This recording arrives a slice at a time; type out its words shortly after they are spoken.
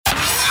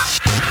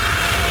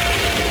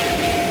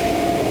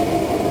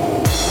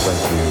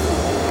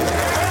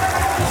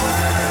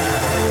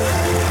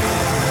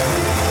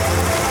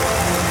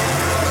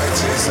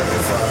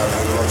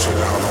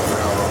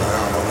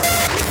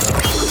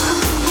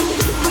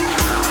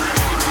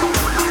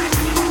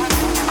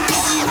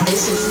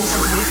This is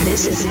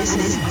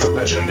the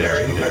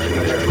legendary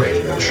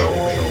radio show.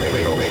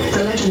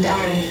 The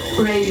legendary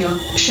radio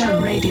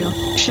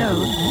show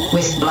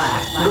with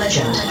Black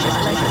Legend.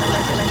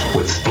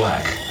 With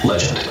Black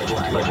Legend.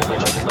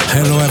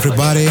 Hello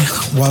everybody,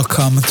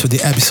 welcome to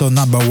the episode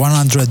number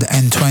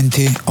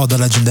 120 of the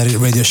legendary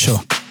radio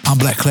show. I'm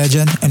Black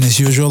Legend, and as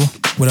usual,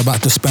 we're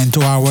about to spend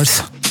 2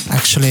 hours.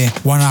 Actually,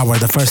 1 hour,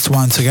 the first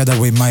one together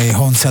with my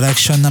own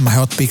selection, my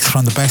hot picks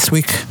from the past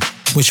week,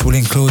 which will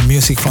include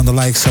music from the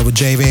likes of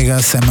Jay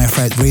Vegas and my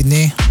friend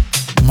Ridney,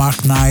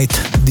 Mark Knight,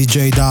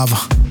 DJ Dove,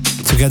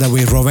 together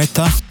with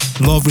Rovetta,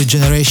 Love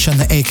Regeneration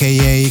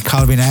aka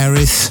Calvin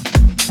Harris,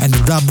 and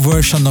the dub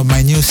version of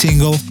my new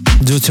single,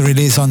 due to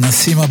release on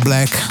Sima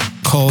Black,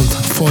 called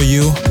For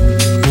You,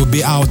 will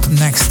be out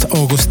next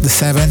August the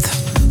 7th,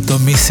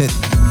 don't miss it.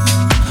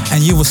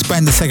 And you will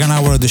spend the second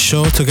hour of the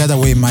show together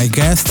with my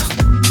guest,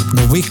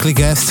 the weekly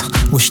guest,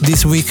 which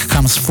this week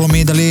comes from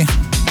Italy.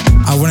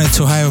 I wanted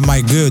to have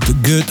my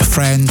good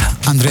friend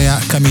Andrea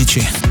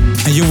Camici.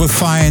 And you will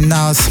find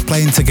us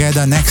playing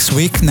together next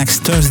week,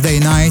 next Thursday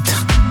night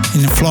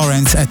in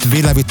Florence at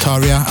Villa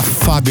Vittoria, a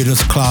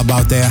fabulous club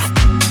out there.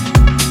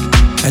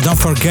 And don't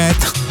forget,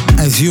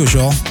 as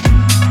usual,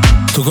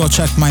 to go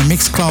check my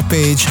Mixcloud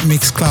page,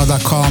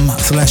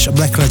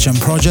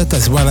 mixcloud.com/blacklegendproject,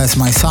 as well as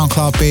my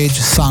Soundcloud page,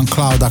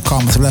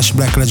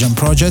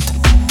 soundcloud.com/blacklegendproject.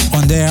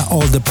 On there,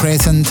 all the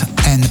present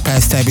and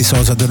past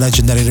episodes of the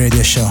legendary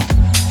radio show.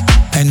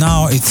 And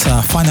now it's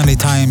finally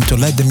time to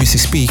let the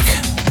music speak.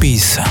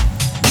 Peace.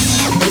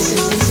 This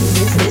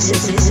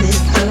is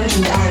the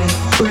legendary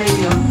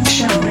radio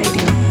show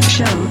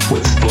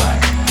with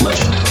Black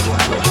Legend.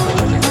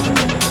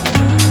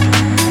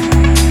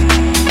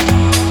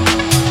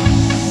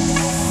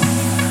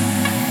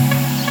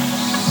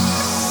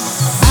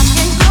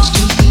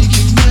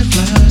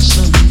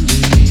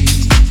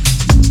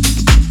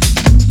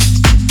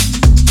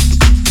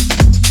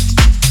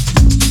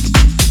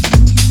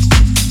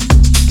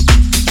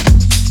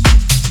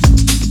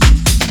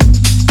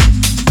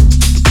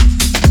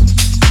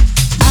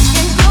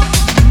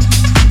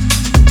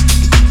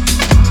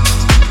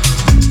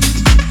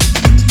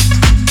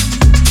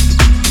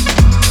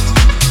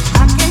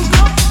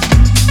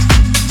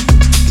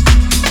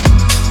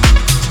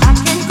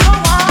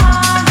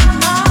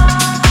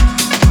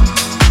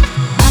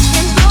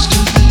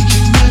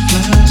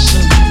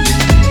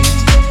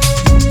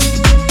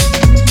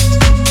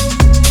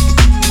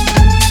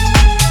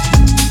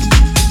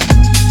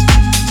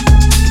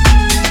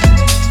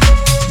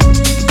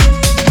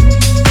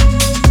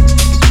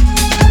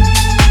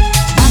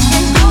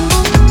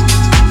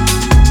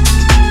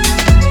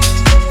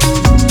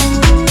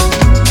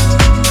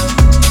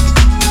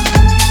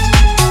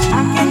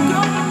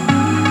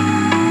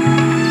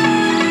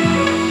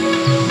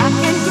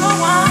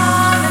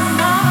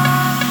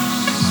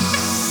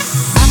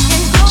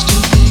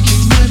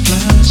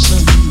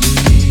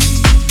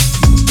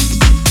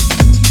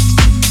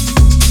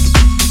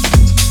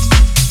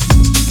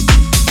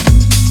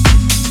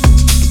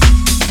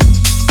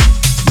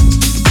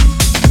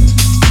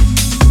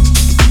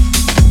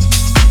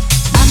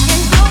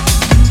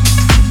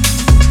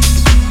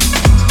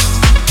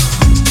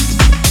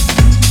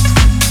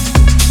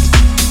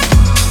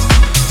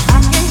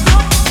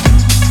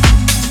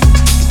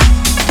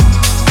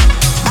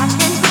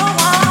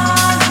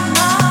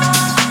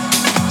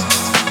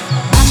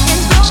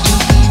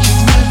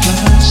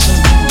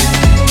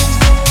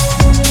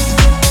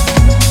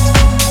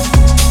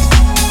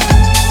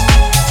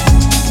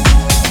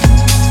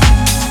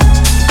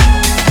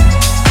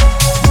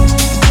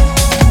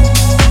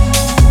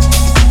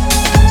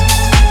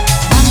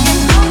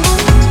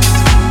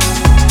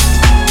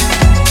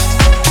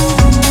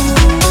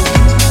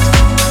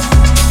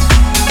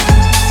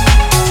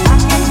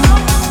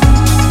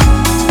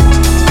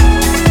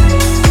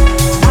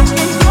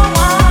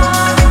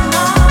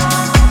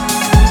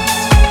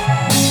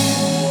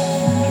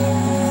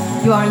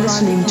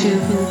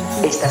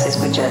 Estás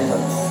escuchando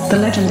The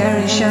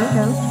Legendary Show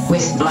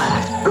with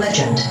Black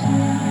Legend.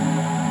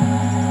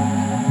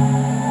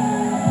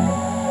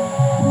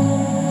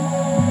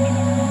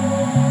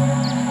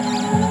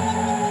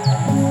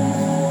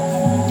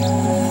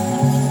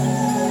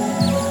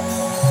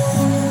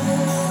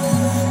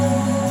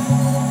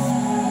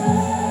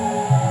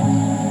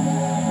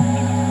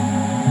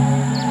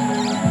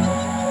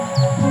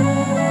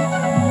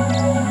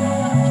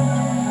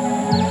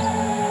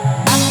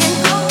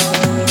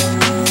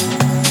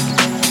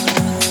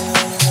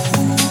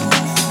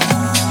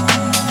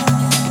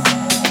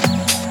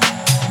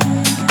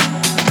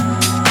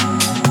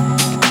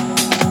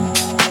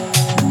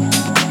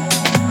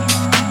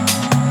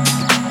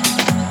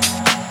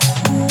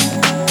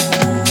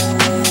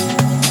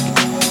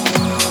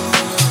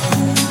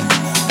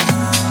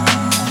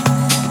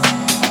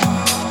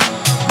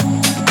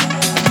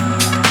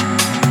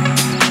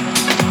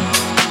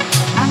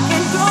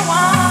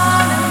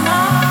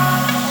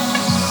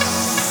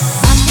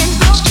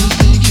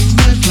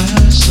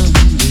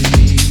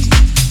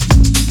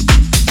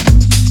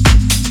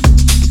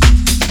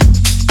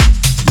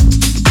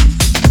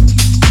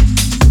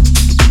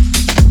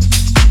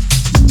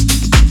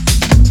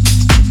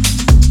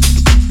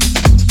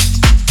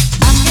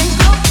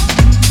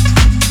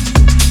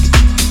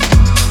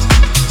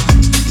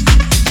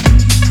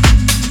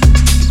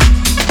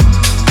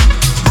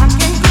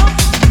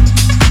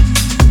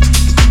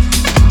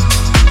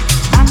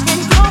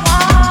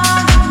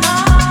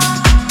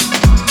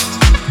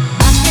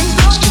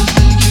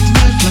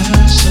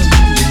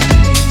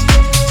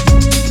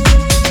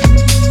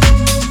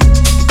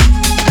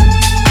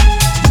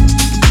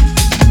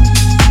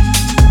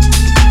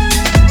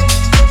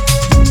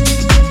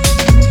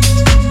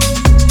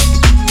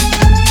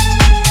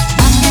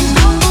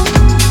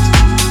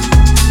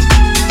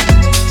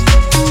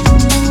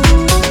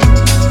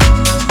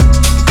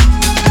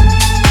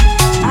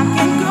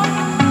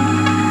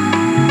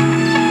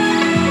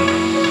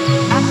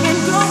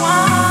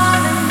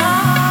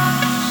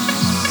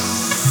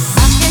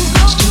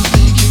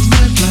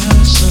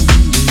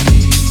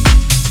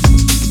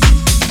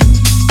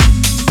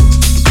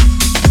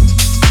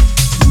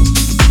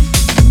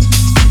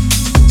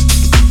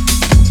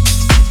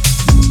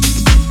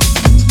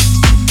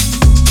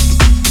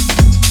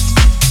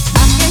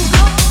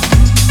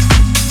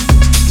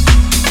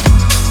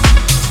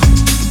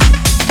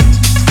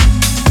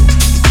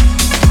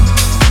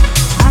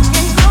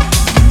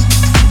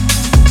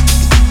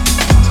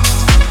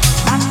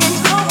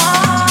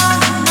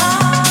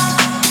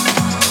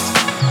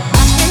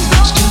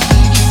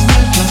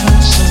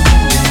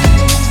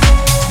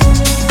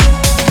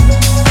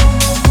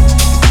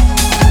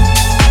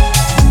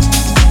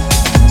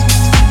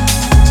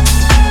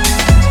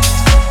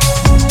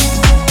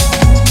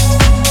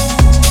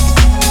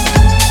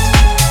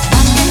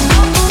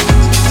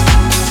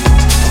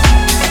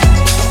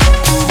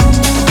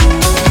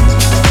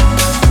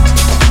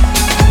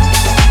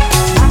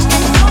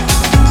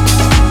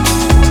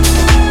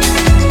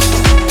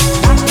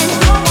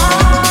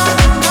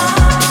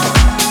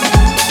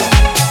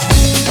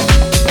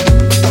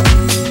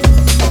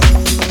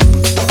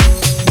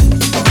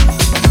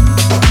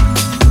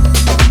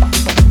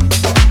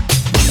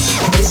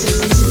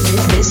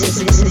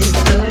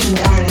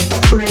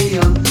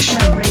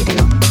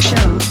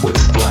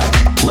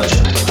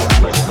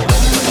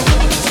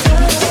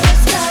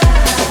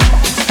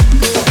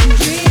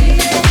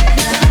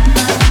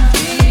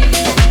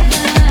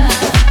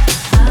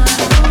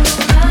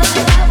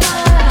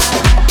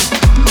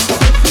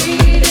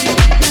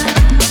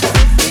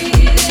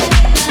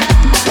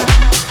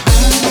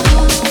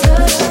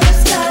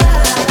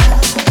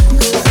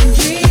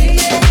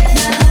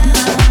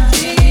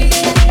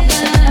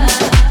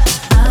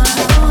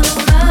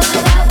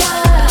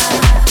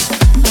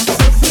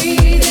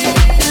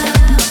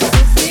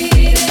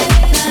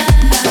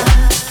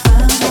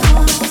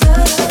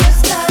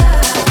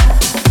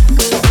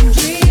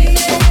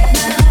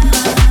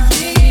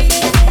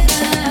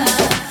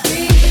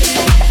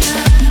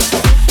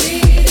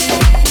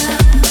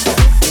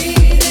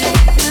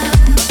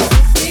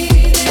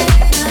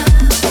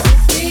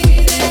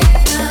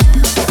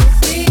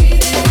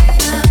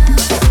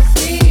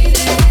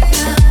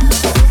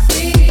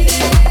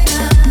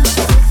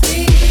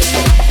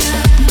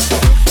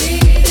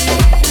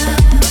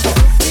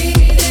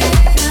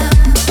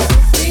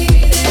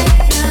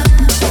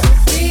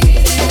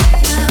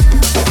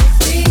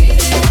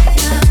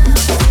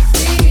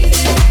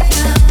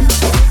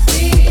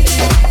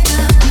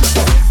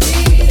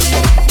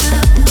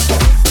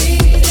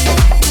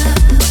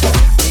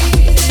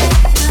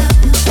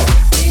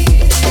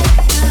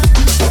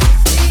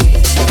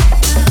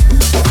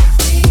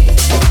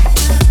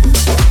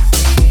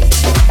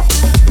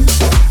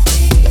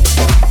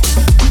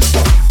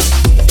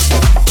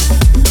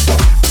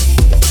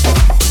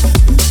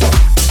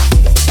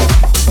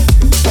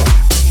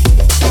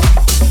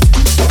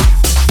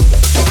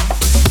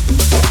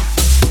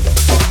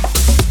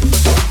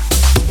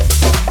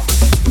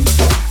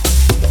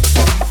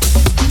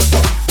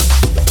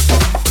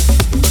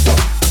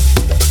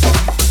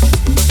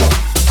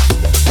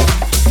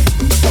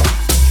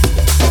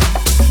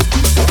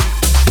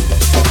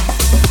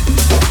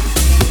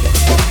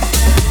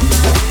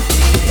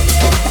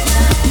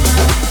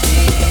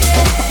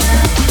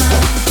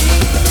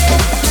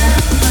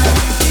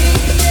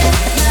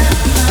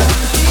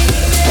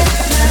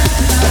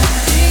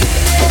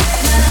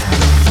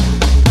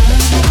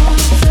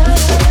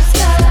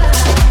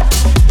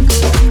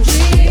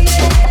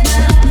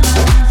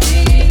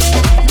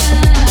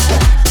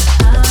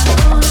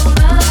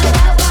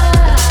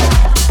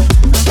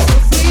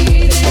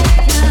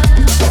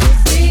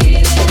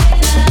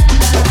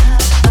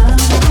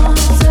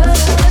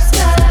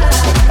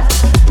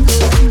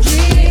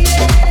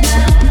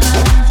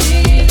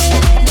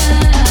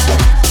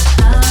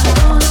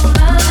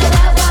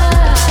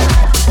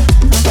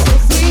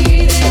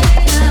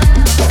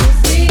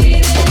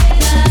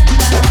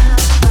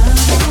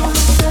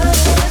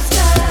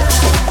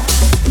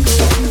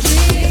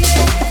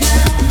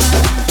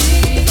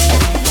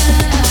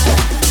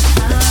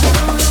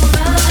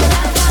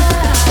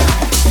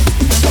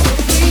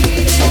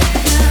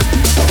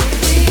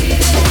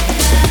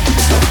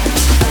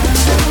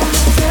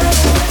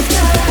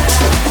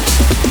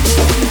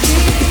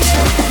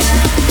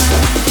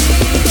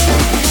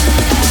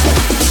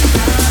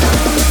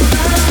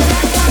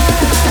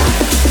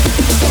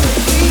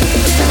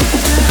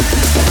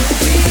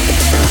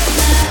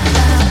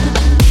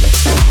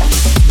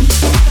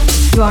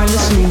 are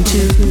listening to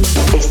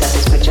Estás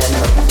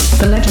escuchando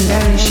The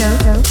Legendary Show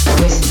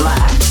with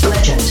Black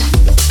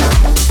Legend.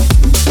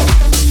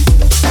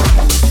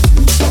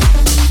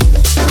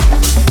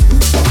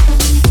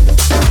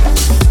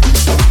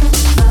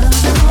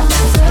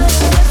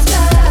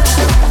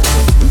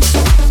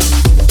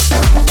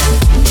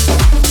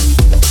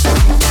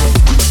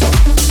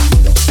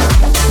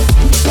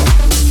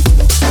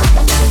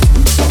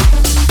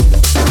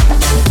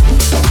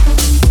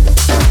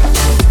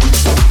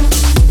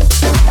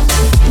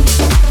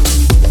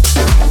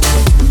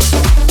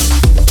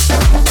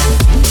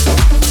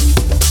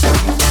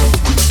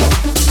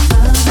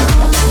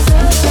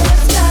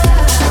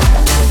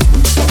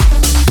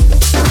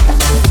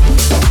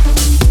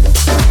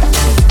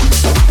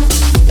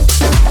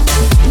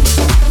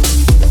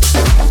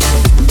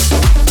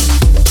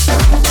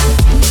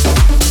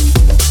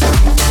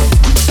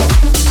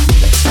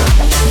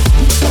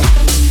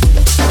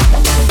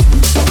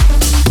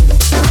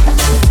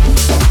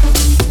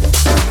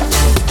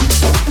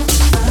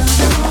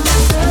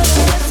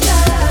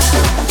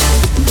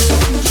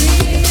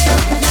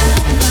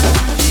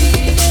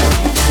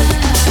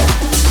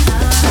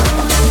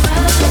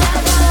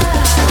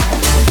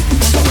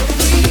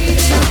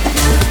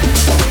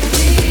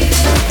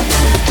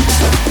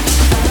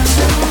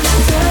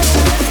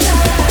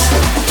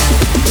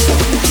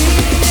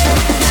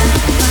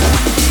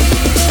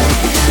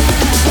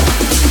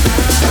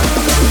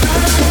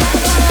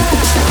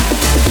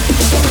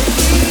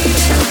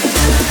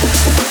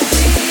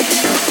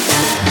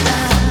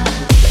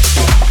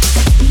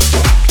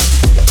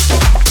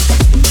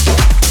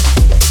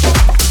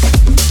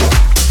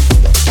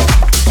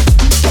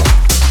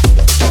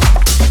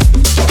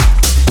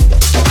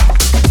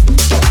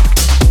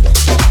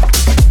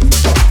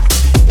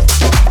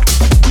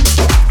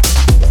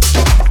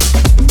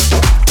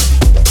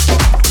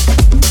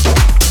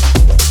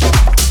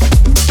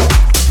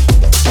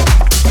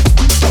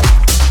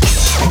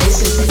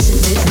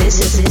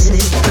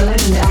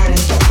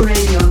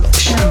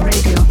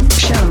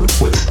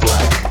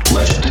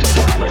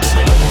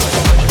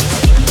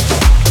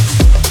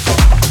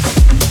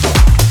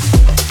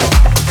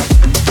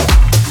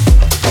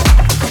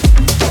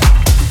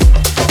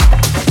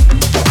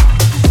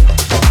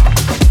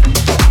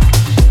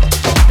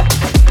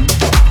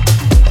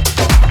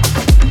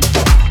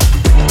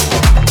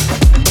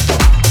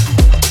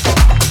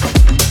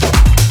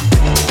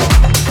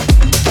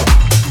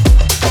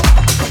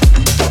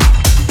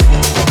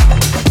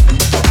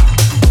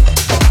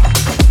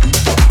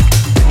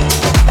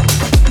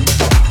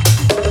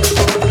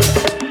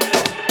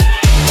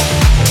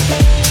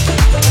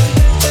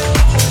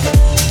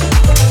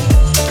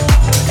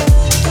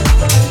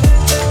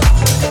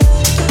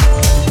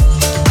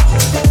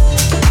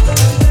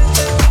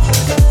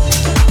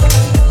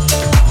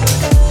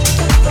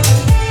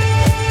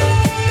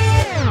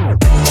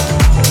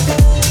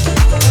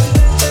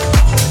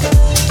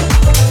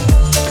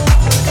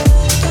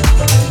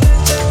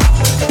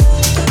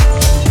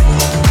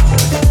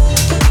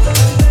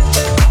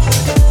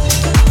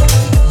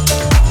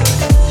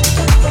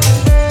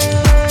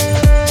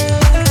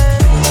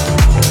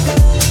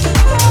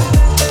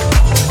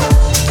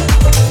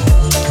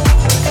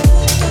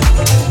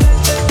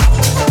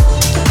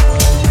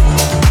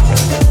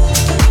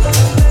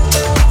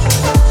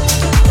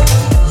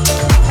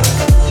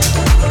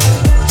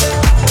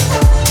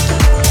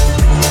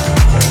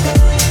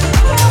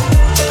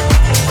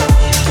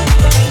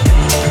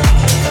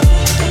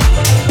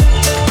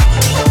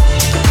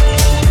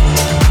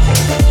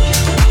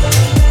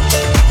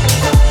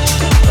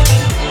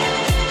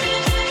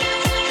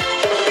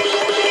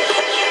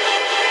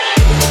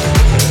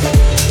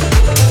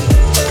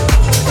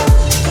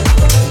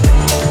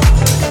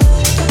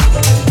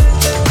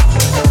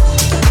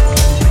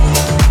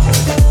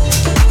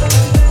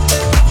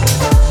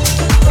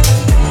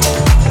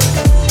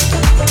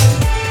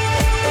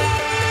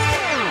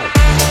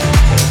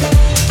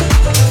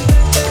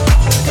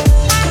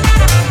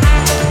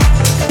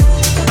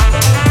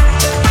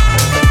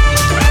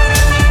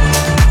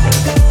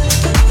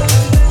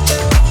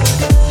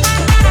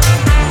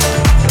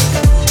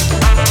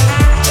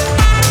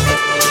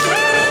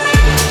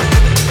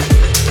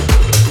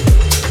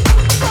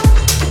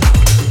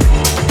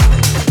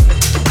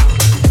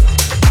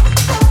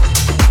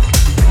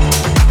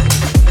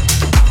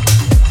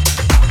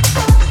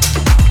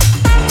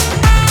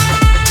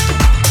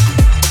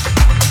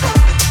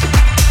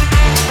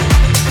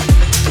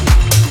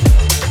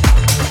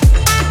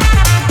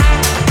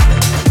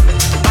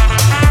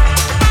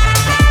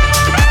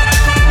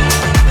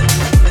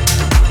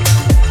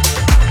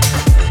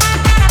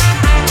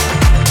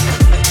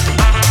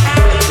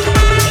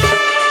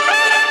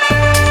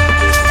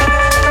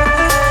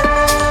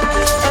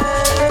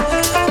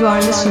 You are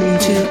listening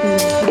to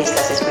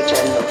Estás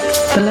escuchando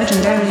The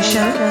Legendary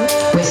Show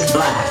with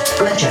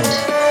Black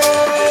Legend.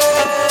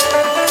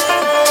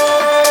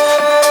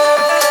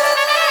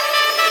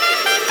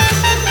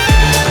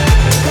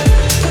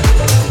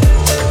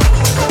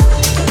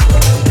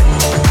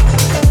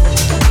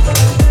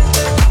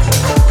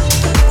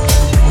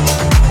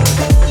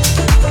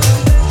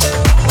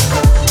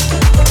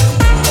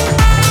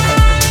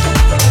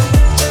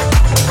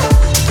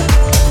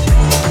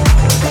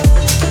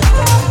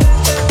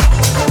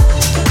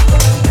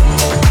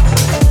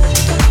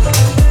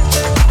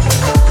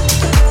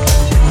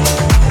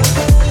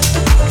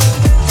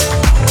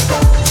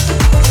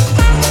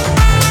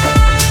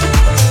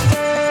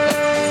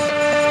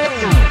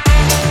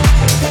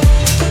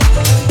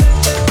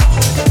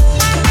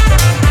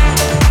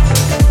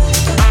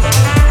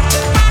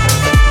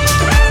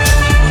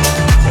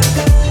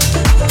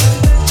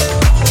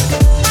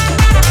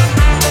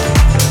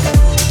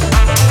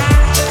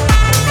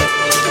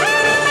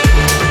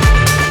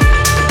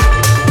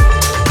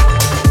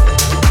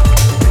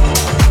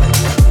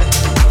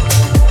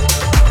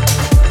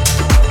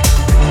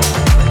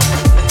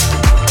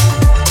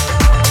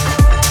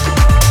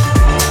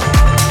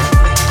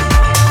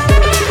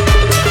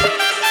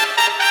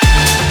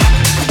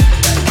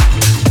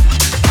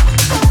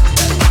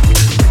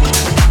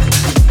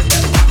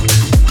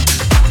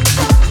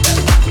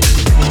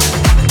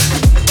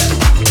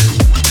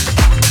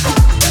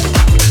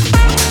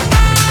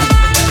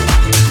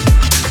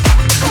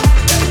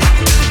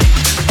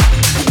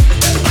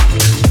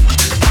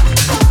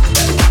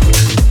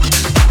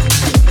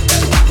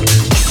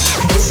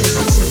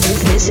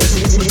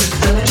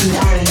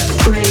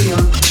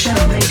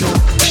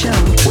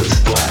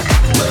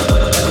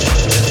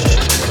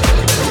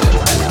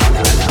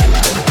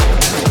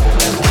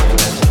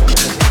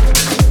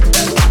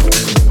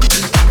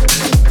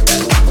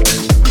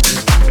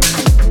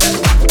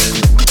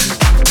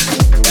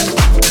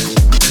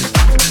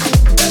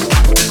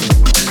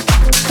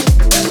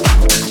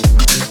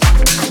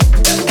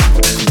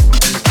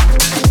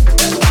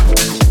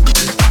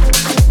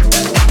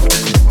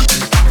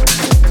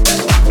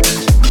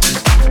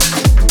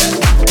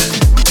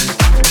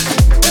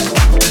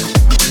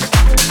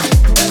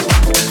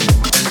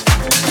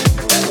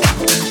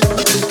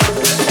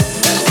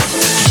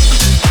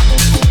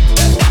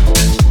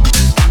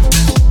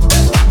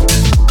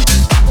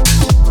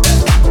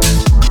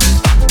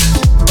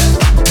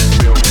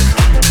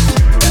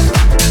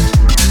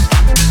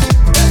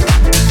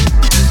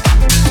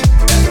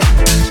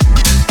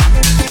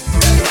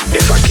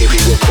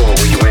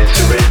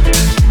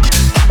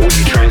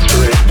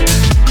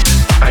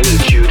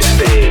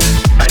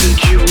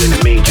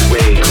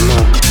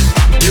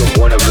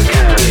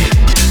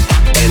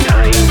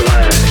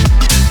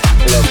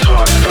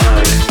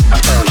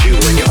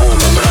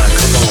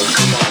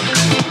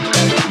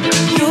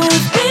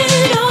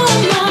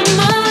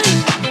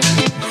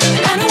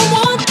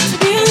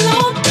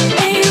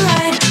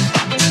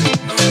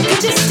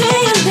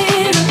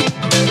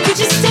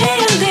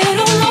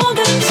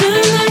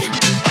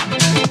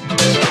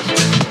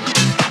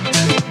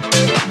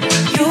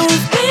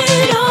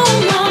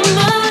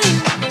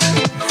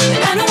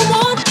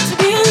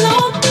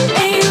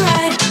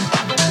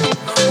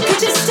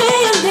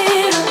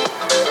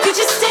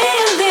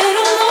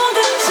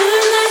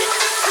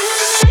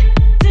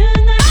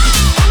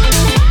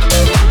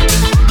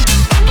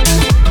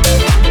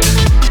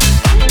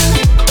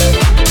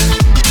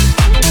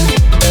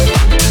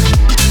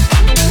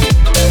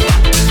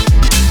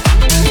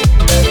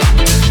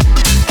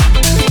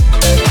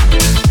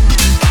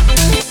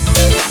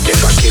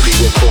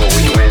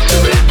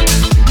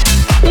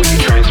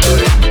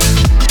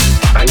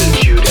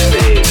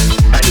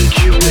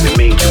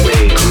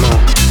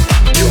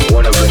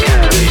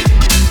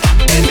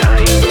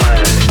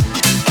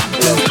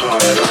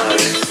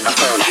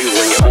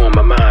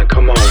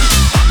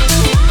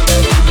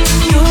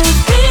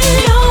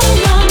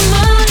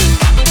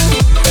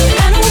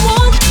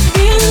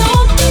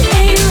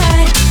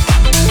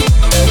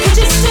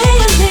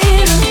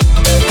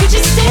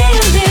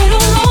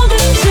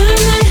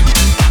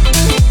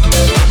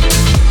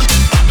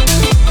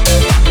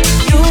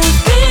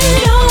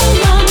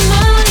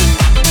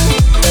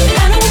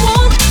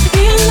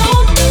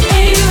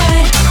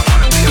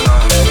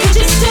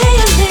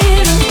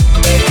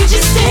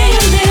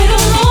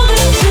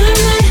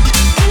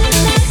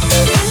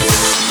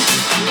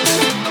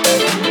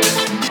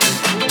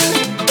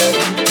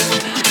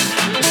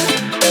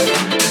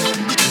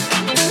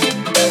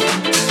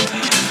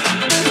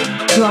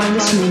 You are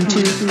listening to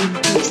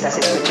Estás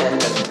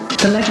escuchando.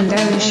 The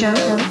Legendary Show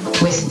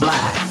with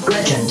Black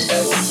Legend.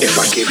 If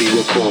I give you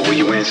a call, will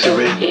you answer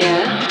it?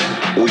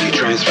 Yeah. Will you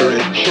transfer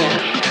it?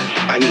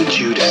 Yeah. I need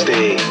you to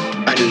stay.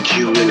 I need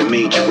you in a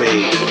major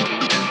way.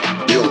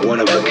 You're one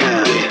of a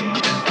kind,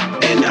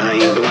 and I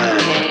ain't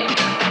blind.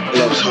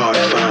 Love's hard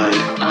to find.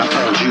 I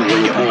found you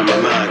when you're on my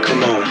mind.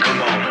 Come on,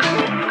 come on,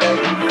 come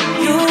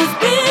on. You've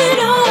been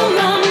on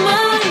my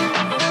mind,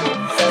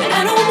 and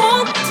I don't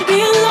want to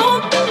be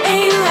alone.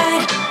 Ain't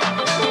right?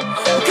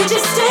 Could you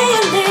stay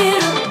a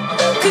little?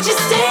 Could you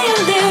stay a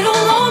little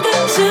longer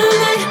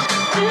tonight?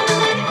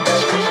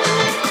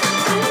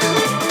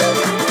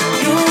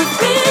 You've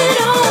been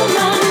on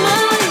my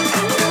mind,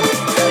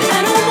 and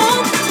I don't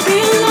want to be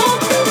alone.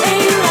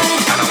 Ain't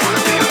right?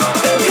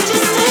 Could you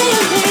stay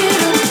a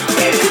little?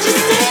 Could you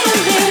stay a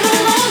little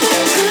longer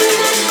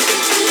tonight?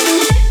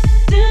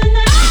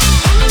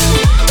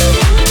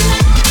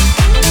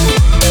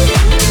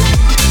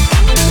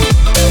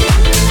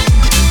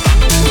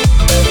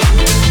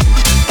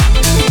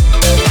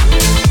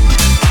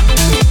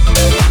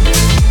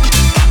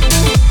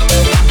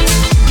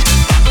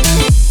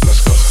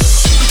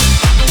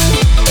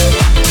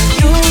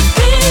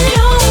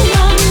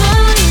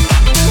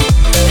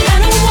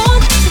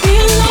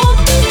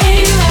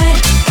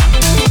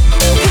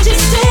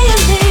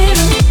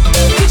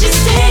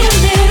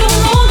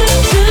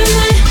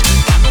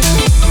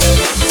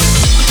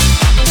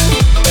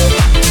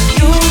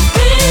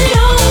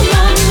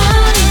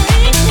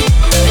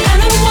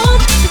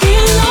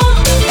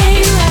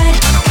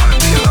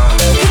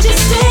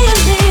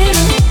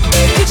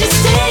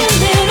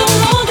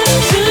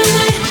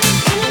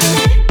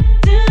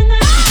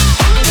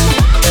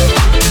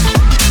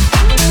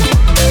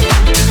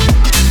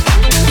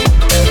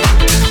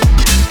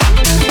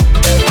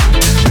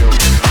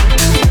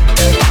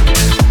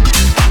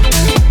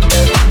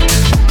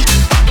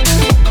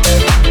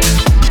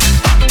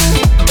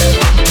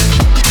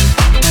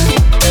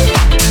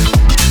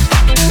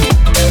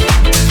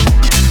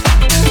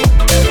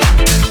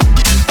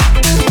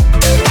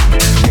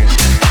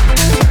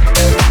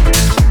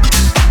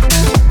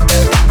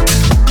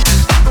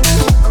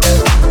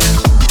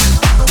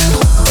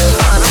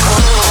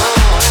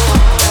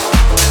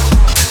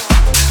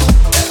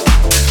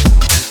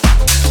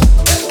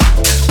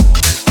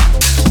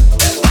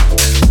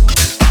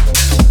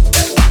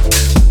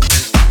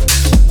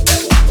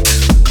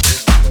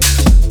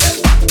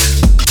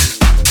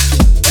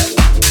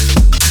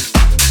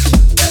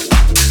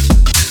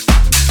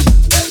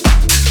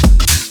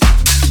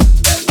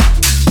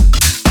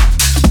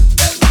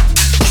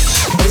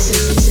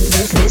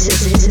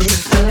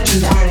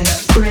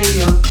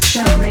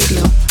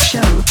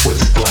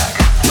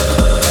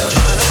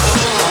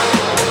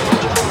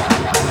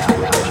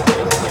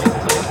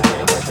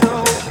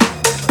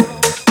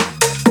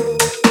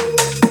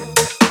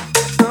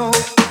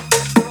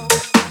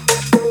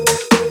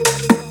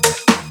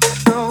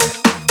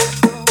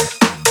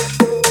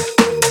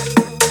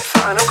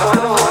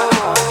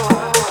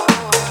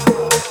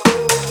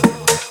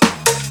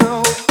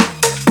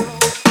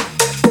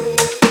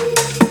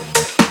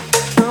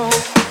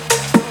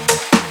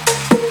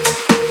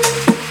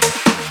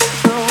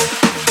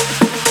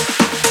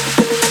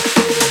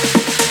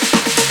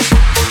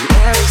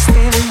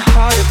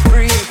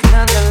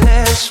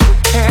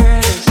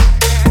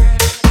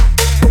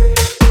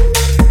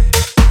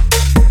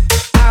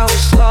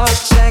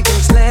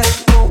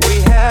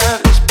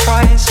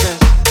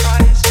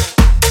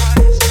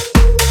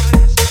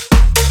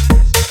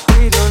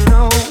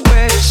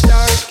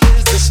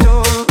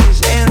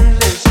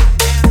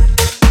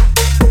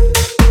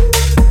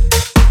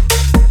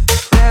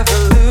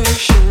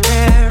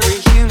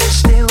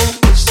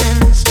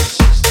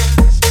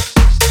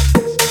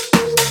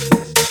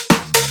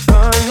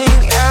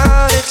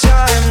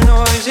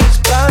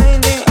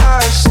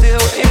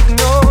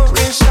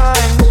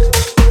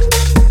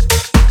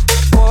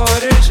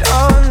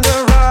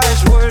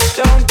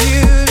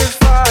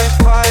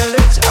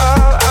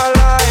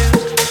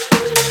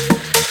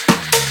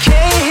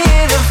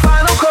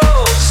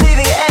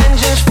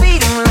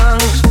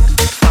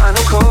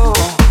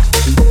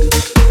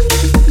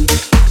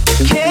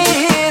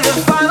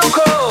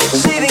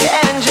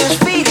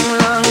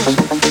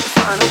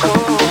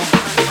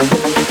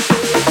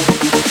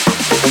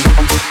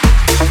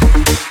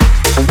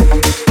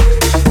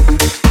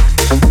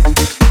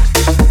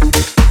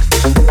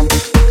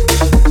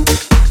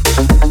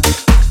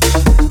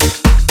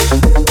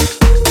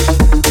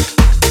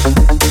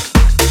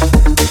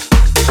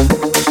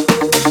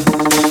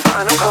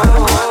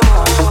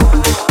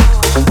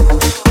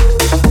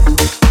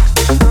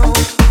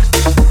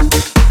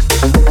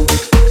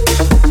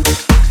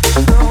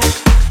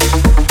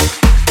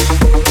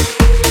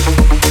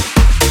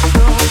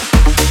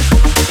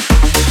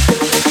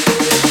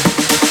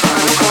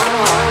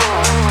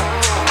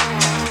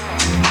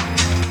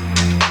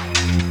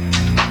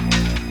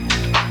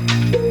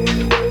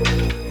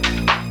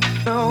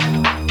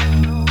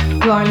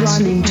 You are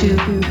listening to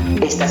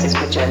Estás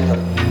escuchando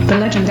The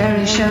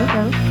Legendary Show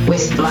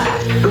with with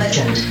Black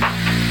Legend.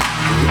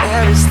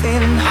 Air is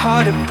thin,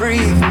 hard to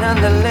breathe,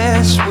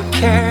 nonetheless we're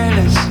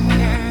careless.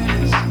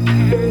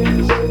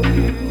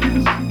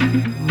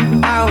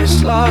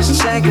 Hours lost,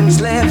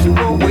 seconds left,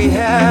 what we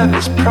have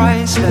is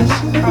priceless.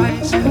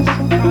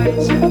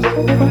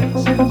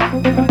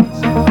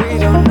 We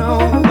don't know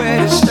where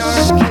to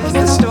start, 'cause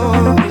the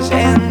story's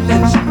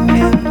endless.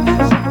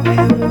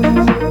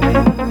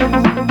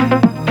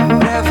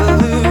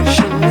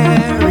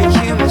 Revolutionary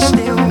human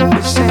still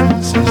with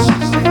senses.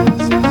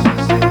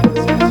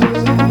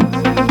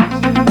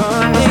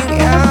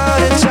 Running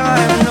out of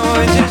time,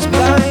 noise is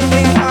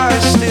blinding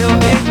eyes, still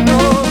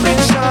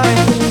ignoring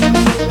signs.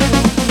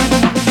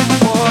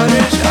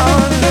 Waters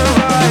on the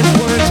rise,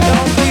 words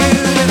don't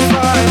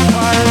beautify,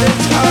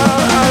 pilots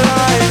are our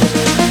lives.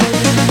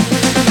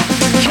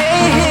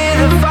 Can't hear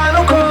the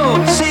final call,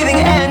 seething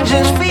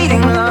engines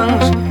feeding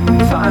lungs.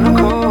 Final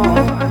call.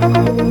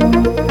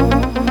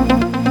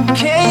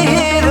 Can't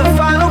hear the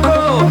final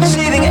call,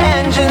 seething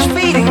engines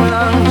feeding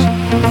lungs.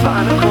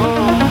 Final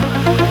call.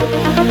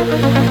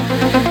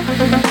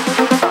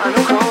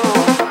 Final call.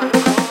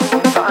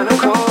 Final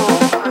call.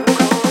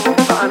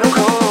 Final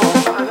call.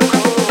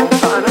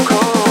 Final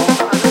call.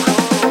 Final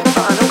call.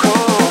 Final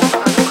call.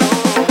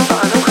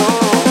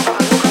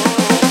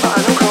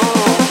 Final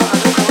call.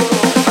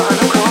 Final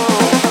call.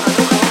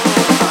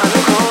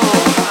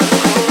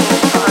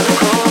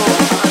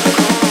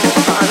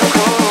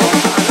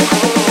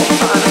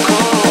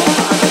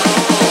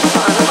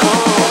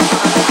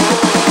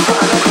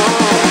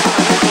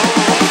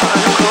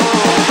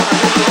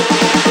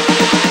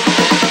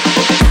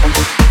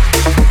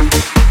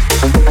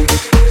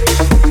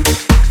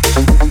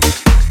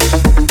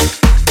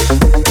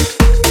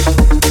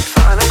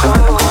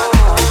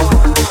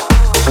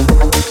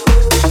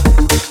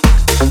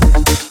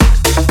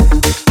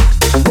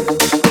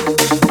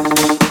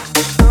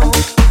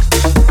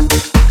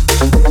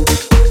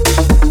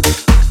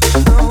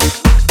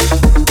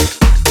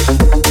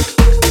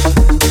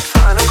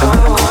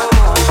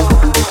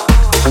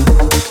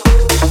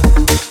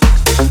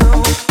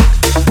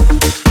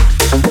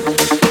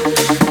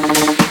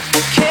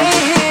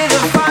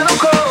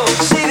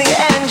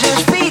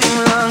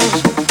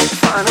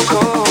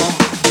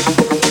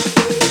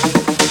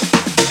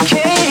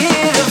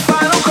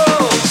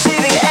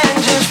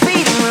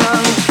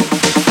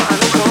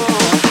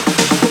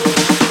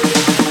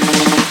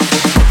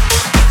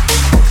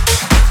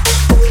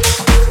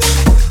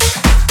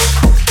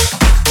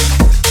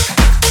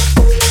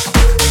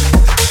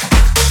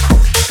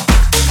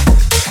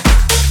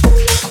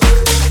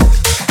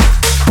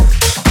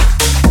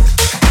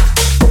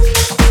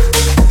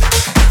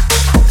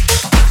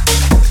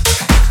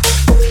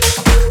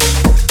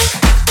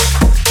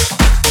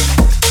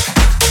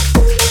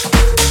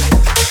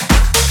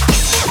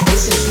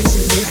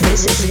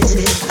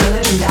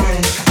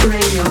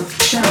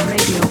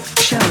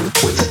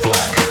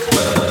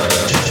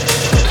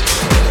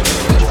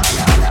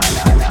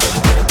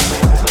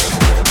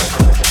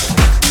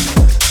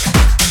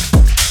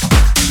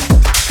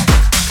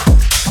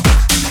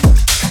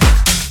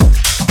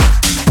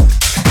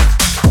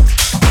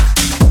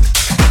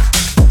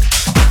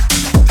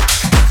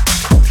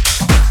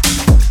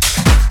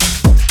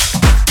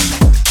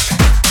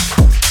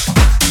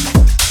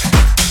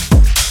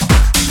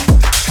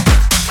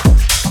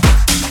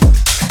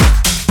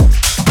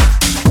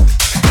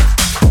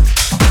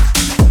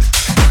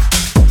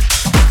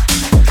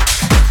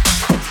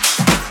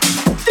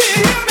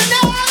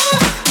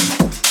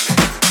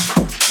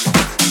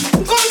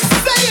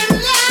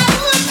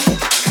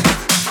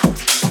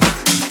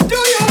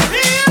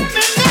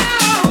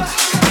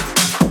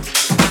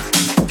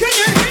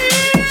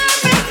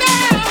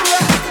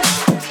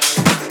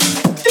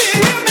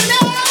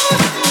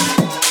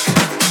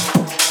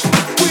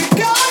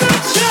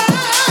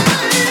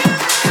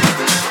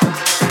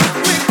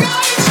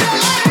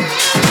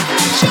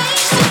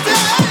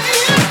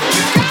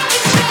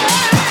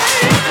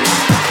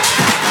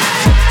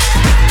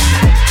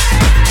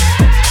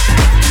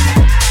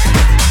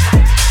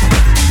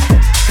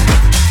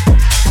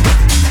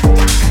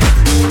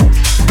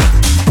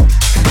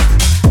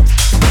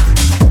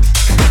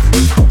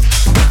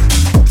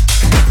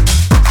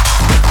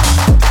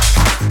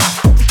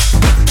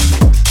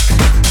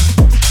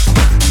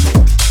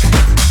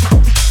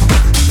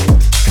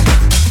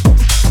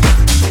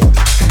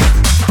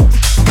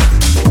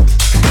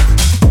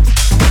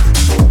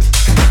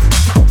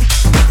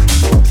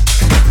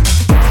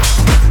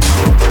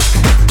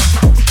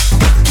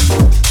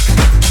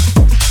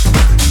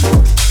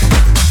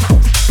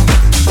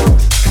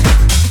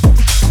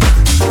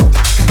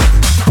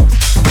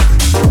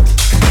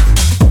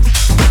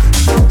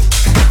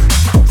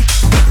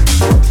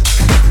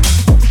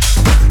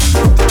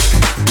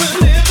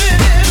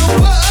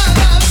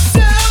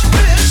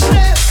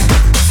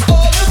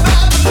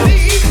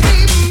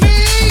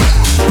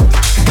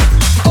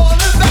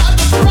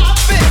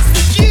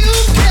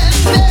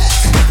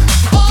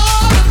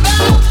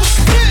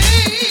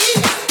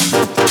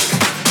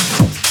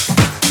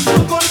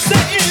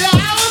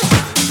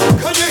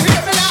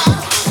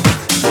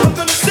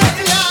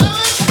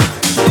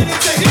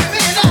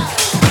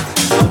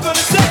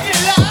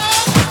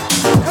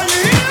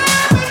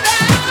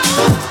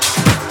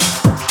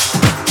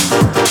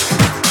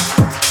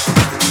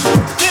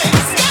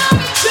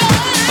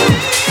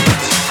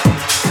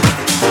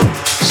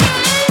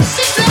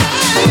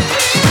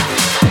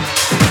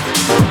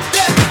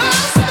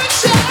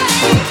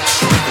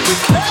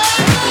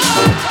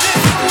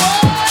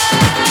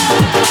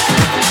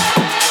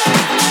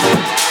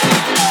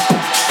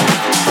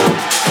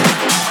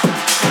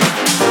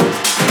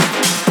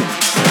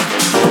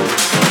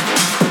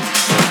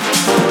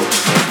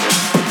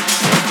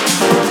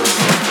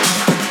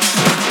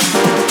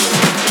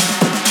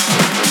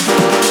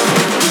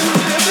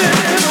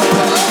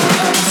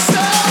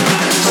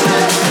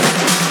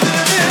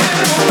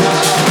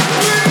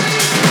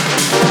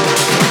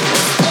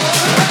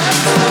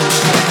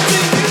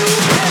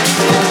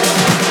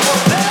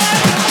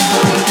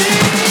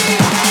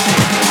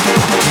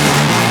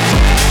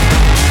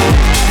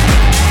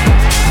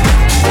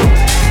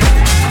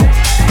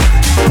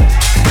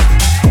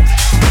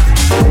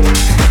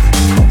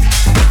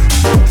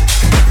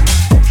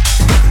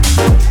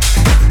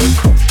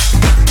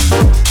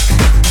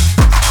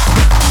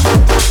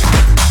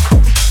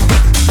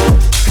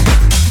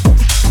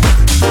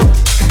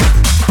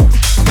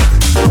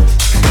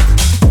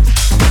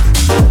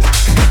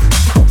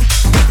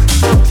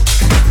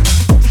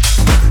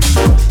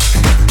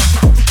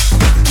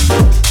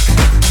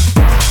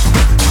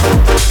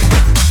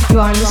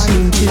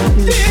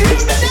 listening to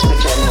Estás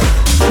escuchando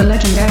The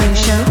Legendary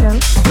Show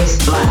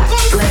with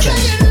Black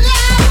Legend.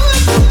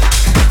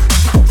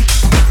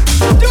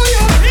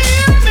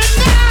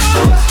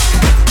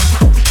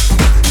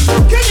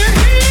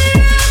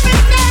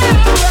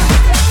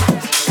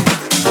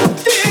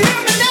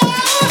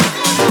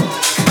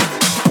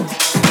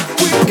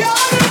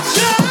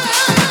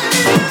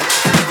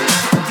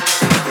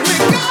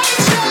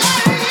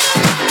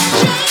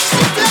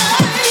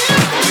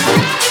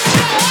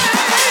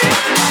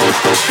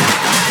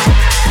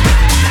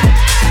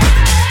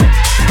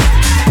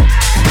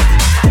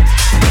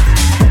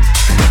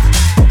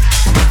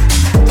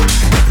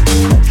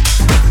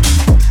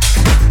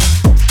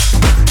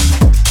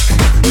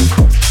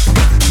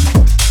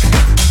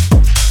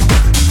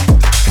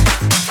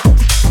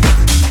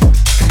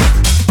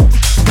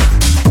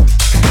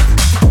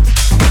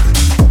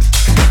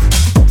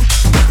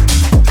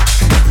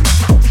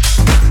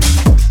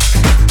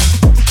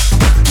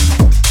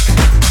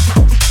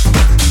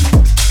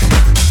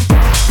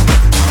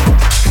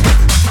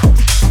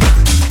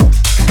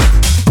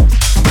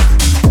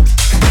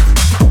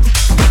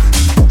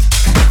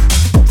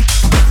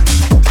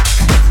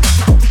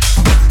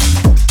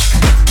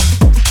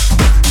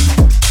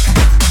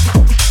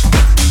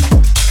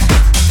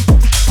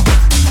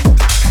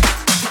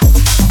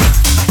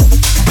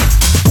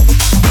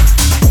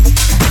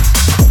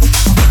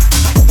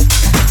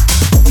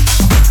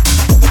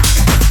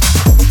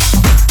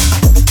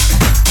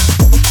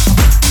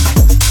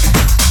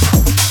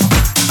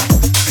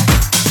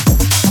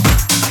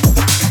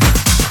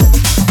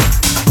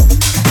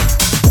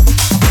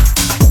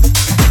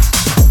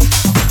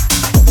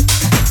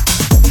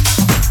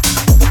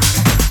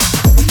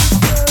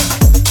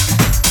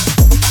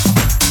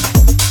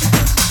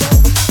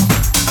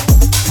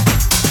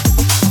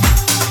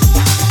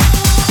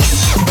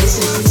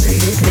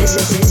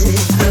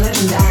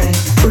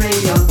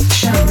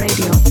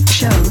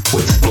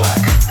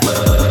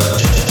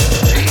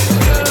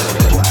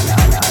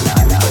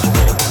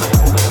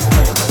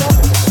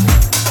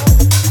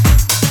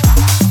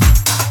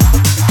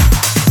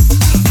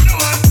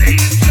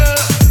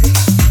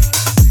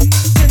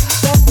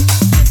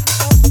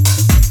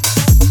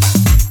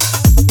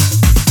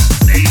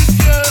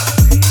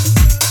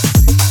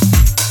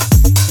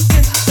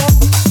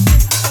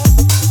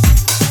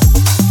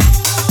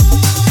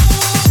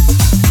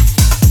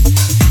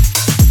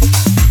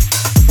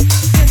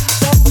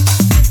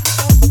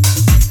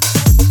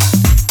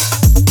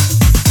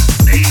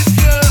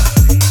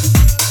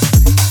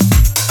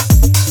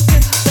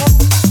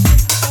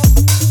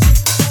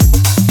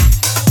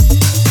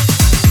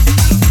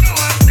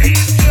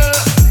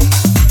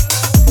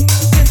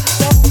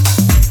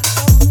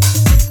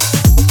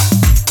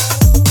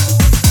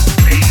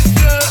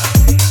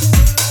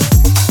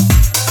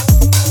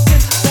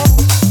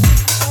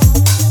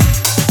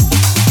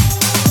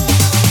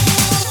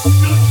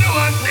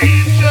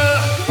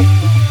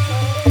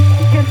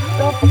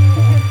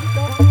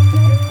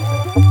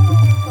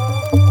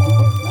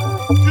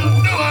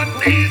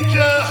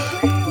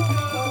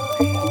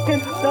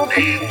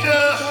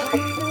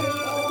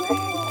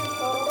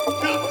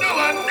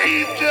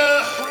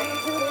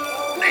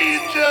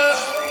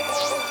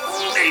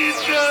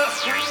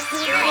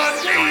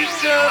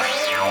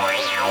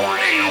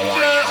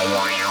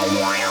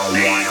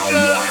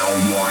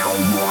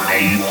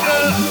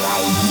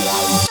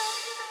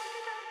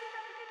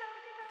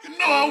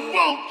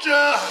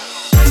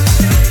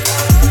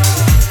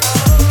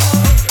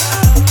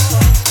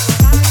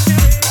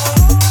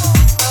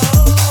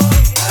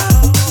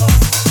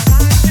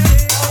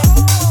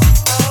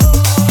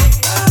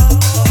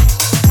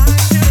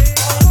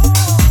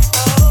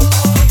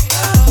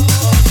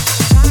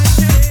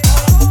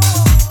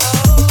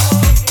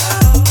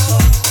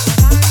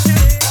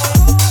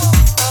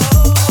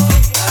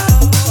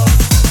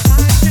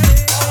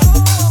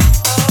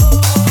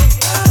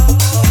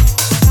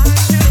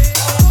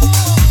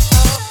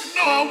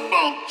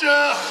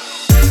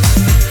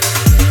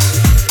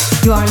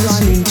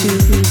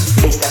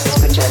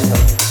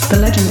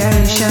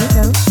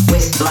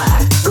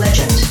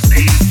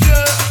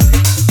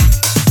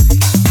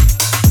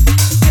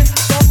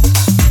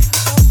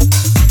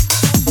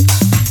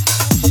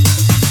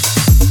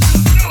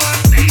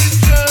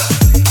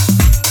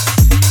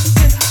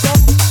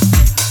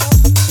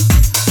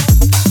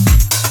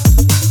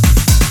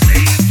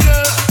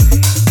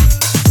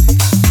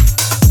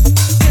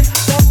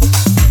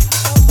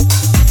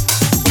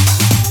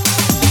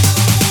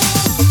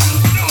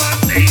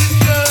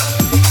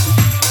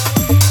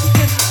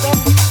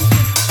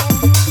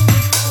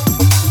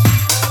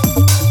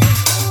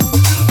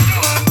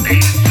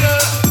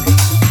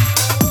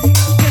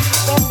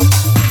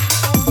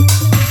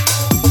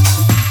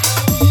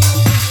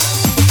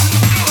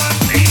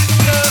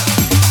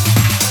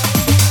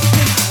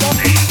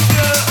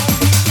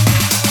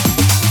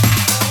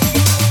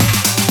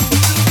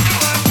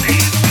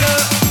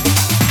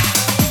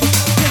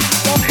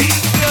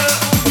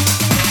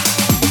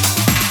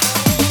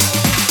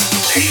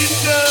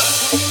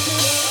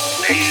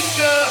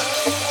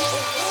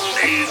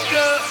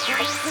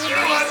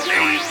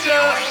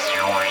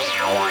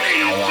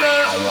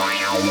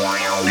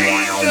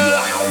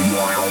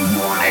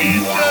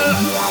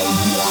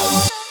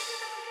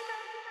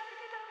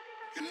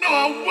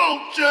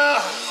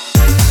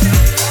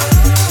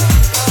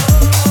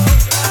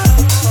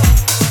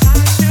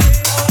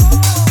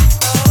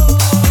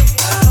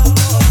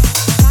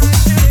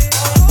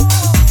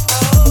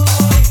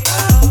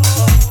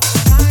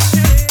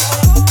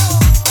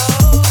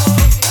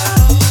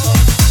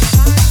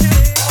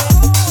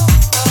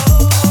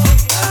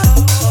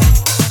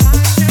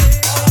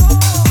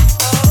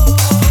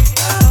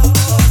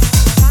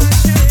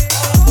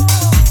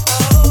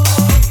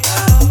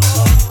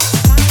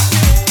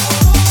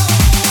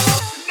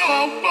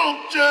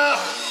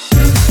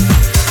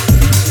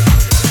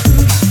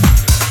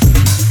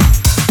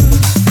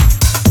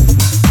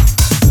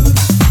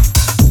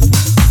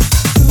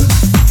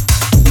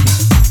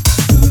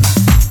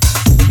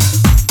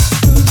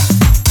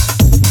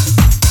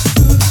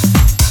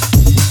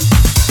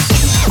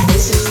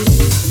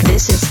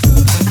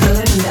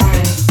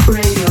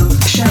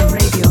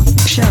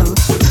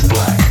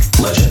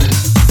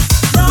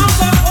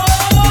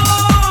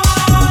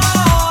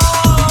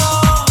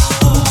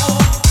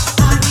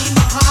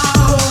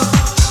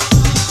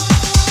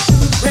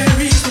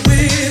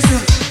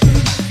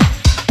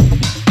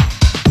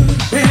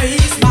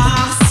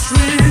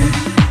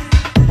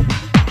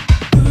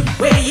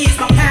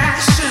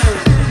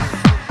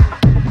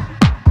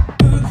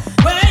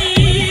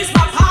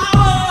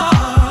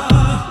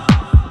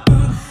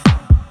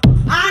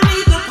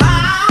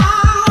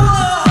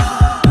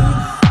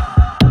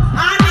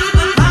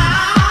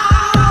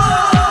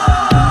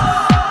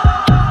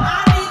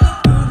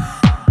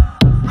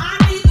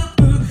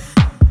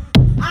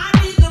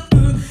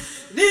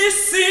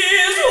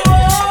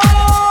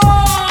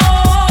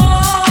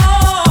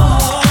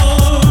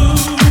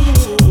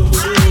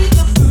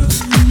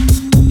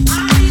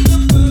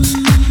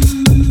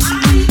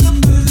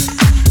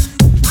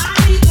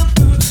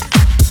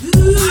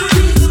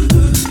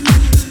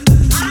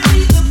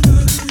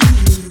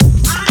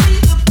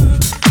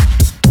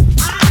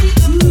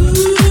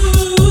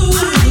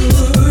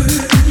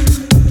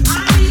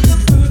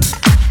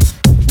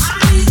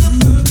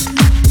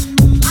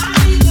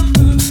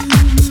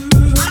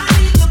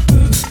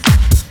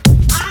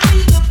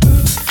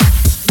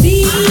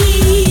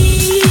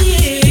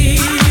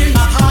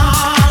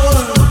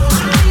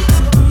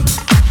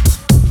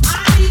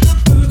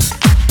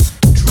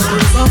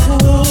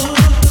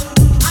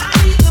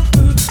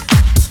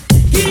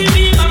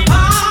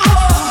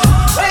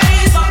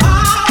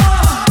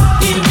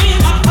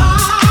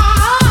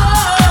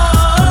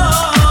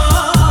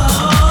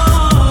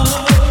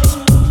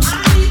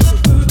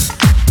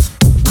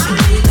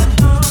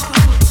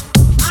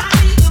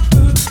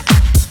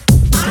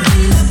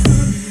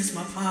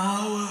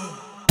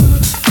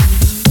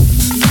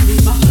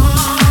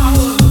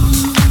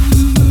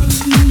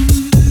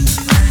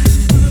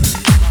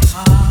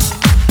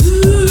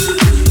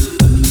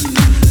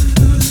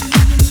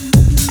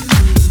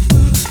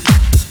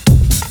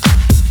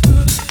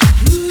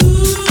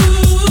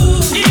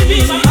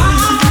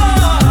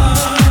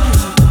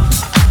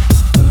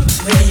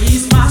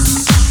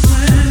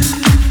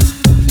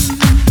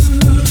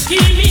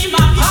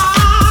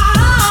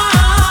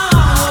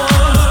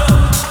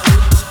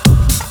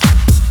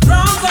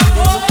 From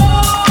the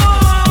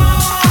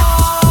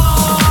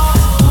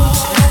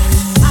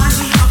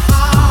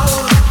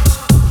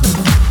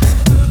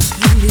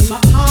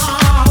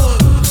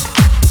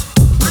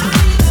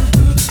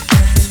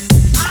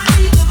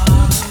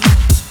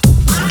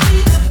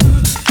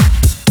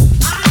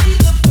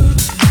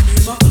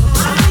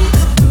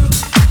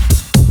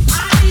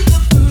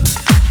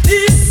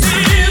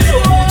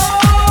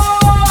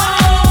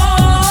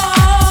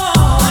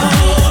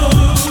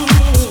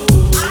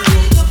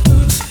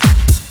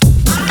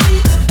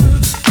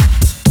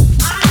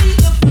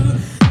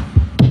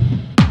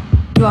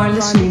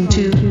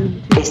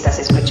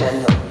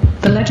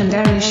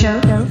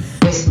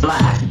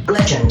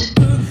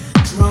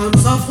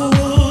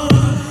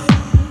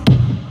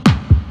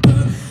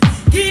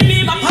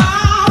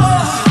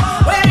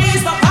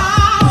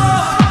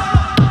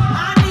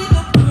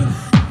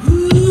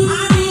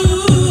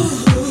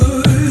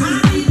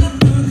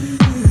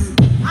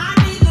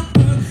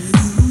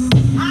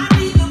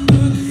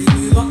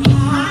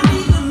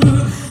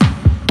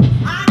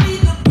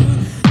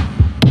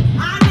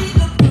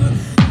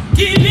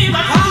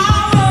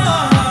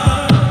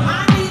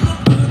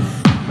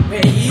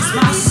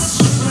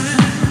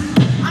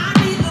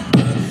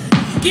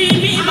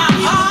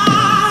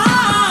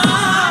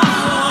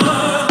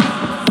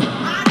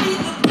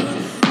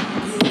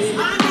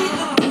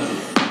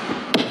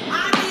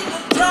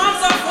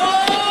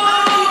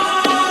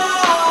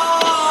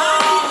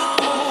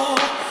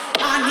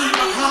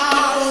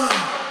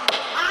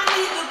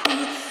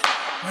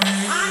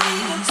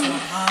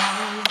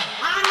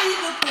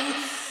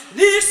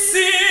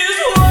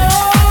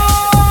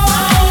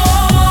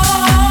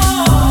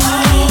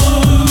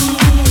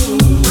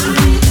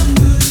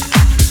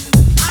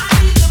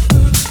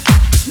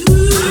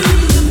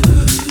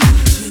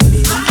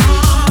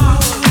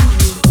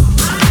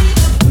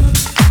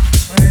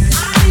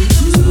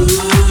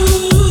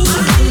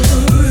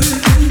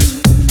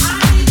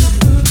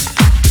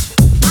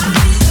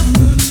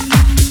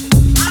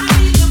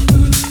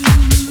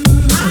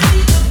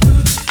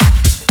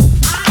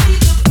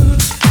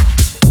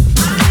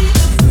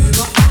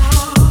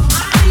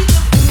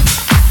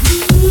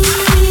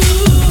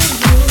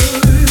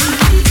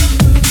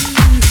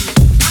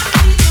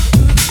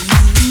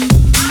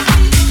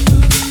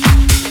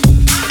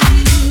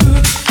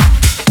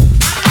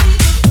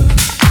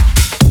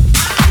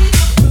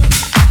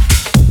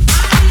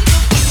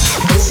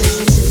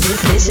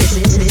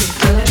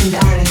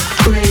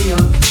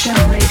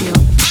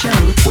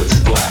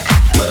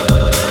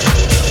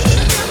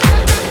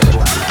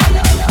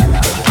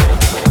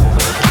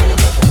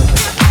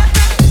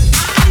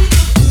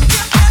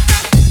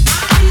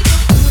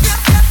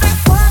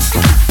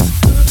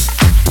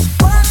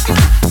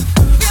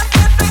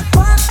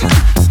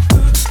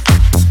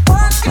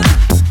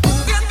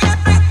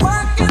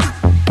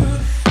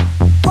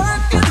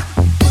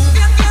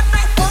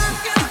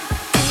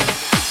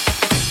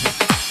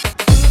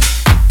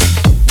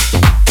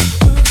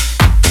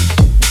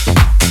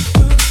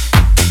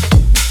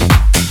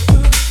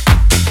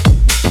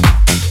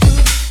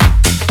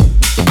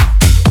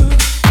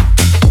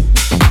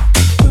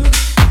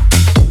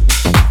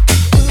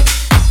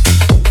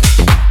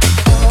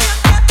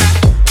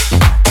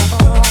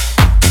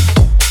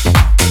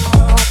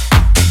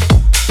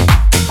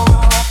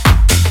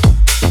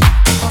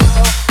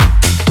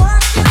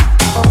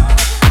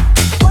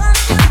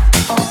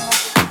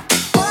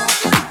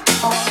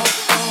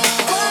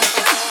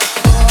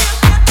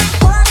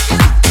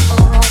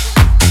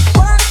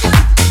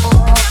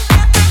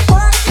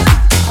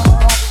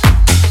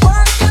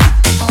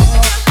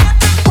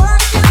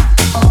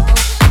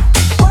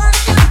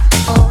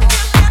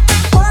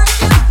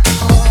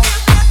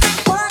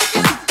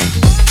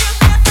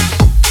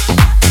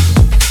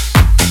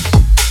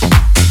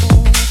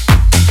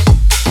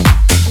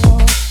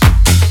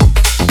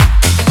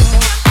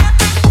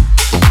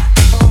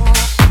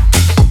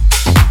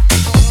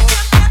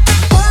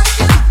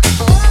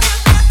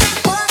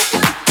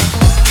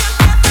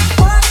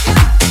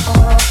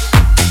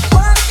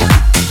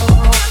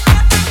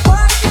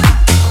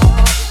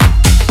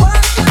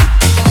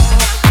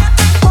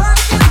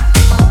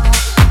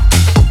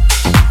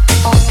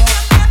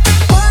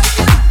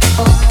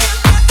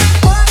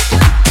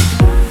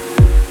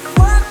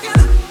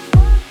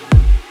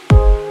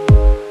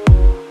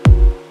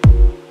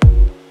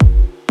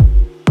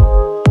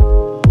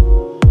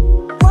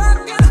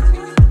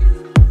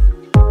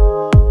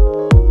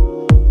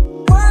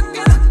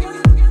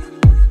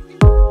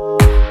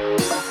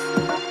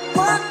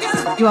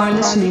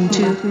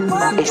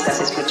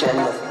Estás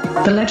escuchando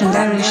The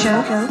Legendary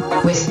Show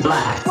with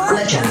Black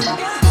Legend.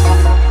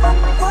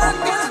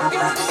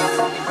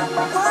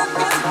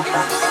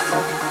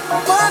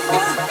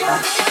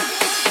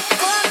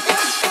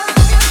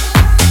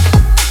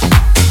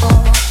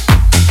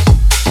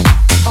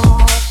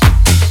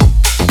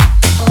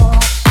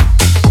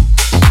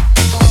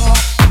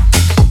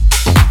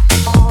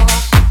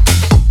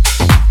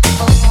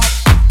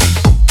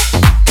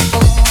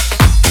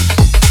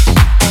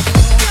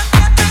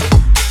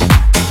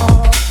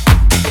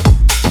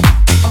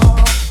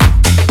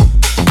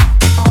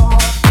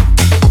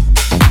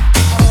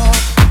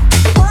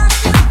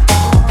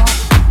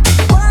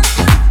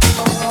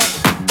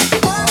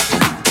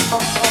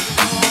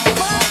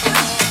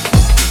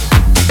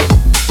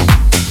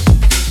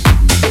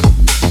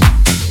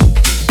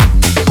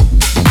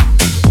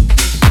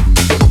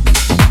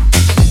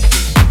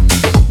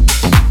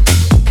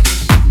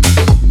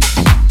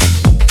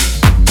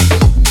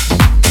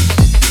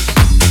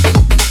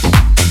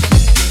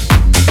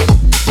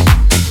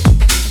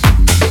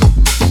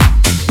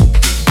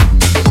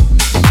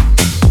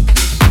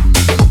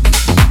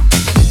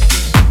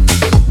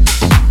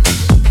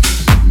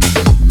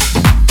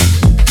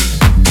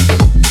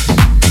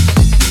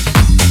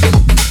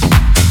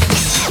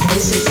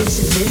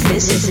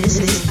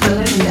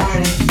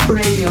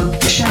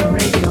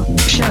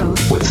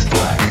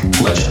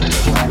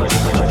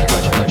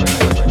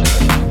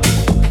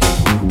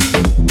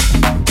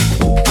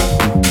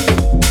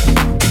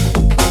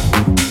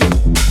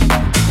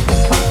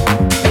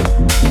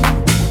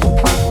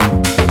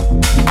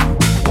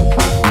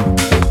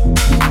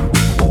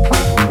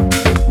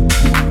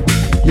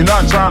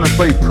 Trying to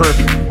play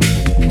perfect.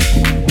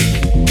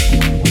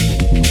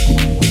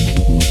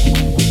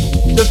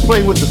 Just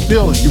play with the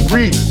feeling. You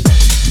breathe it.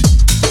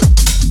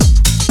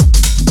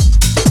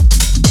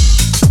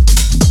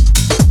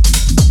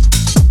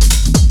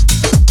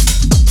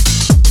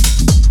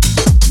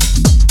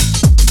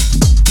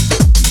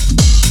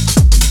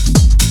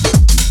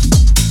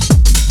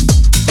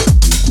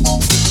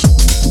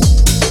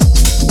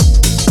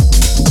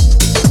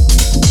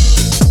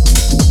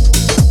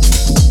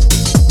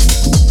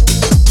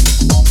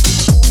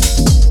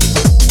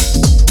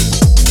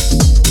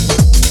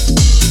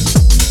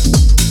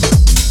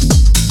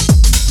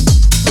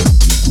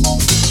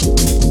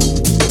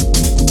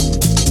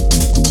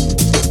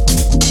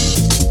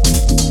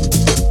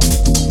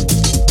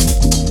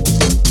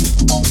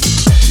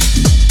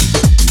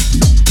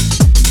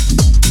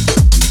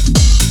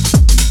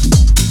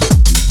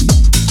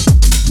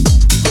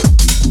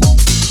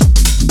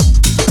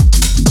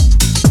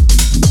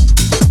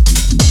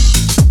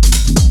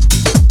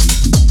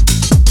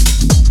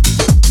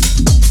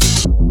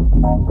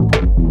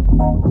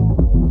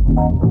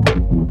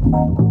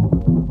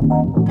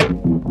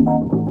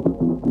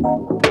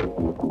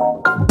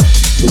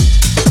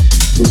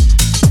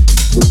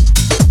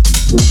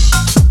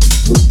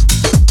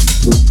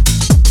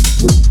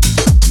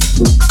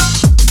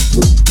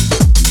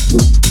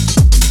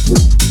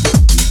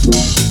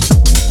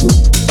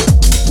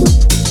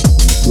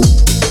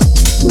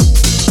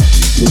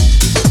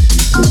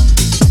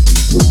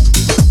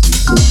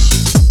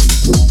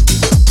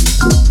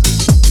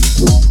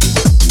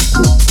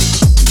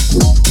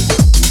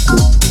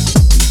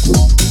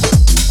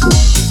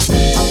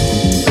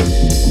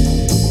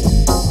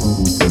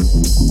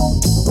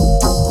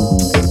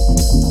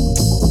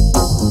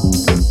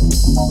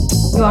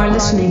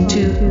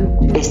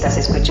 Estás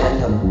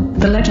escuchando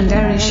The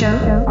Legendary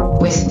Show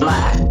with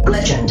Black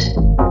Legend.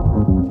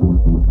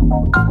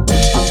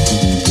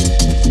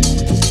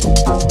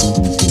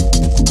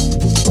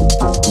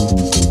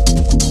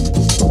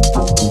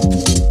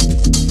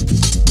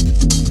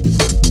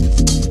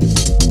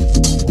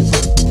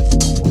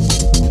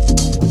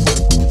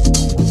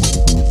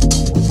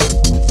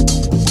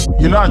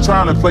 You're not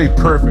trying to play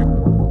perfect.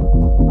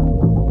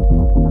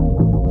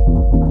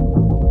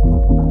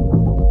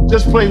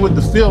 Just play with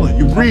the feeling.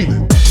 You breathe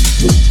it.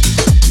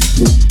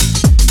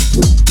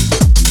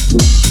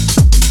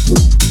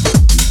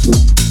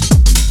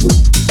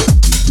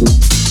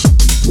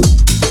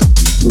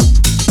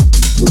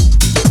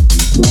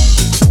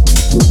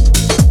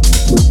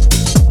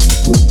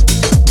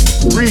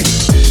 Breathe.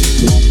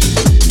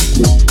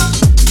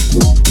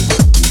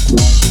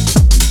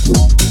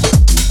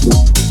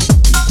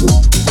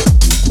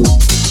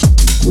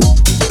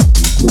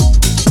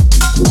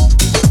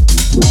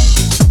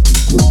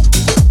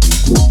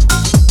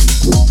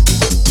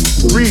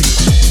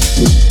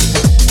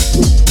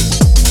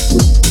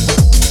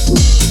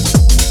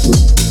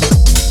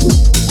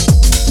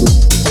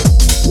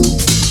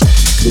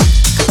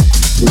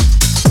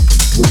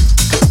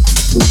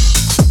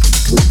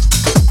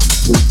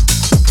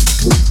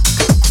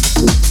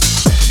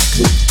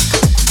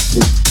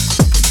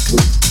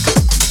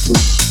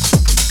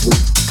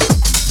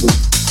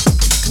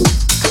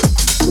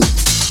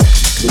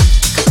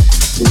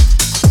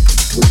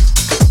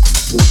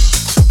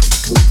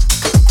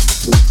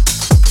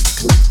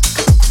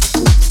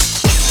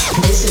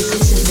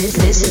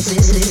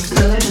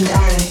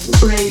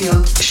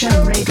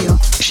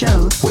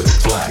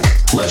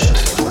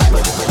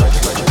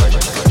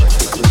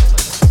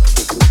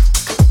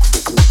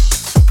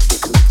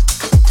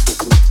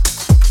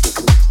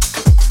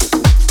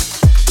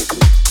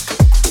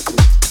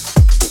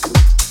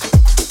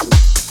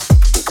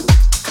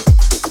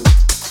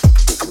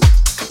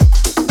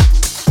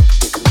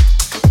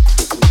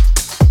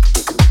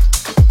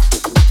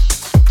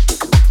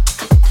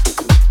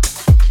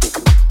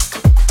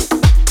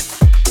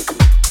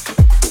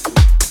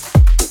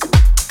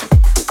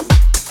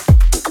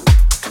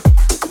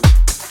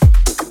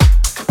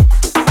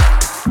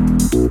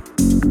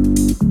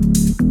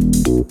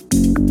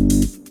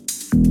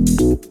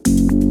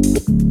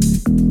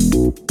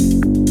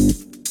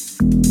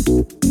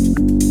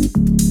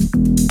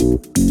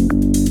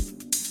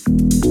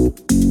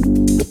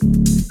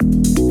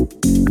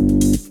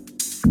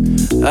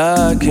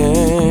 I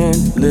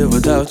can't live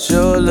without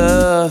your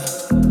love.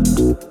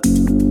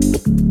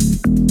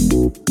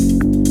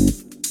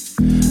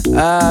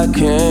 I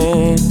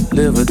can't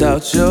live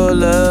without your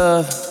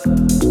love.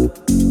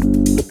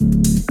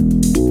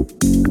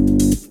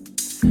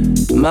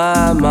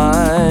 My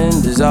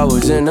mind is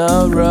always in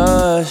a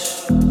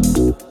rush.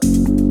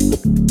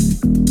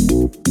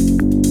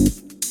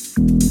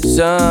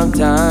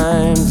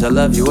 Sometimes I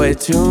love you way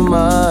too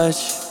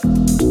much.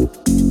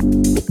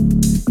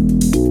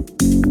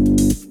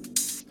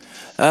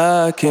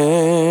 I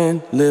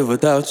can't live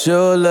without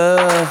your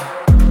love.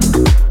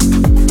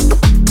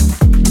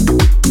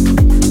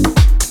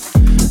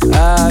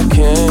 I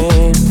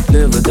can't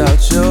live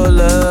without your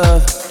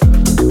love.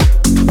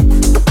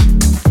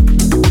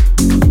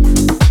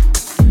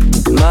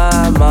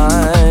 My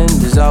mind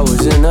is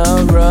always in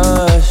a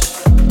rush.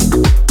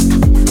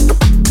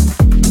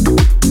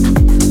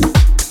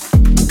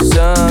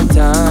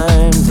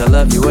 Sometimes I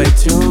love you way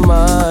too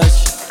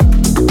much.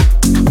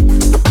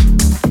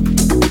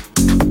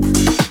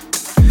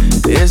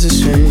 It's a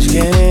strange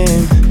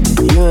game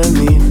you and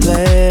me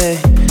play.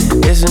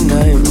 It's a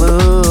night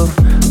move,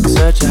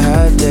 such a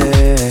hot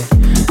day.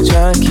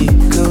 Trying to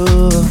keep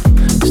cool,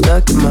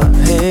 stuck in my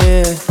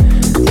head.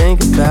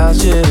 Think about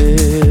you,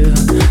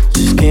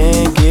 just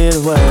can't get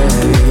away.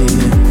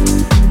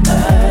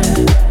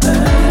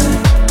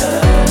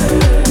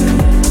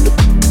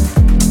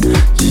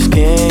 Just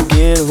can't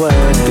get away.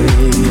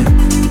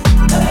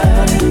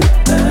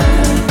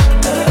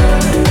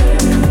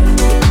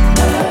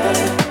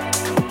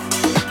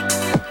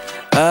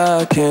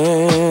 I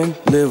can't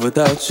live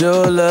without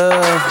your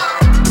love.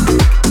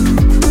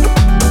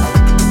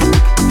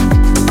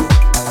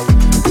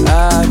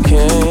 I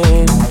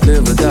can't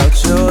live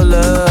without your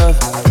love.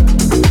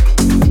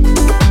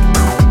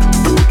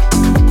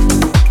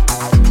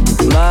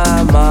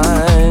 My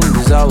mind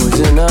is always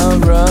in a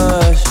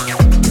rush.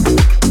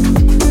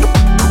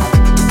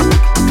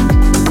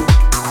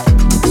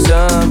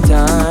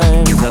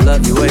 Sometimes I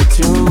love you way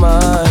too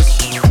much.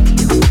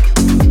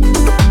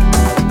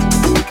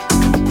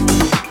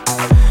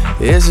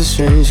 It's a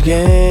strange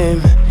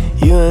game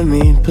you and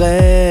me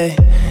play.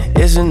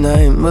 It's a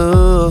night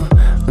move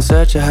on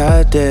such a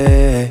hot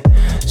day.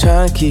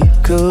 Trying to keep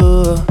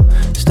cool,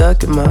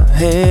 stuck in my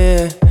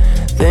head.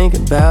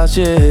 Thinking about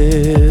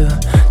you,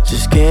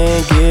 just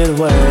can't get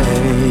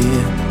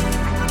away.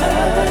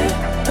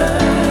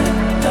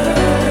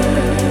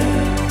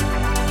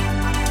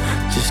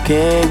 Just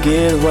can't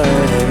get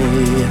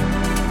away.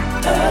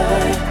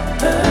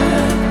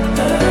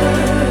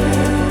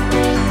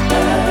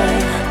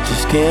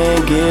 Just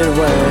can't get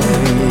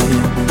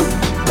away.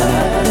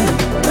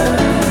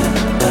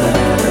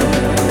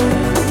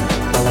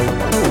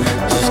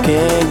 Just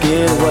can't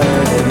get away.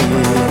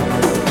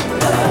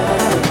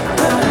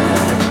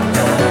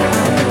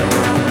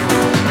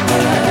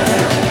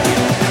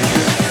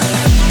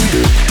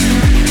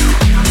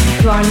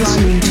 You are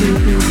listening to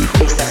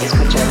Estás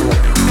escuchando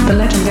The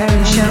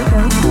Legendary Show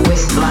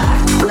with Black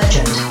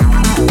Legend.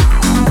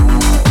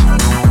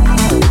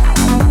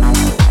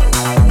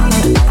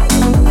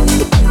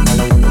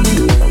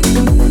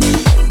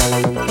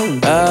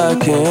 I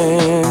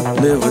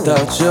can't live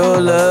without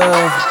your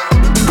love.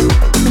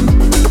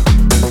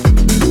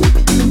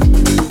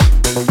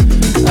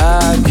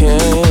 I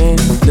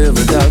can't live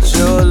without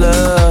your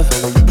love.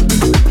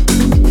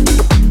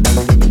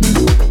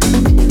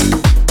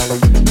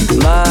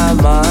 My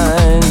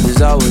mind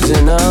is always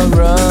in a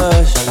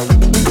rush.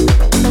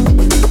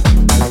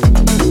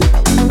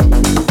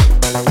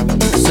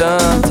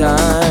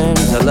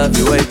 Sometimes I love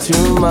you way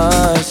too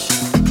much.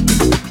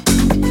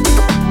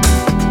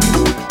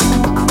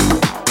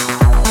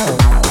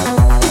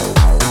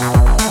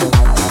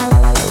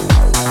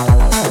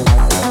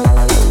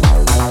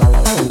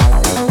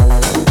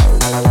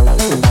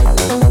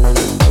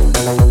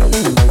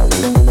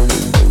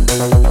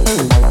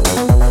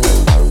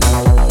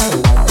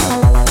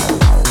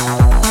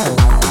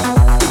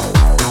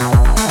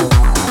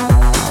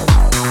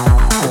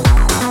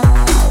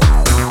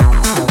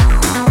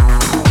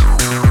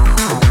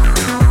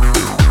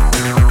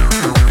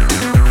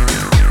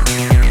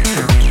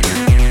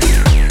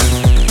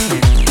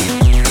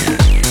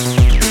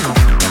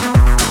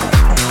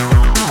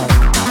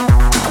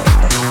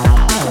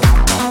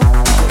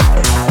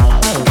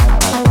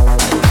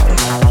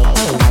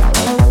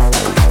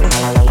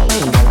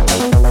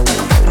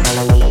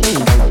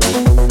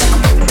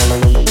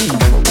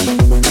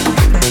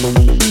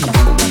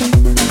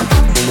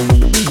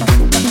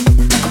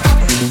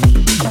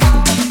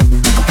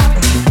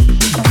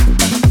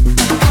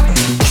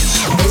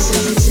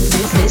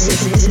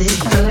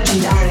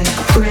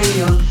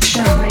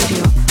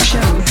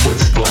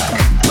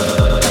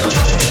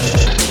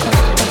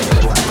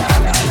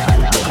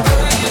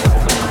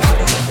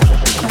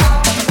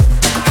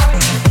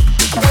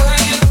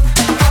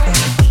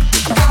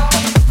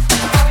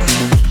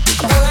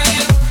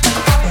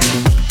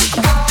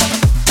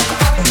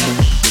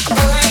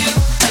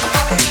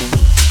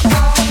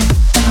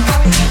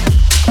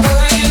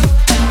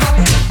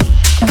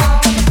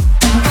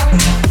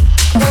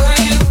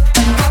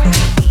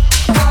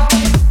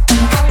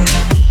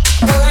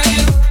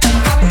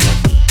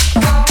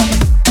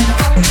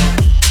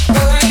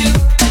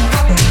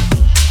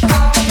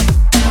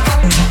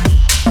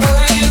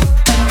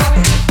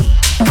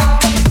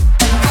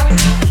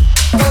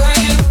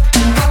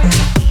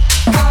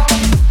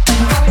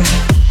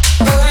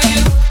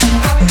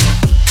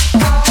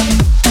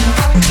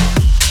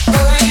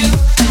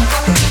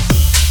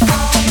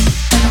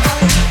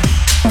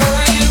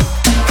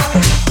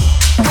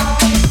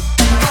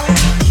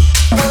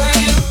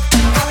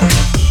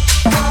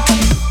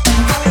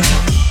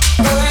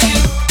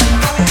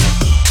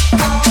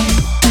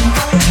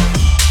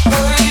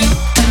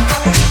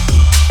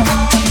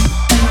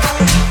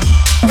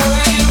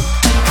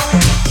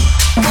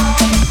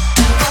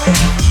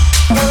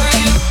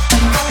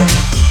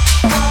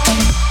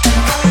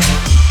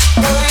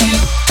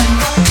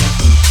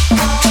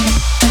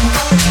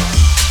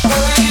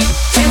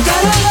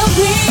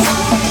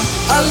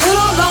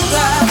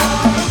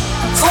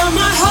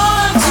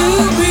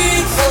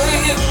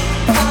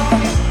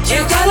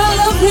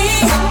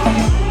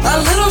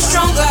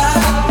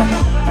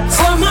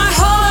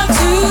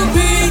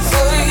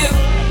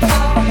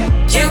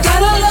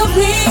 love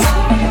me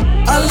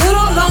a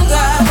little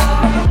longer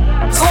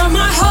for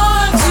my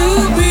heart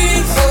to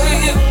beat for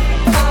you.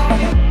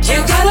 You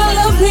gotta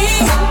love me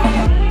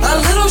a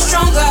little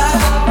stronger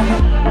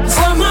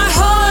for my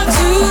heart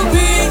to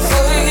beat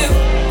for you.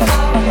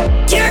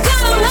 You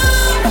gotta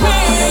love me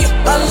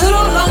a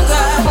little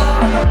longer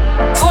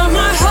for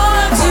my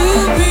heart to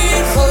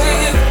beat for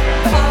you.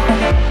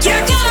 You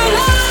gotta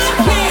love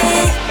me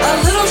a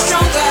little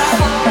stronger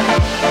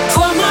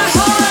for my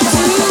heart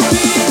to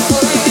beat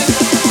for you.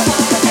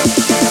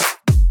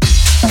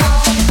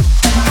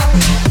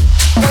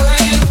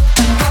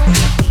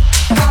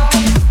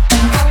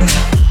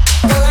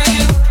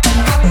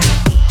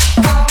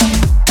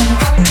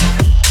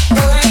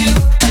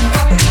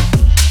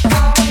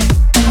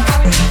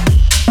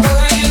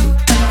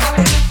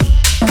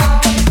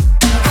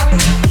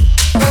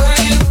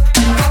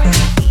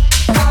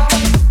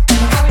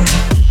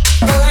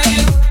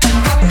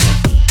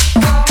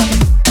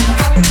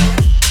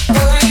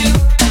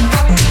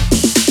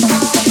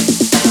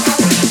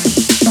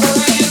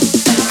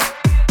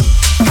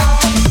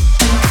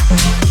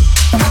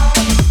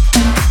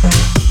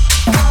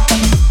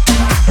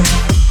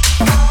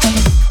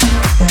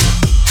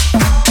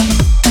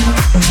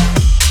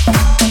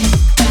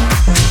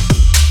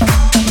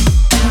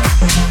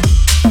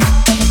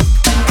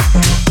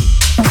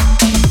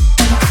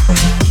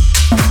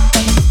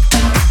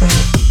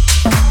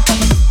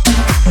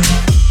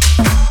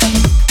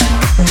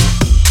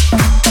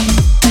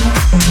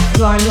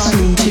 You are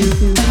listening to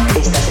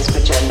Estás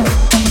escuchando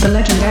The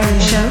Legendary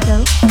Show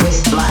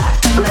with Black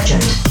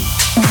Legend.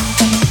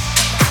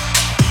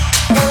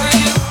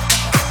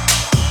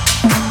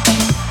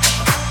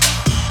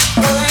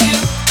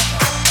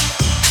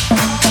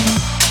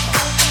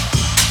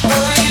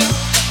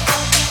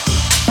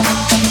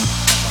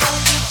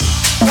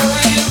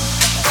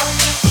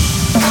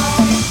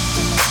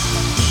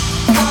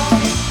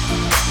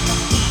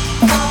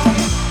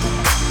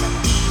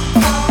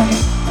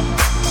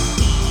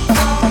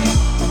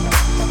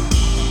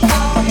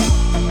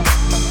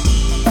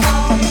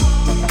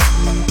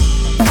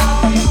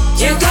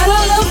 You gotta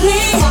love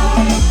me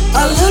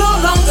a little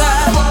longer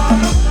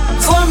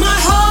for my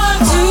heart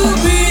to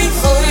beat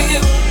for you.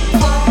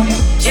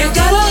 You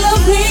gotta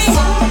love me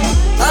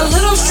a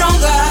little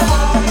stronger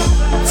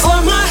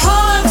for my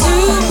heart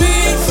to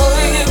beat for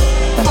you.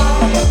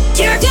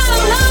 You gotta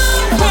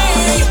love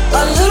me a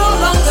little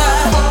longer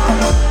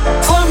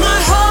for my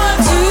heart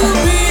to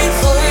beat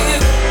for you.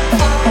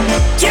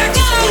 You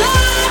gotta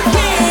love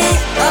me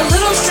a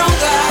little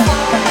stronger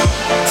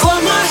for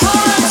my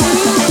heart to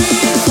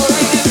beat for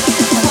you.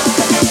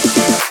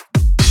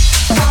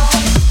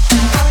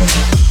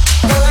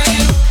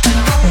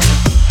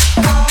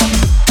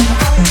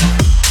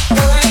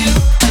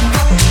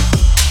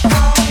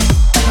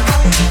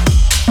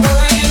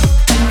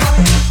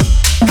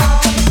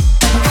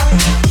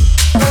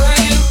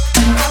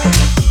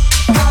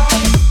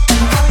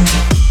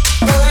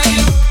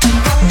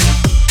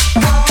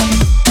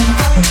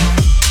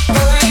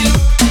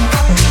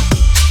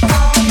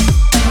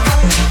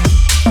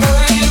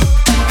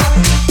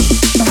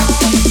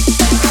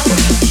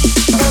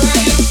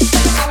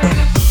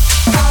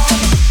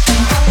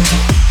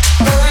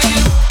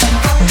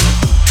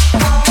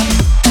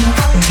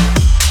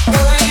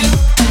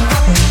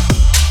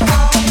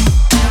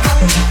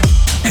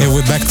 Hey,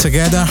 we're back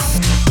together.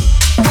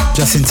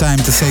 Just in time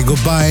to say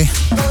goodbye.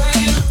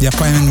 The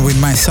appointment with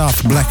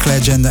myself, Black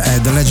Legend,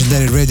 at the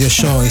Legendary Radio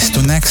Show is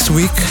to next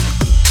week.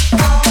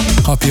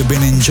 Hope you've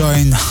been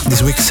enjoying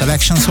this week's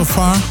selection so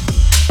far.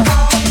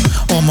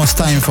 Almost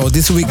time for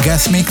this week's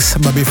guest mix,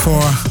 but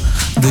before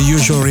the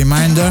usual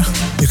reminder,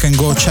 you can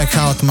go check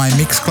out my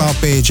Mixcloud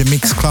page,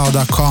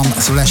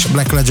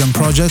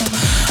 mixcloud.com/blacklegendproject,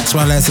 as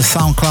well as the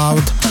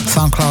SoundCloud,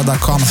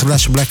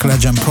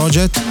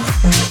 soundcloud.com/blacklegendproject.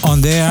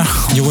 On there,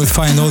 you will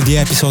find all the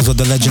episodes of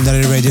the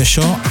Legendary Radio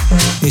Show,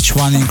 each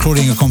one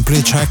including a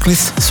complete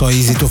tracklist, so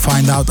easy to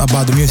find out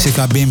about the music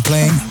I've been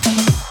playing.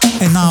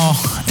 And now,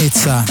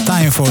 it's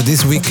time for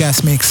this week's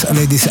guest mix,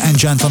 ladies and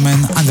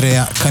gentlemen,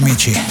 Andrea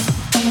Camici.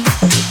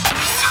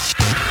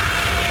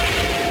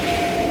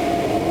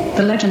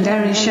 The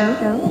Legendary Show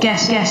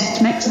guest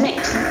mix.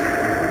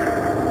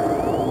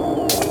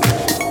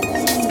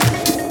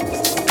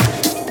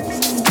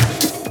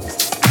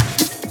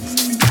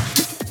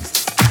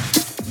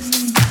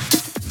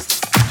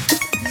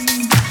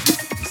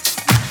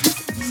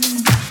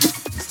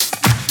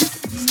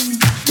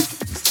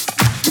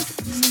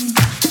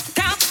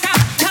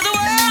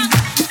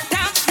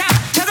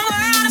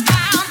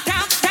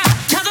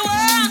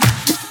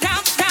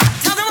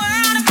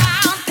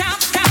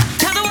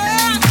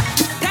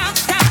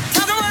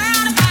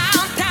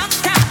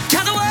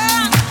 Tell the world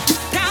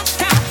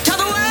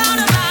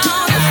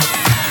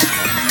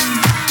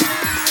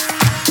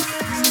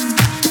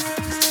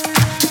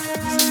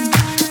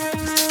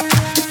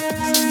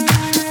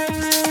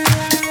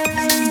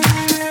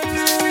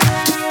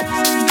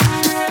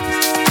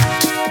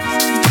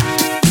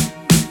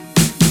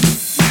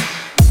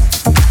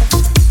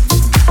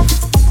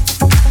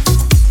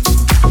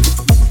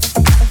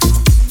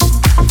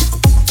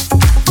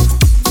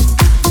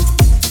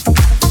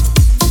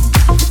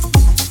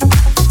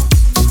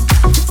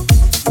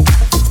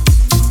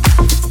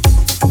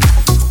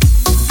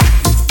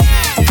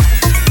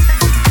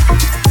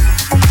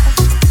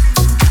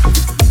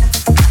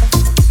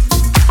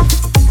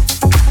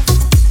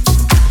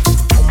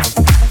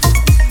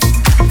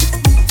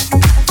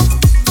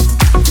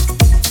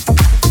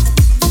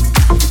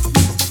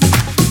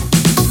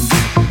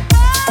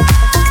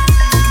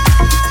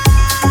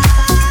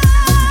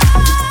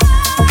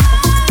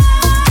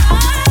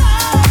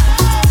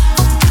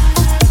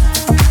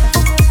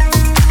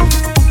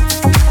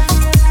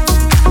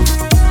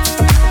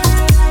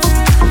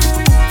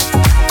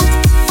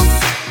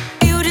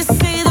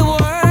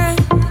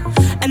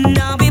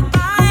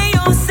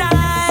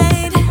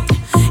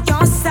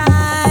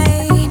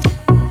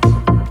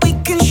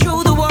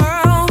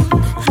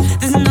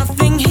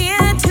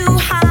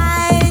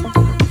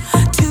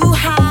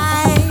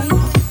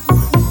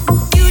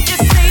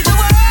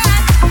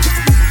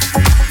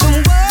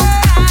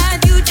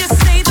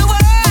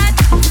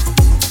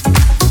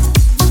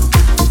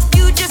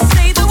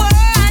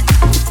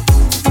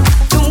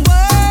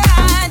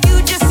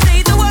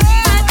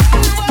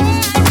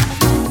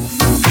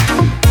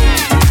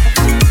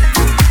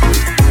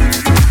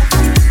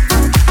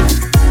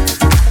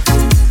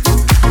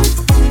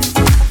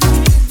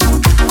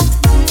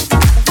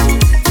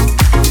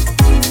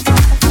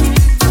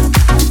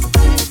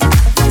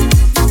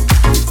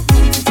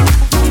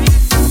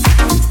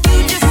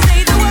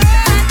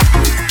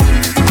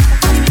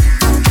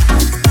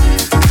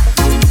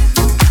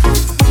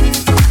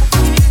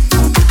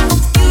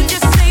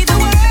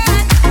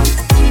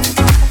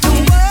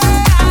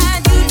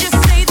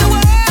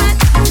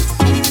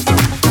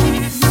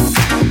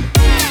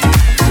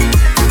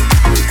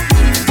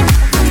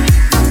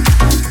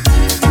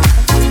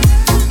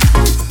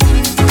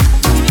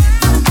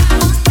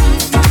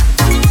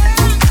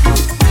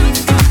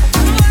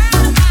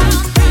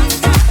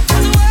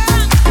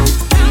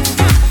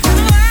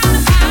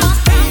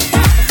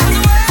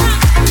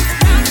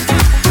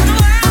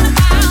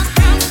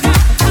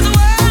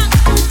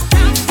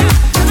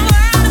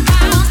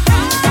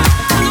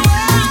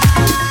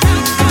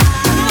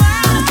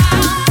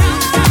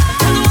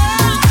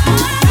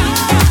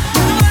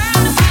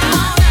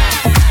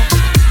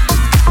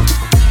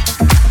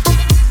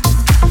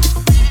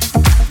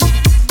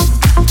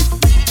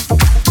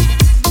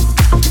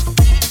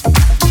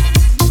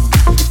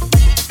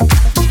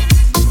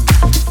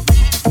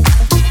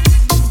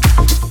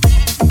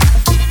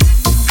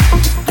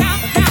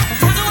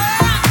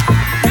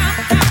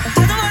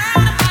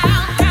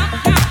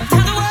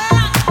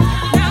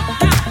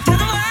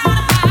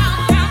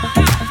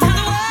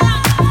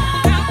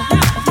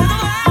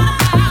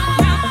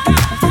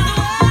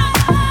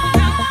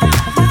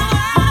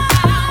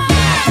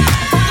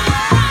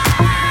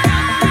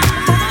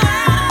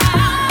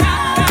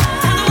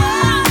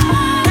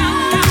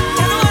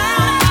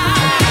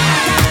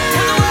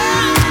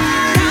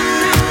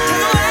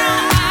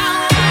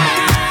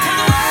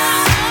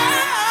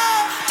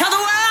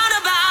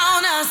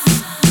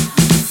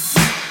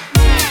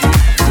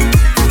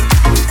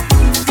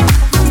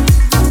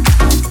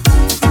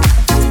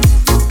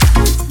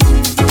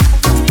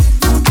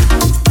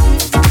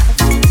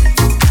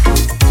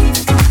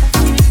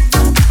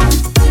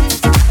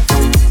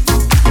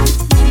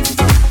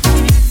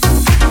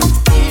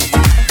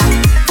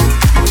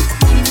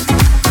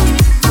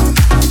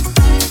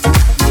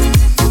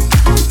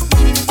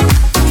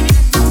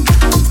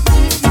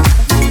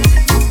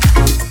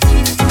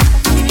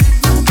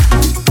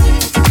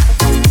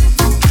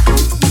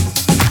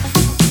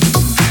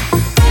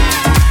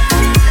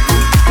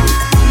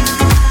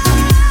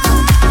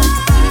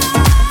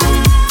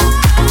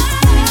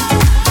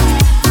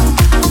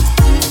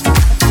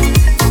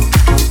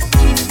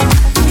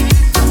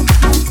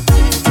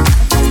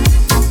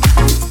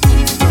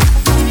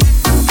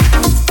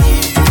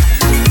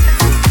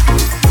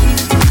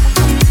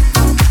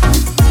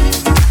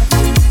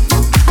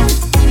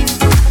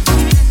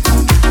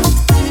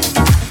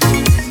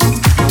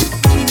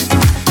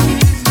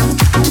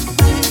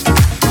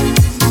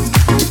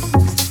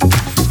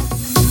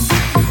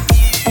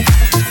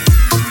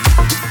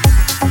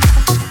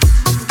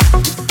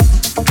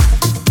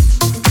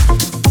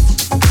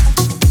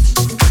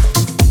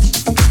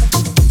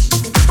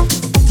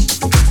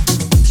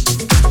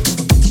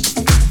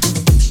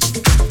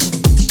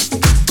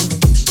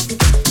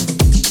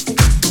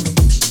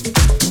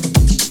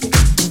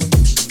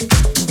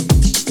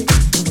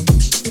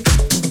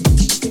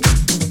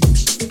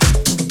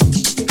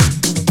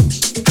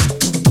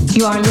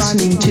You are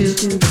listening to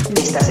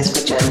Estás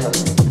escuchando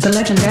The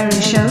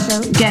Legendary Show.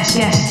 Guest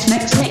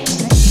mix.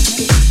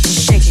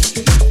 Shake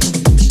it.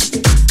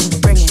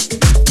 Bring it.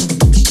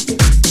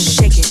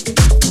 Shake it.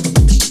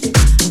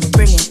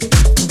 Bring it.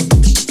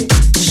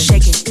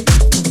 Shake it.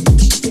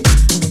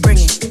 Bring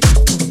it.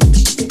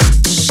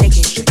 Shake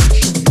it.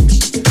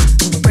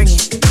 Bring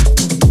it.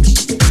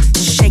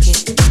 Shake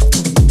it.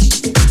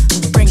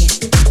 Bring it.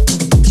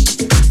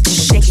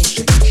 Shake it.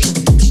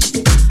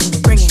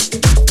 Bring it.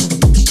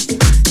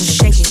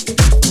 Shake it.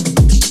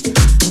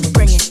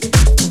 Bring it.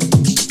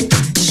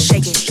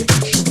 Shake it.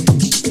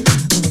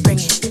 Bring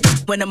it.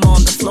 When I'm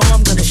on the floor,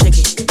 I'm gonna shake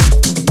it.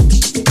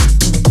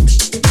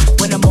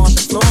 When I'm on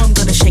the floor, I'm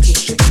gonna shake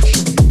it.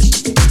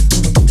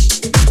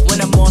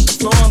 When I'm on the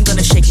floor, I'm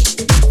gonna shake it.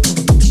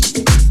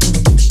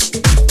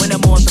 When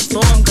I'm on the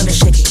floor, I'm gonna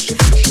shake it.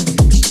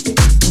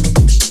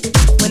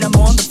 When I'm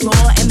on the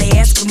floor and they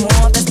ask for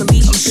more, best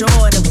believe I'm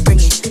sure to bring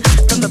it.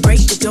 From the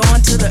break of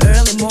dawn to the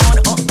early morn,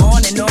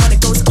 on and on,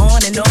 it goes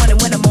on and on. And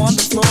when I'm on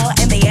the floor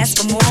and they ask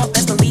for more,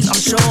 best believe I'm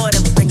sure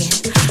to bring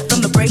it.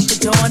 From the break of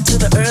dawn to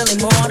the early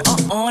morn,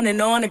 on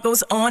and on, it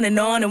goes on and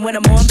on. And when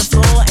I'm on the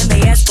floor and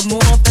they ask for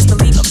more, best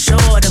believe I'm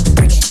sure to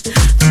bring it.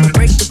 From the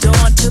break of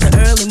dawn to the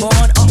early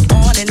morn,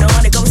 on and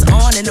on, it goes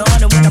on and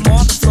on. And when I'm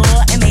on the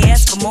floor and they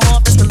ask for more,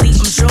 best believe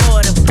I'm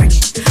sure to bring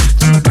it.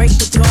 From the break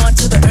of dawn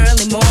to the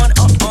early morn,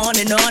 on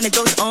and on, it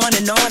goes on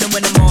and on. And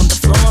when I'm on the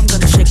floor, I'm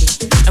gonna shake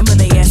it. And when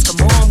they ask for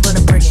more, I'm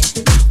gonna bring it.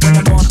 When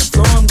I'm on the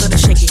floor, I'm gonna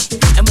shake it.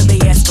 And when they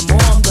ask for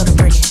more, I'm gonna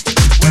bring it.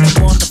 When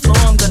I'm on the floor,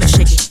 I'm gonna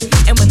shake it.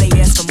 And when they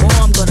ask for more,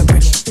 I'm gonna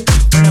bring it.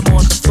 When I'm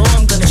on the floor,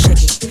 I'm gonna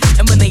shake it.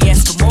 And when they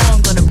ask for more,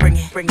 I'm gonna bring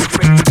it. Bring it,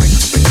 bring it, bring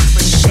it, bring it,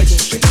 bring it. Shake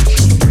it.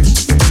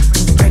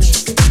 Bring it.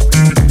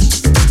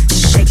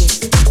 Shake it.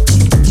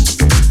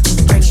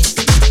 Bring it.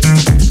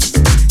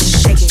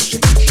 Shake it.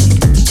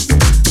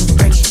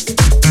 Bring it.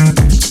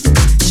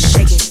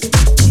 Shake it.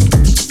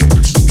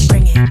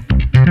 Bring it.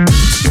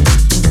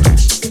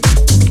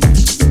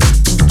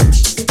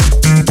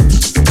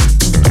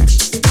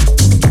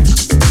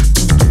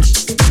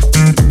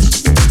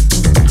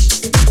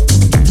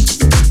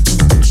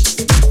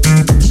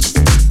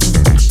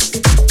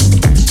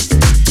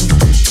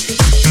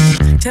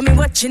 Tell me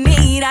what you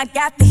need, I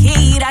got the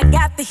heat, I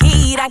got the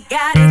heat, I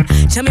got it.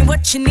 Tell me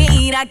what you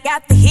need, I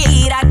got the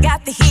heat, I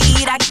got the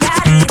heat, I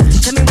got it.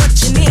 Tell me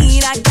what you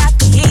need, I got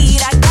the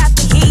heat, I got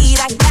the heat,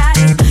 I got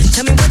it.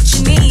 Tell me what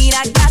you need,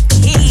 I got the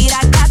heat,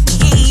 I got the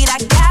heat, I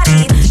got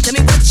it. Tell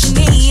me what you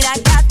need, I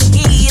got the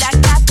heat, I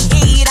got the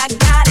heat, I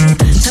got it.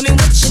 Tell me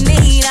what you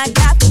need, I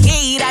got the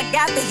heat, I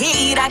got the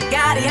heat, I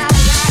got it.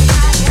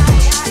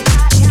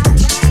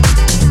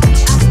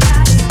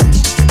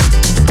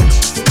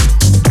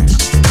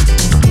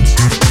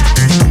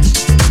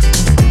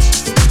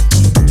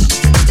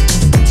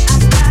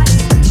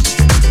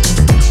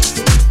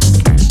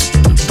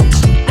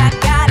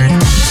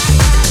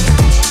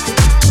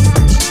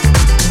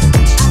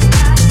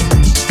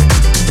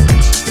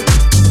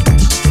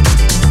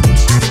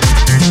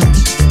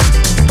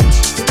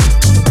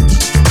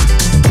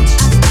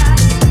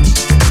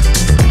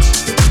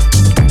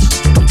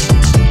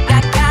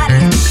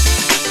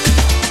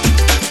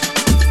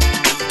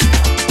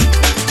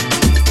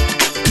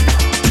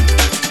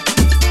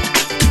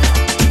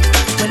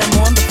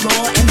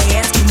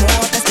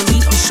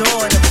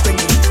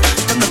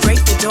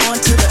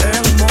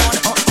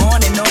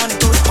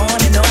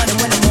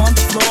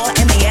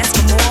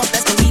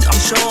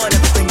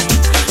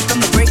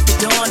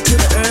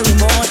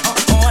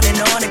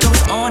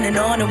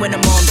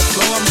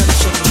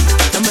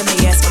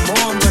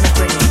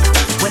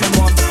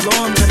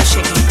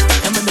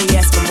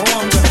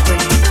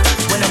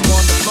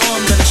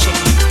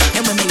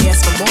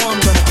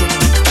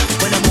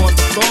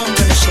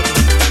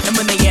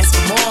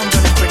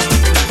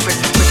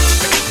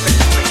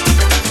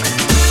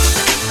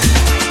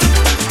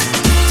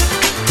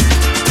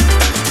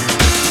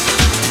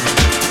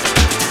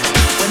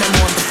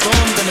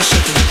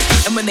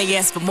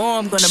 Ask for more,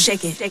 I'm gonna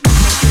shake it. Bring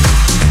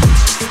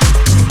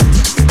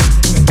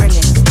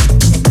it.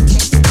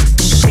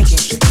 Shake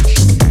it.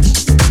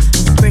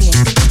 Bring it.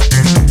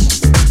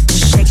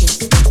 Shake it.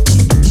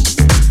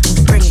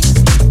 Bring it.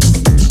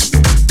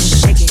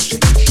 Shake it.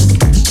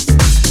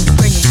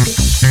 Bring it.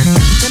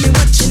 Tell me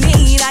what you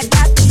need, I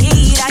got the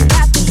heat, I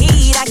got the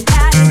heat, I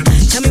got it.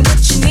 Tell me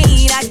what you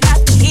need, I got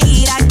the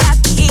heat, I got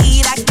the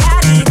heat, I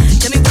got it.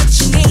 Tell me what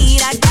you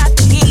need, I got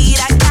the heat,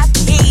 I got the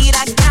heat,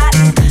 I got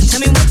it. Tell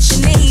me what you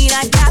need,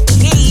 I got the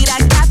heat, I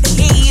got the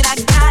heat, I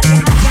got it.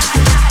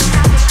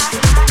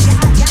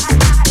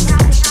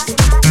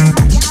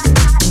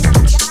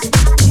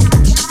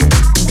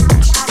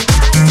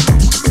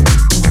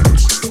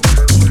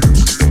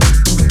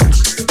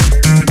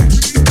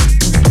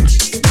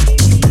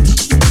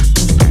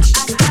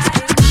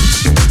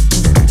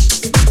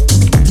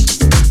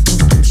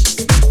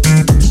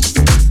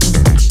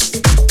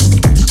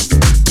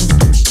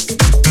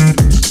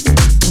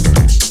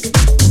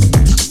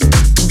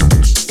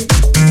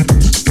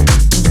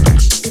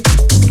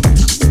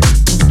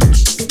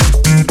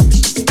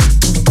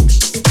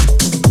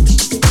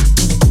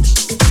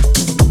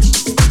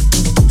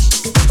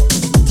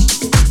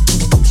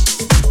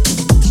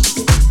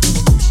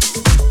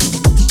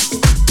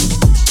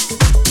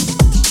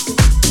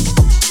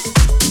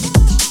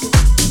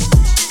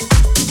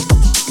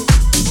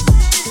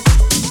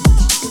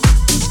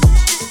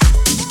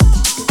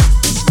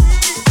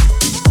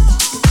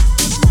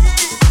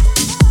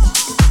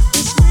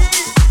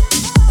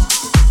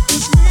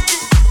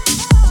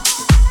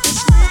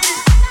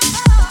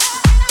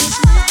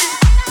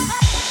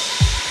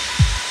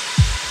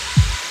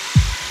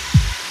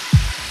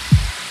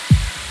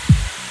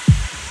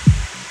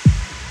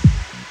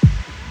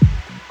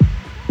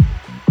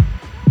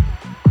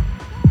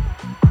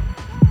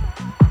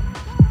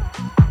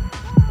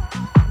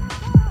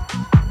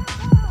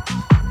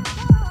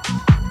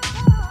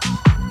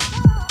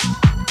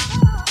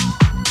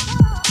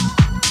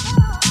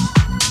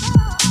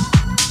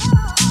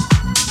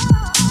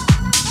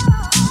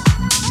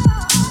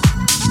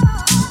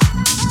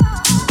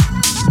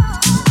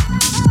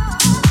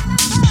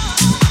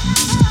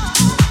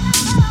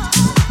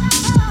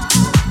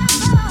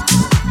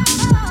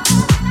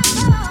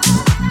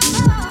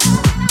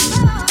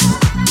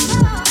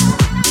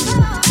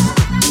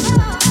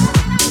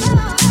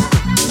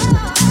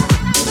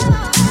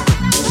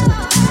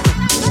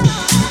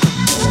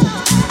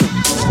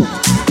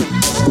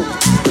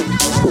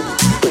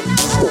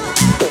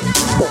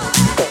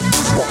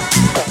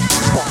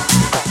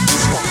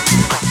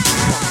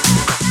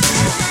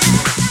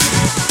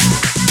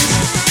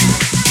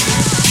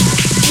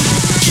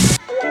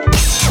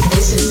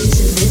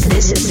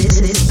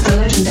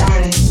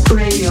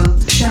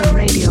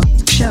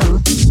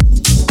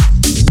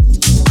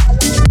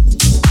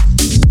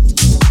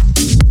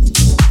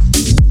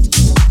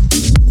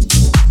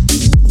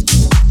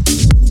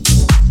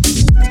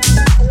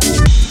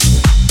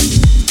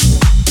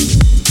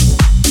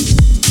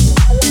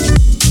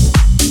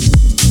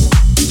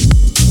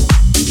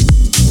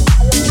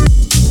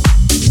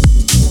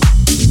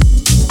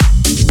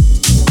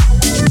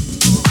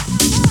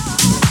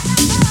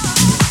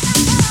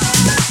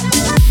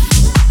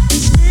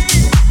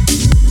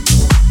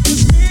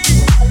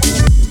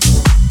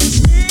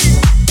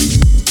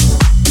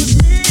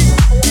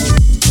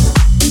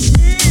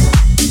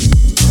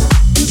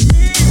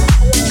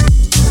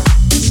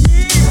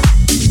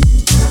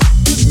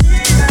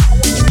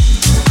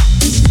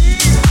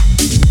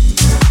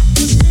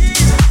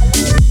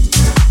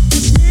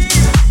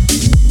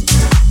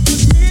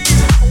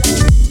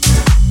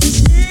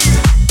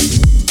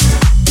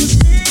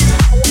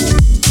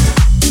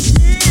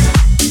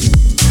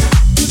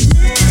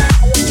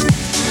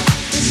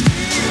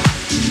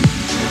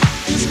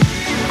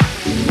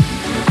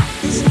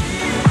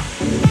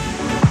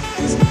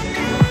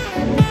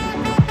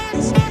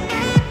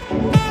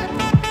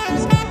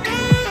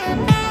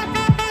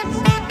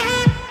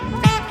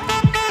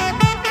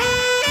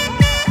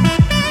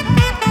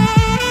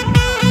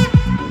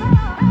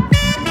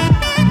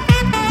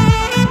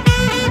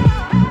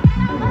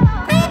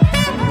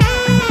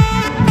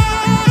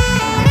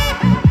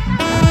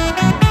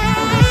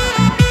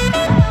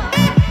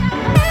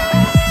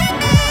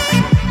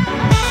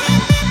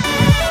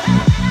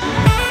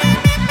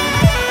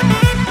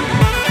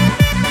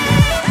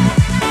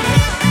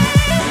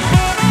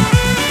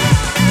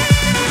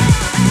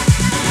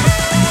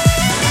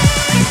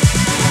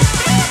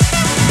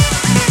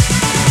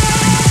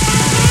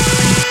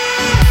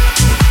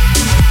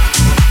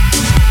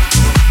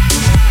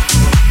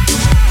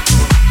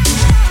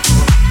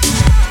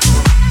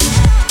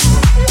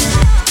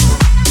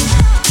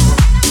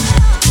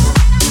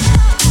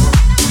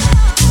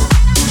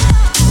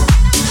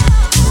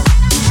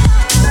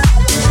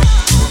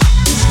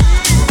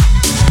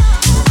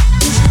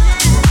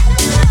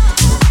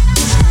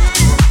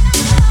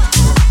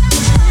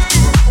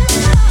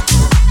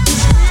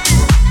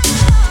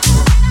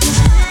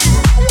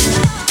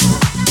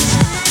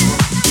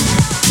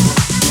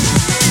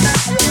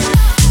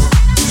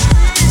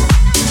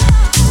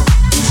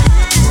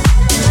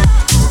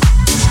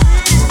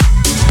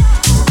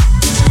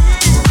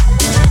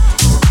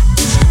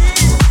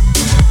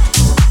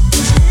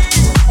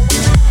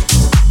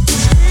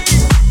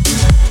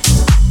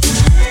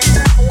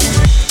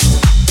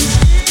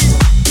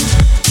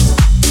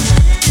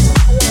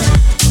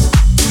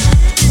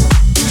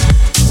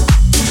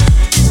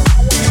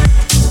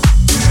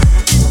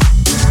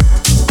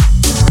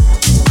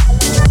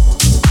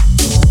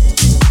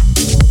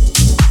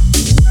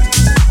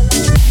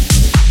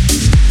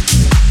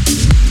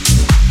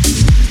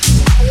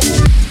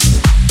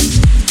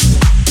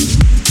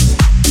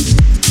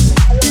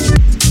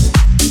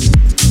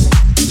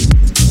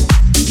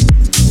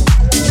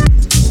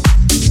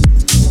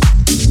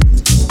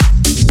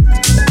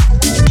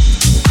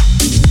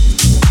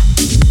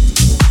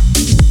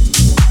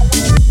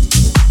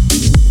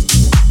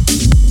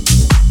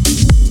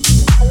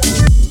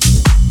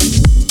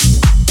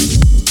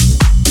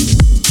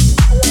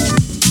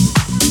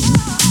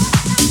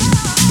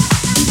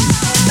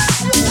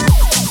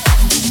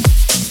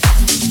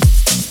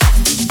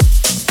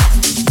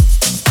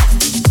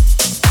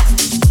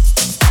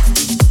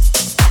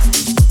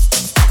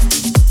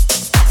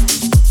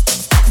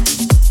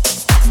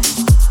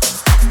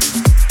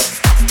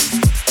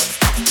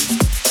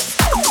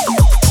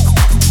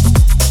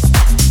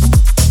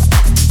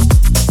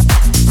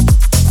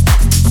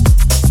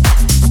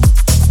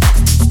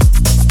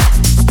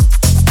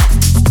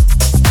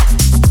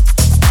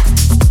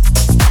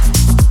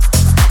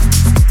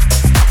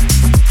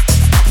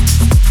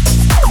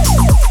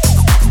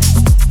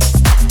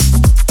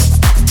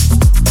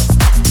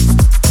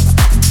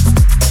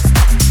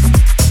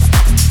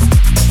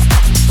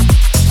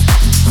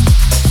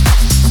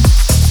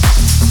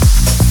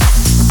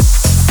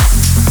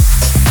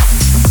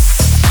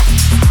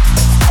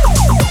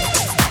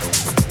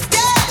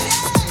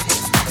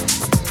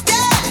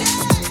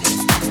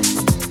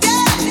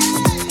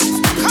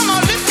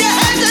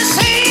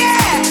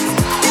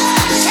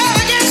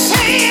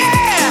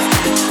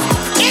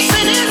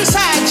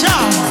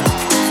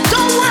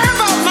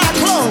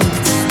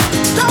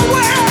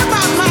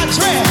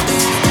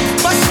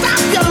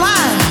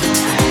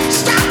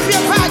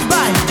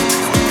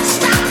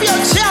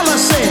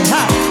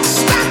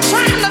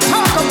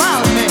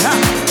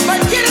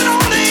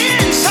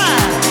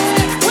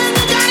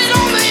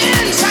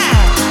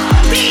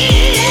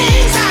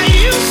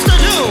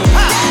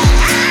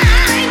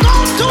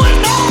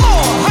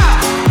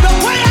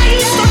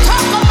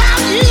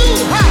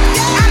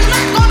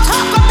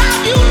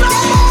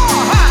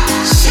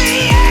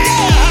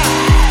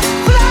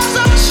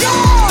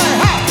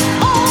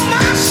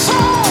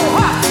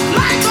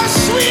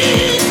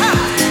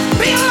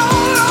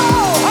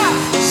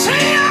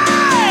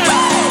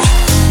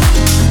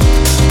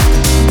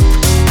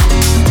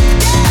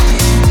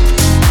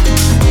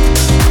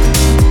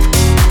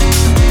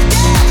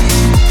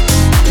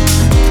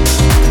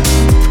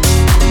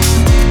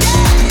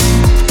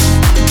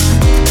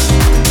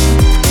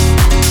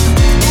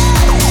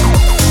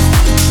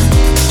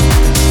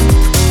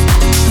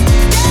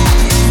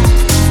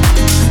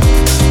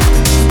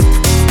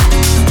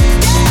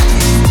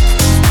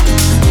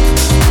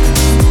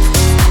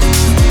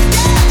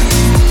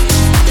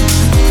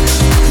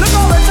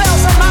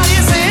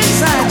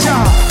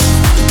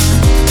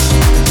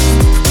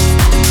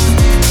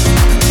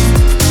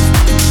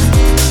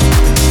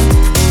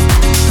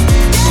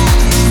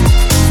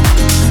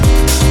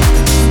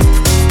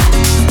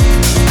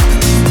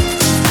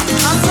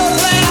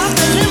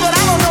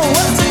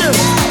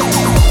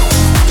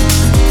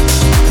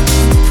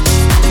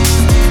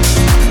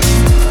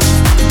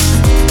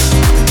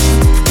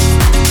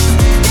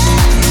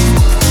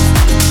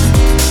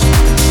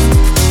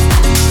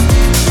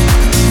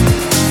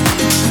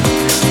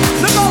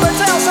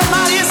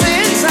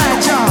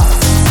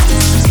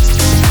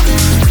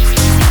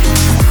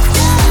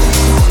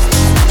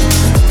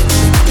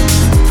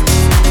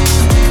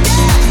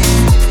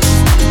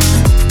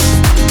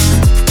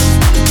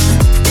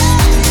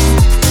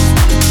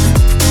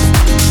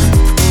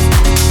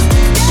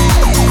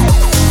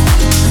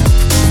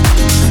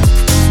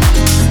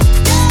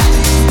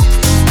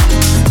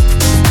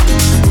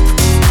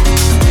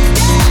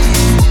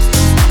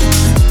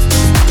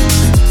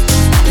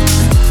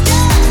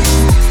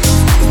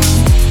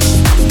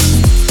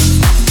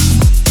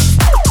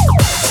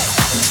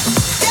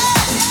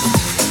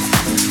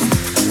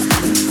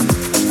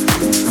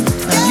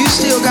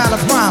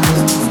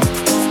 problem,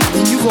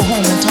 then you go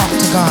home and talk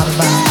to God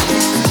about it.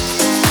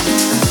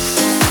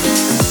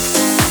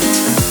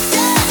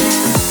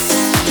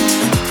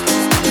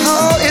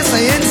 Oh, it's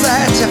an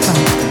inside job.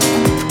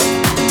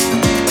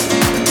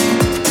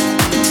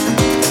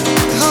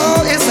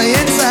 Oh, it's an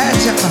inside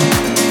job.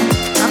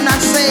 I'm not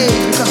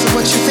saved because of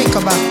what you think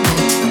about me,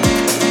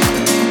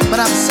 but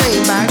I'm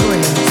saved by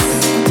grace.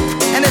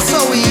 And it's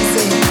so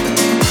easy.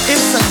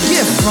 It's a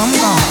gift from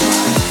God.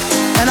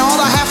 And all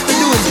I have to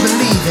do is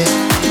believe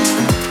it.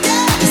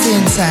 It's the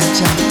inside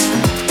job.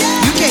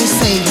 You can't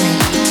save me.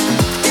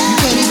 You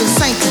can't even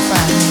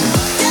sanctify me.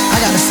 I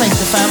gotta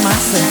sanctify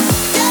myself.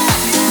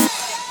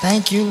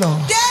 Thank you,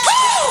 Lord.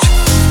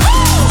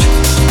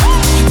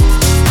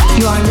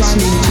 You are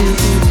listening to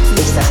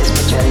Estás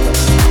escuchando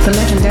The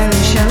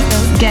Legendary Show.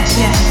 Guest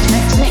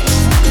Mix.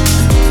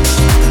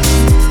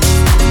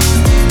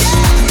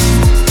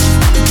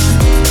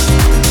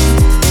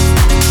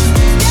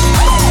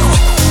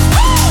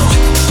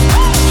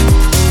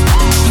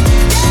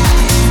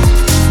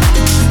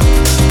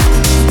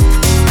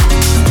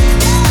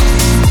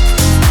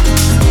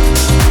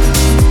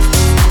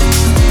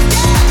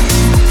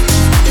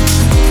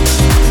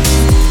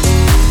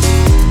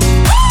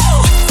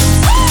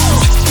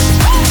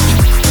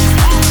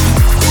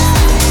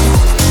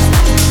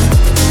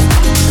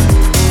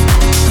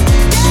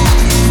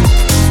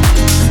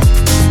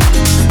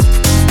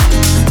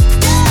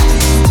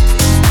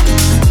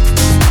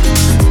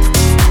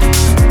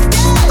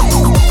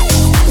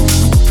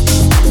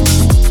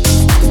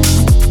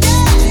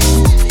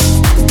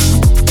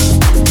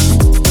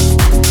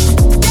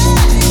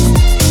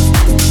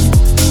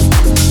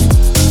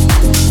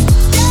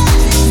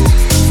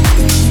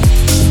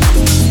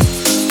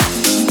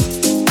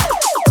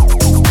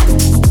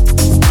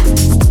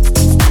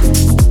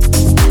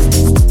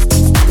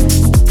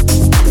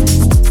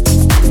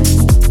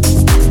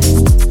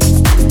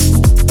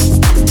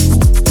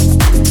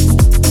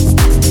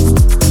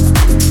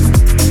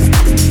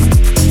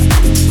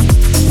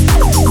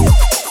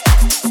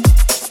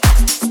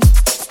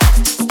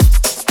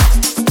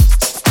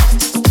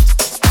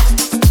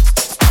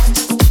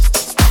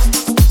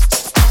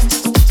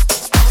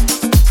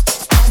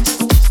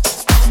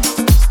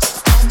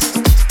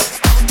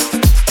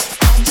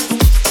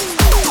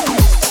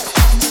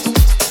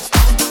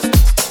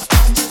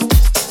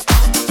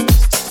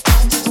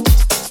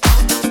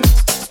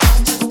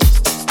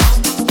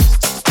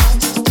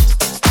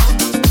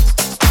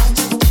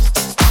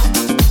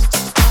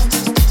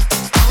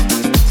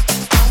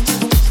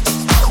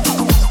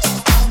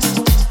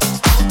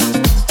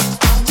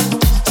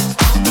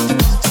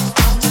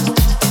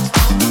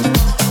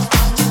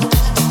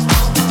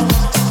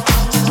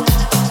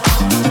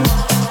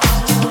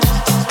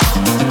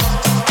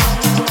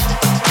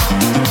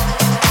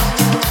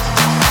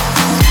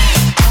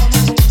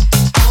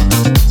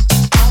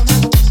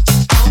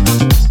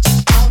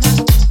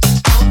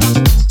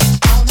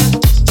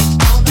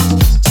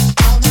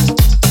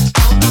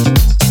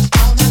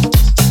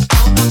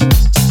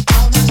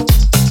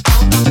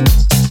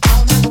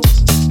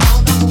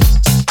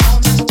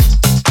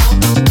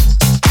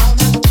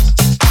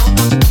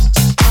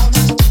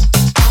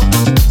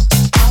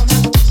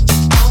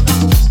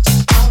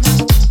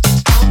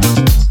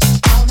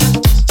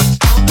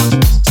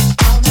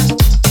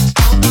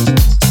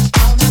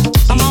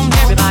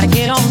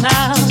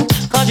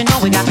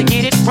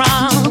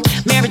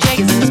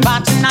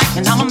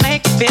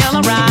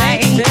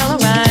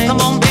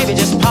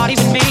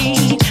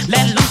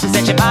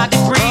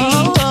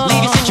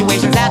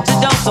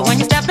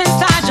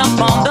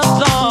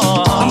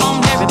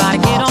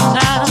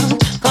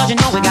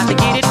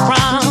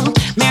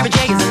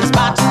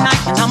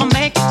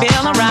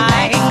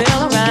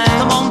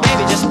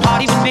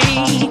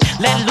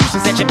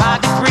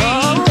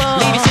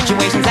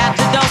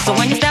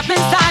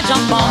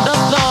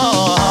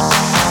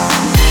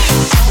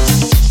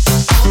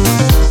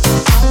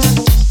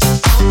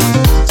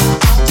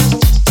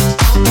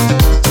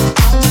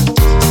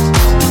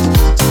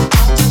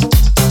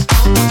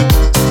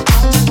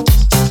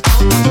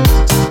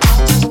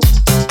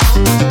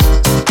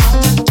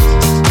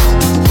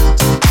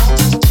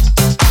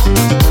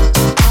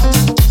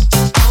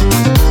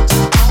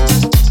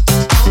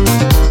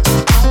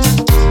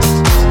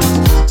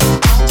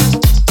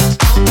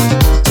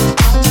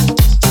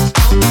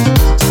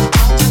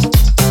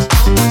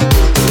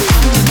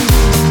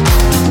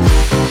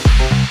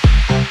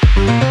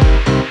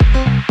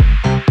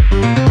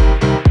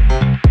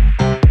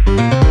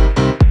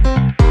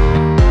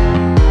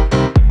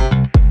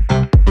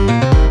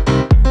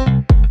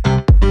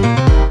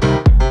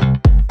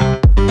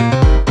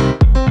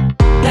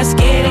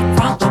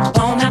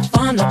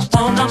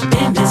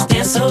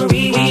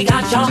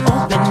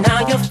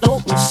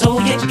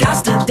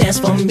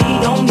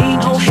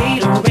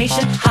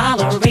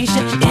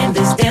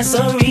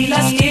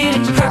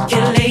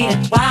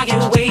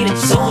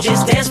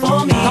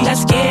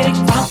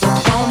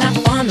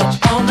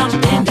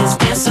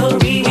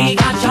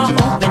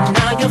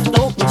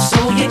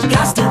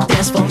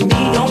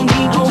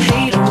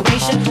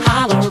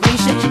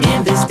 Holleration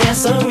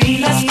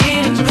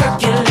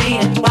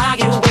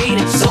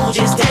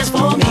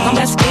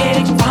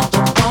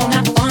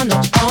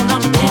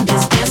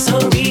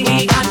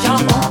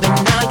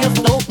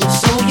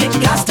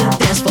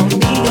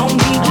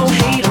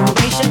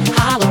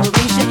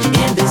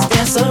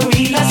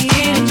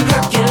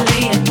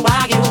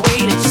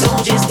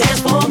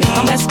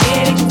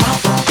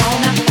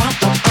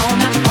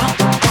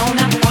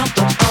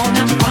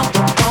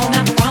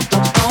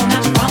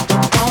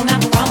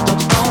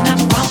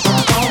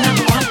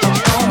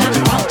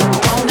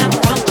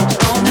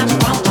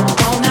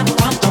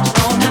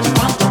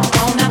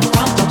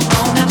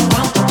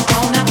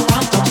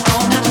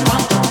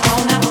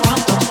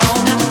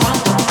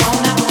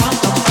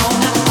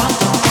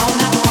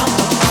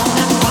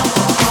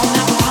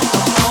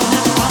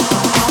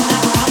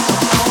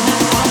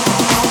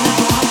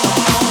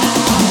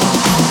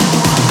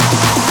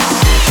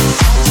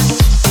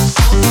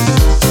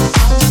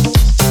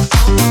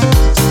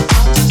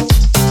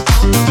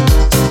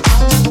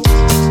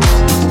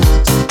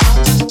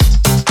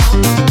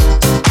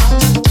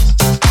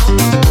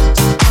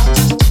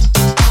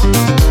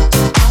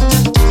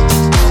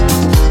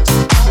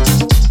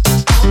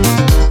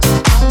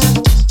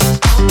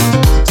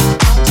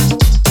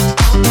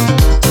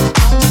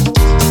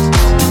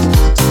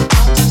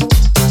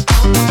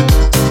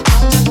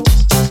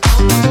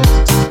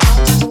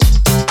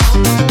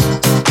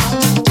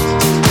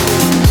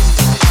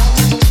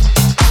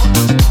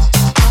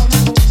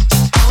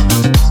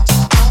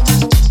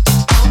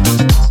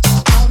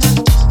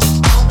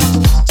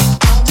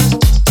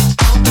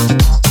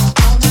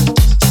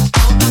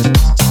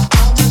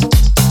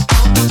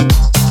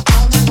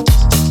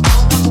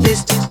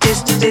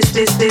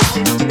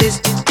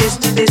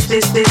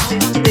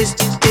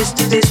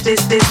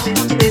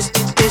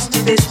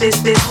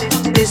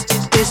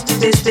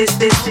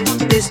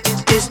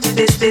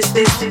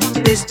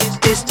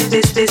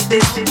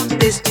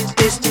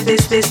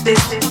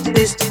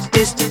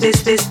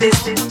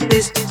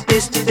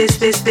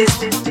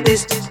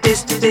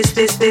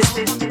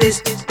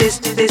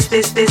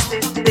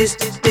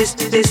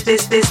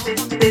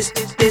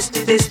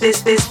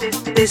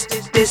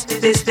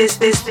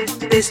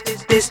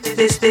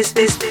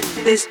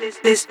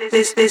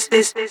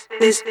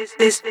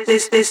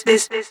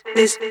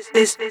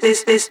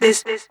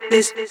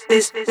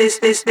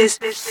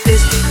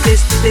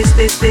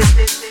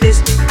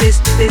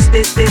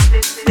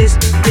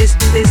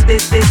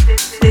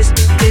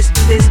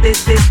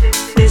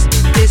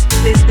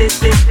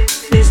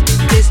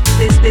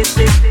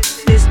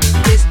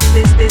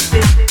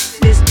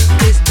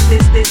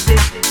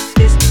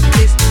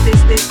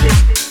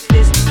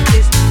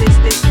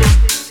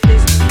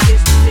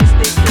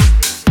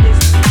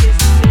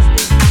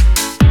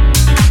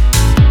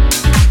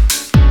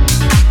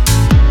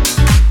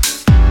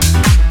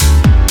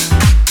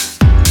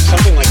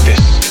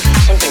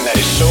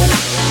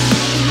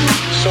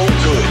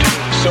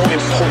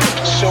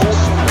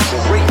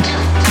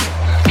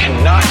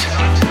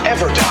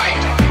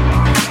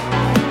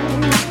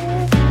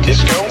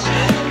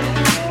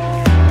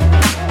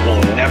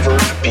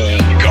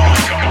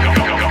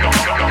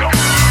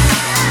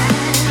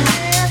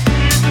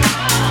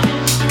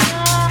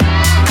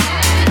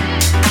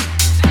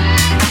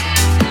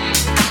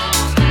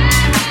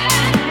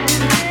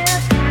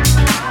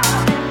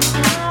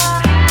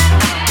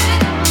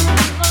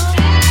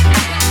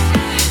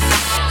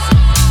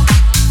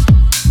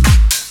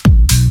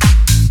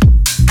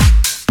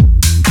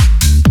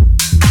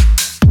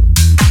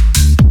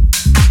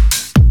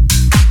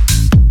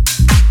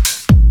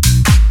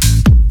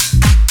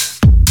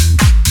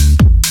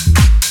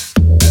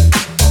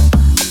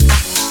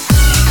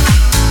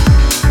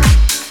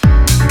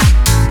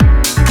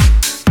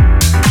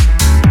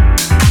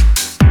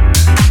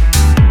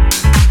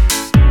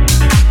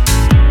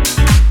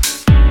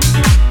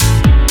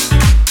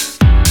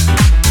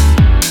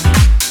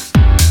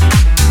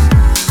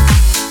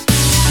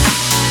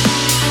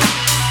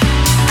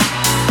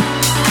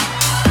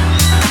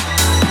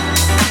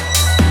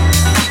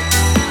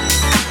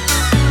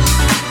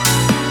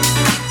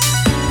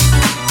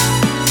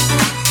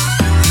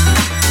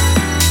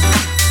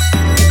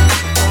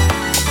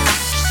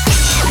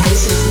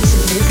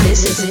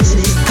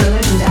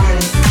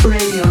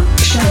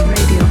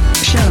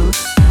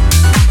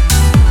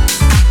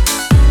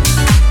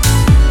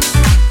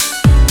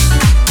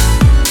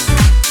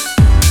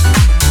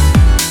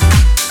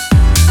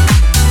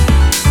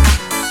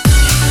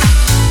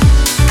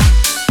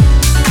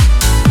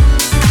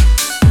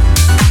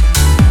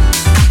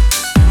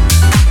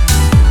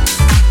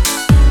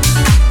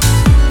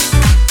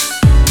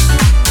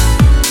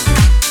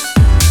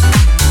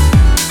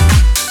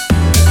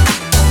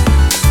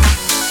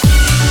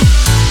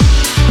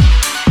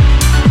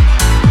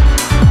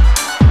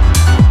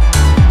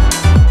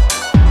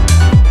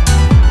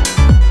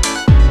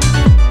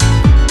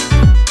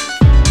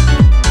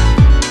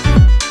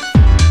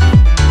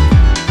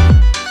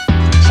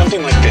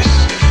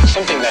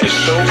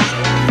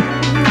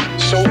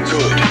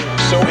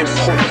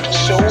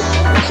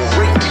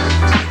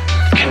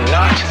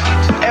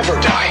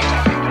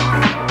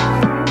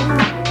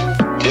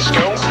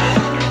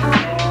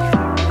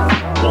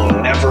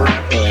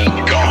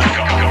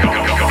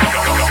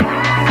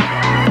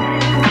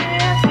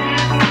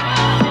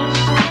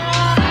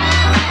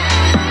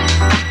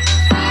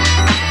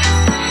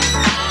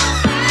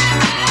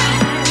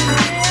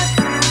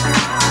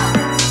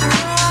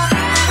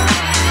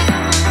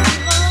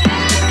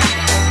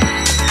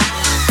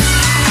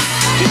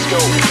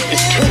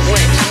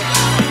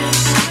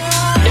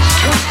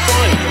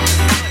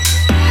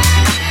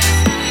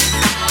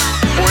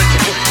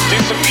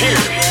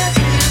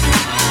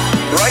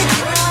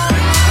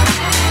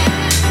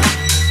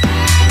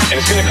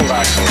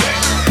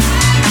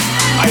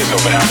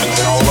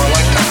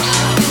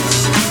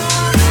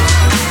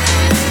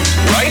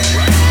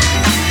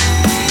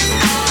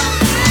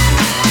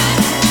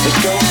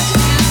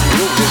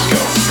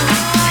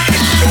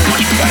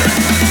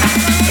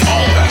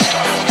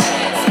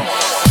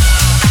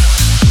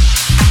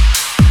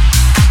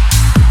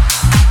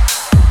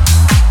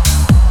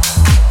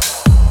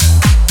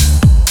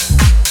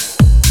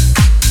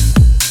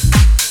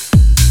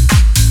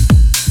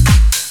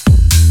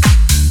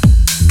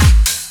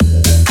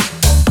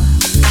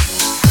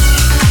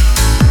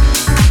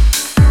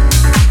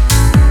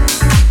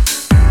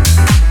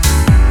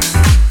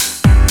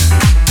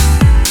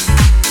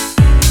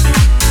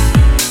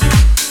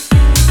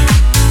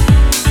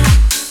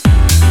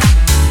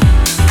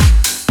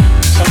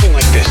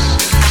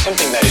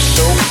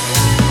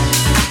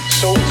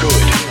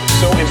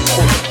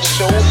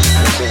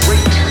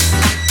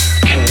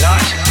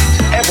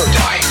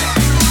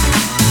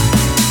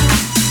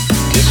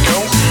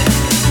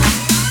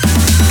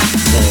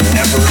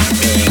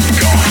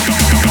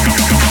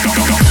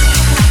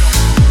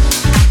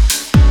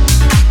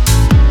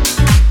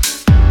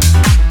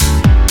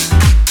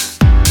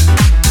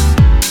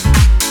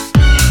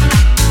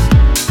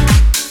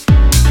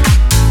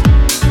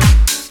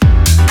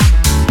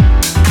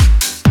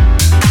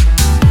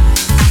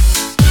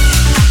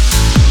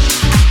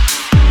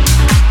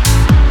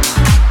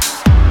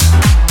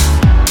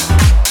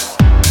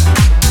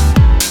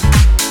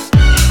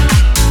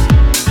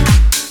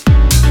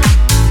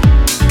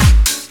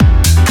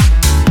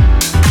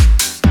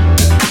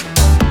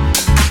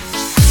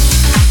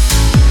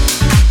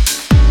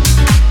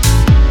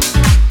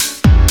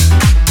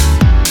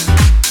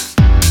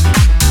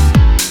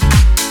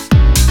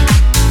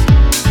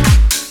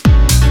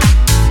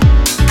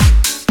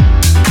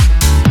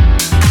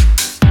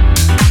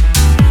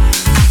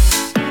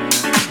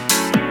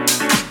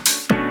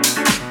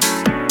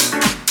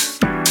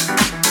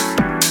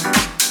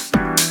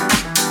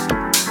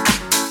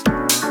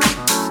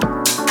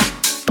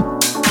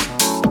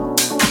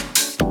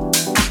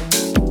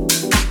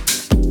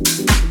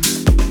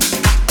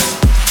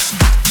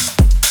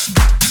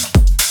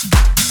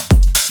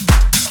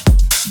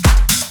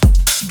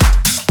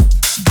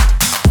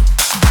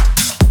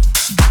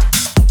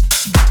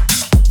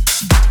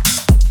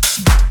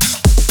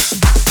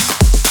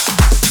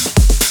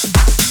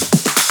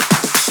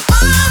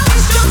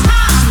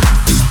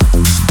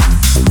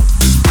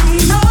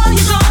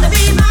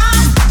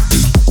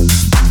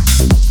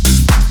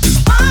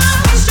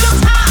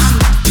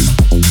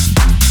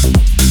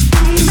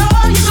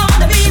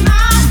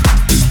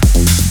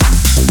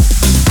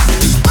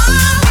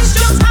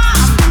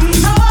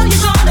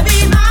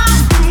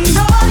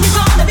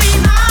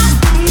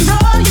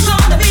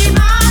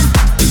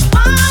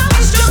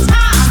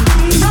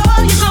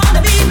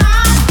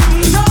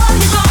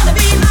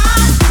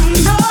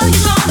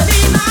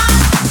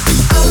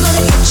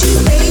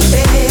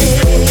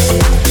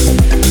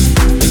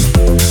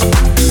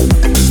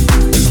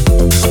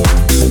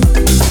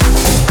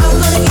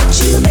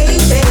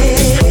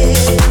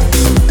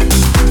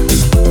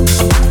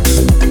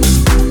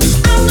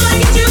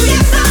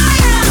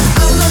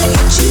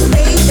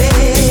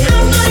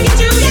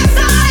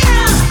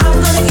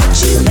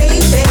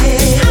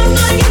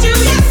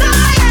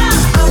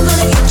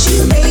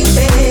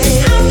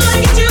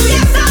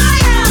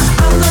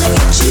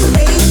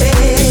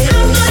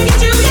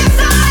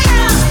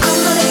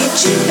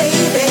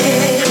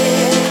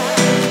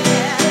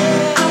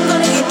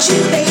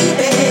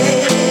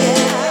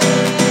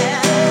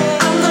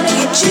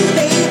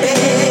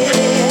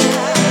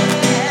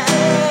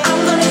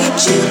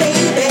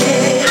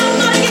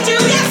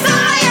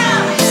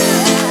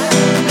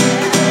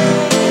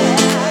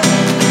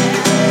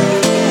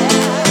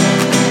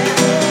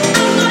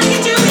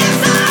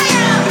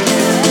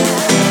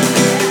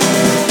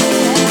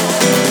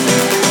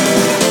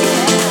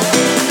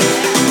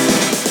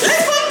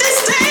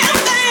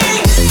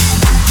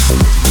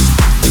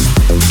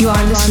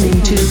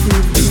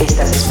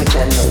Estás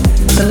escuchando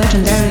The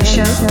Legendary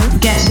Show.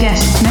 Guest,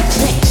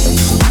 next.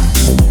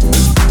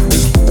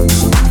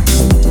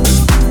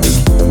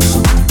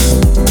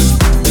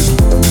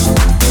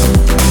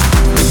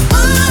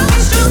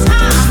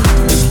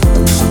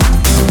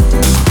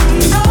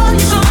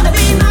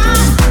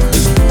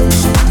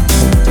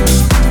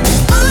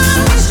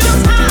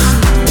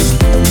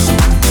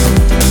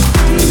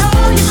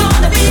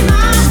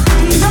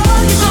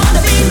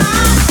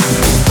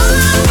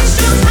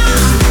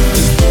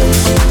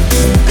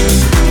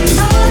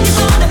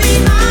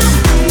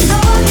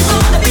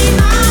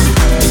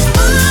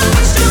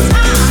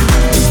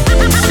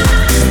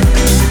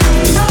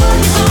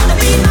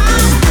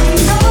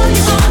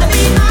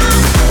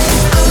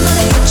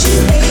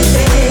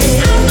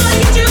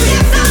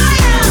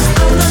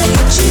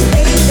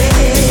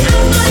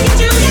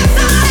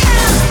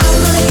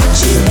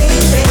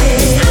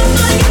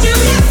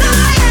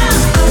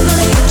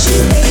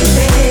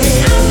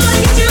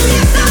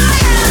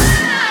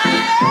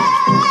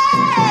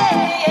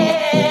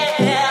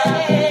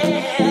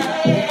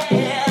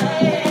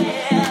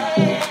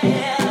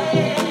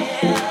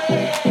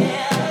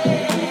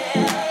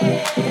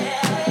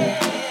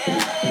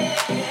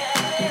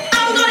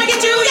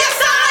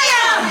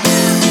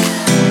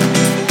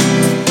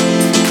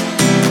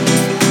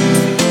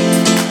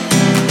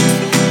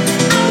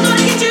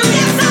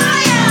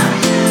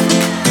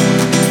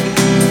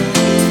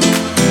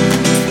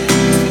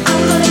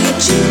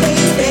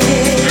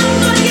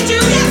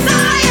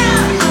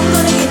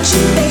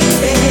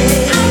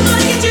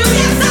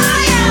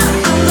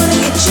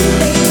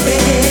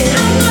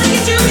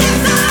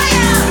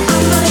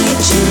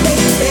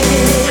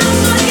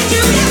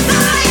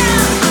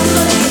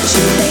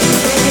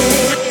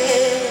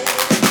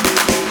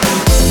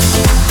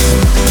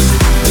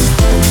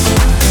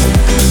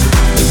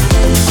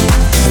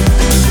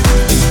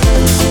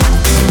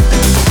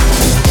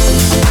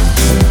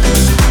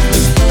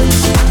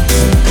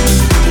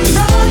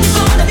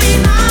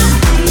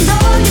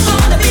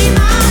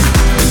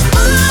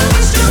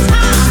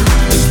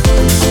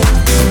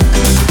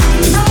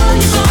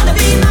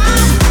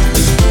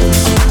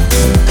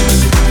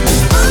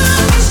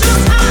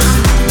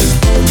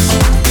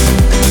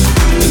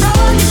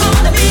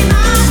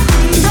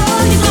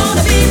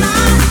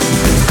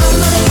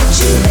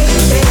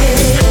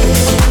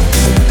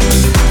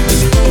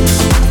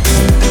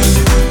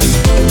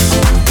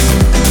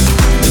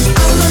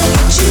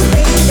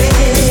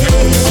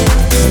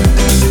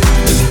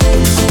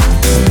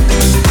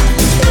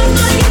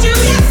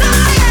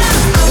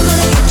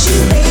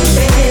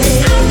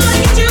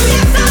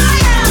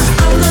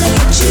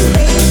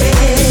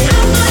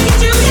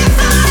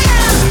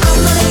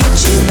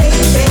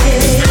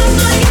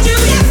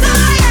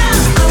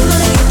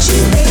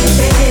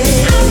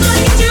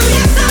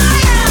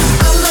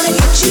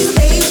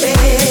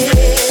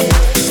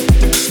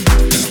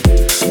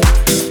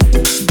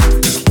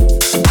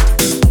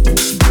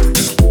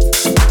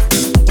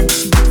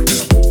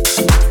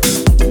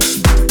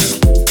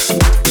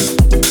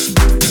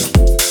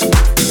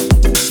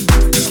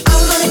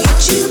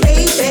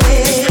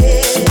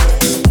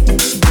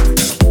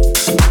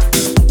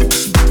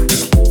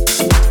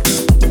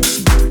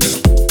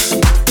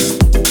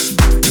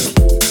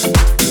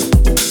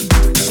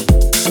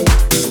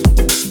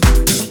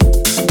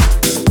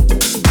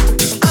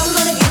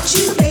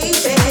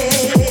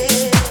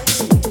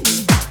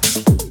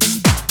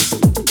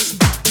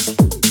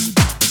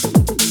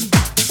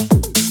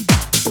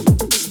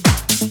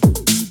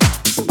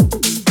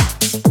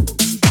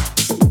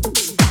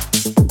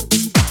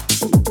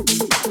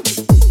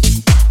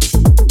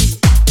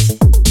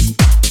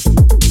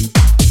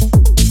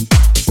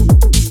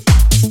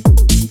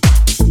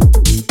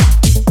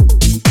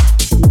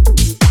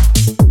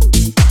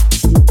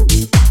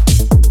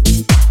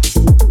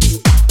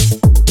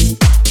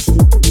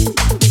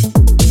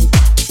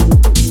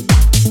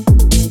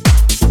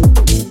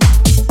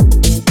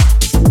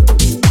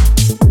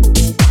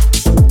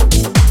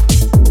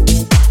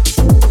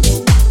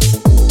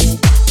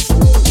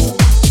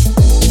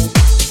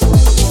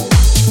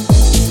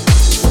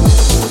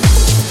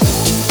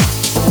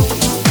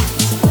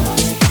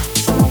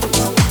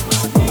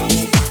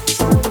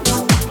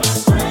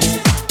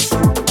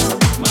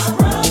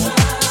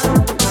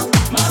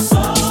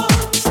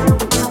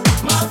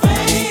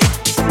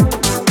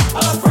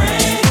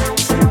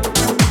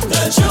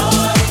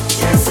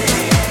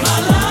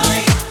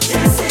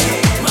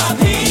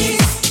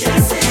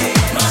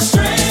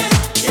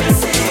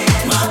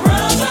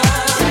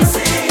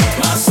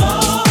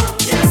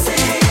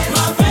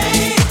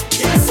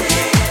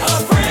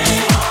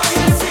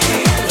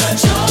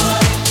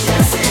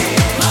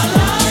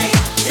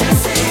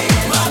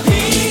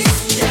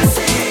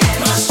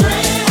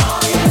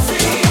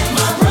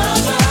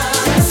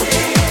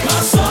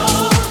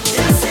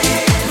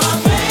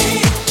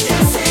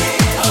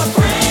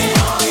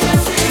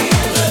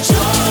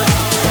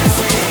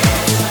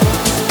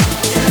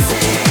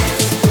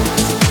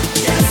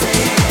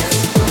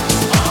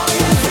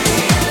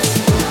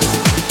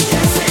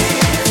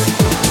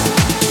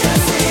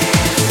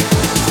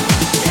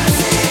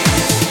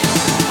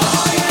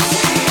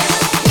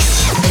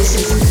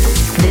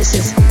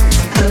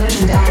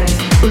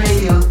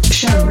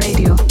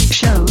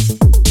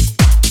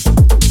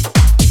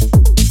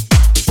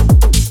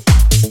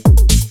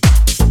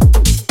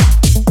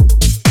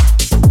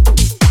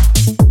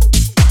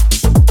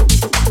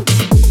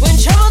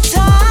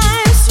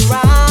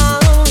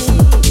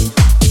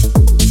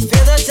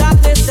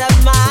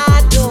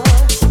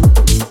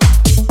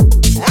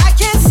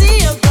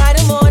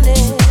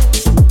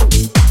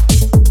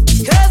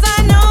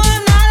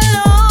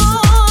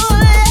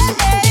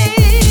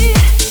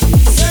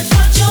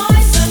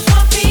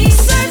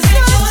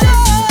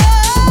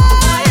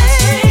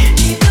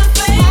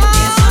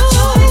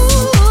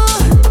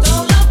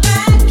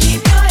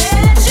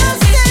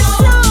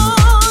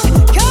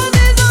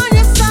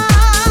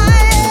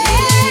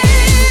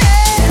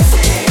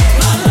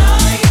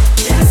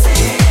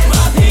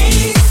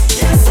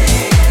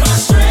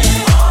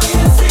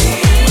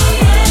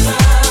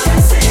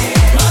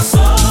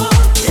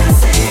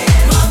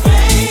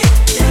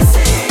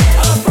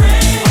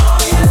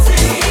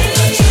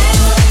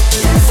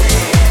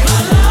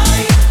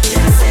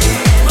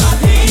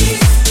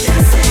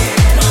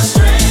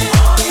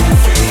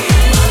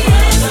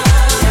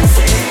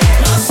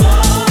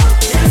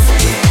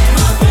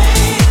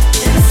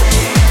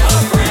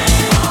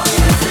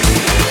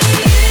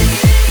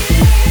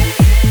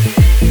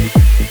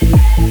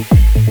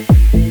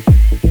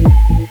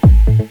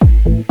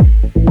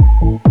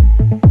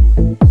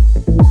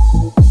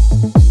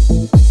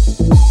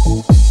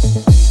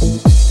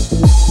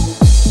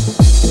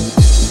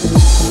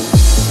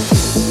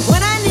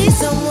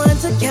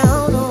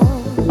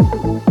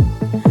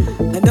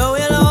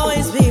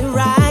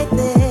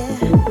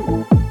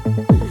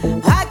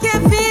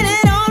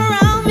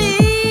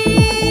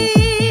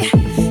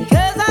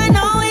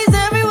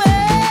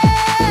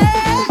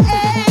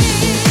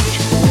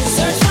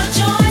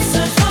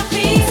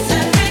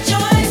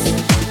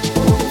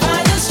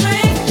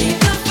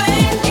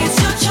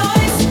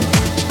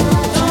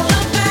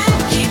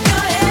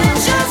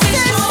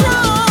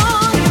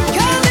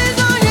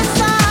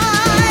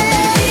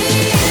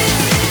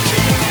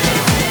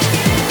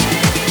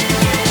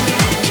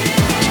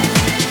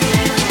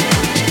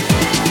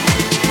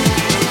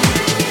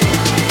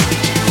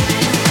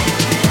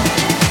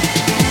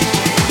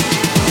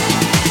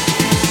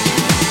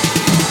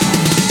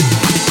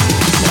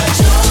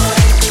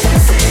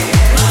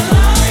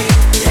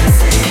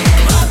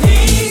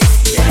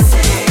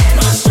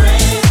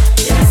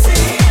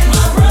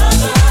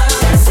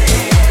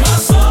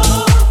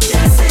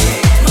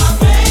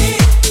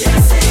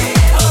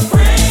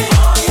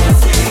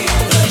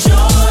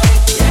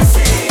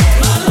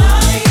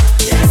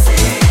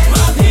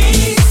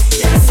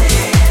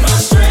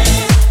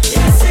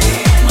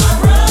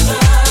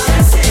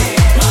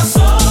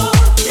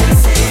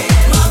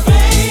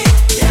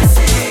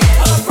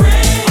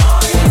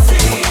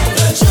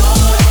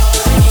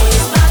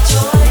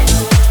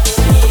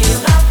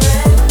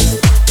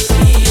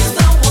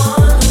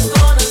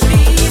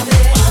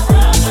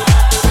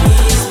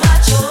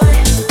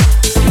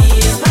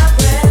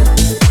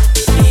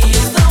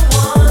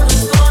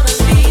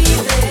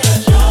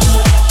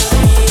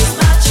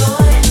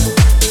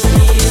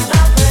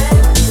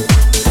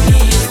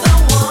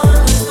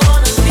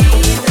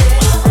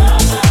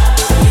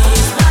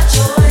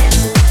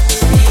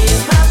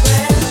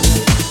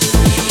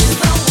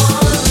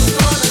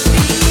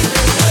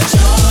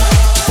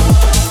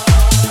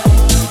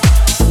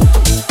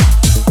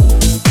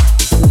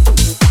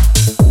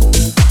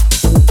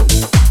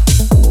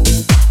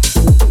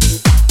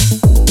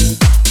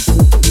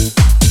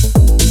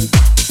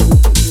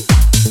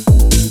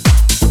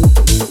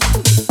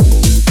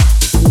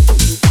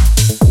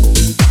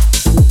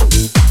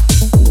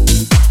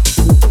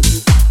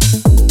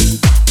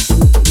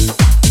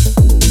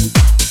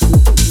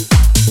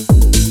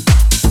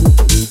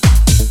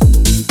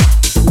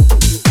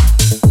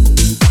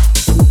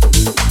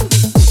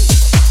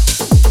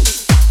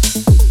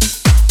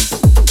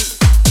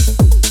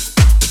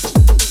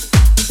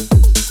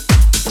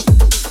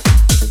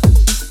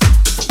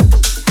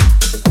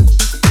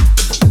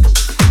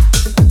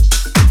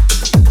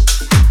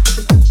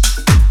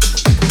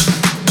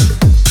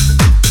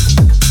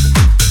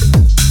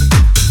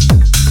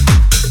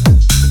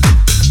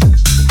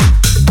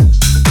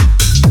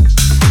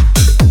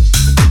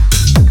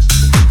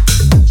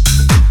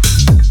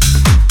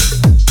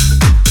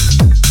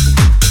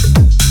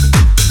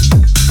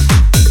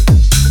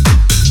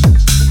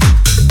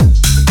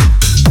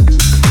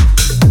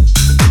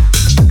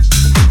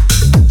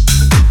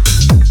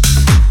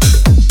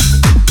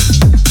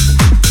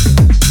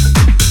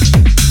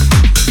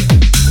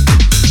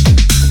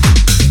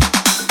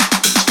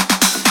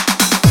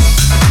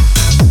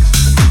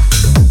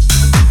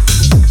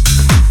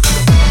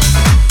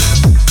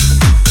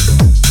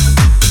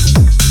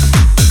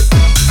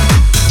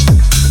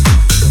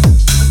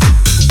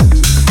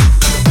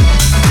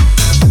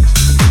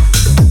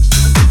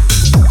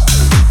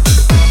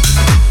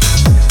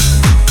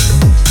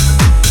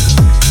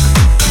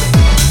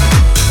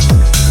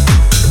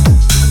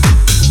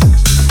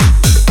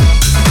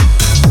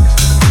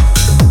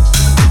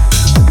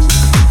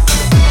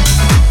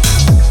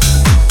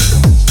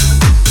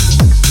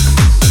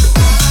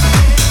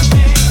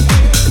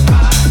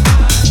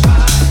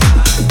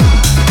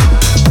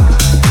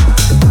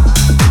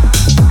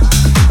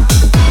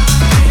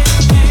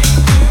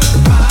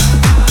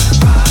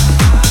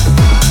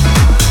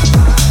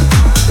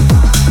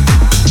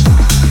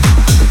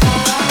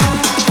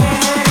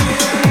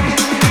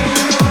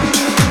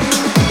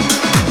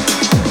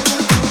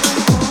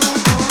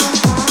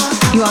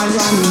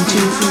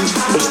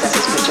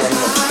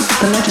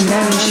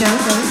 Legendary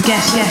Show.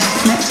 Guest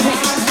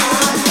mix.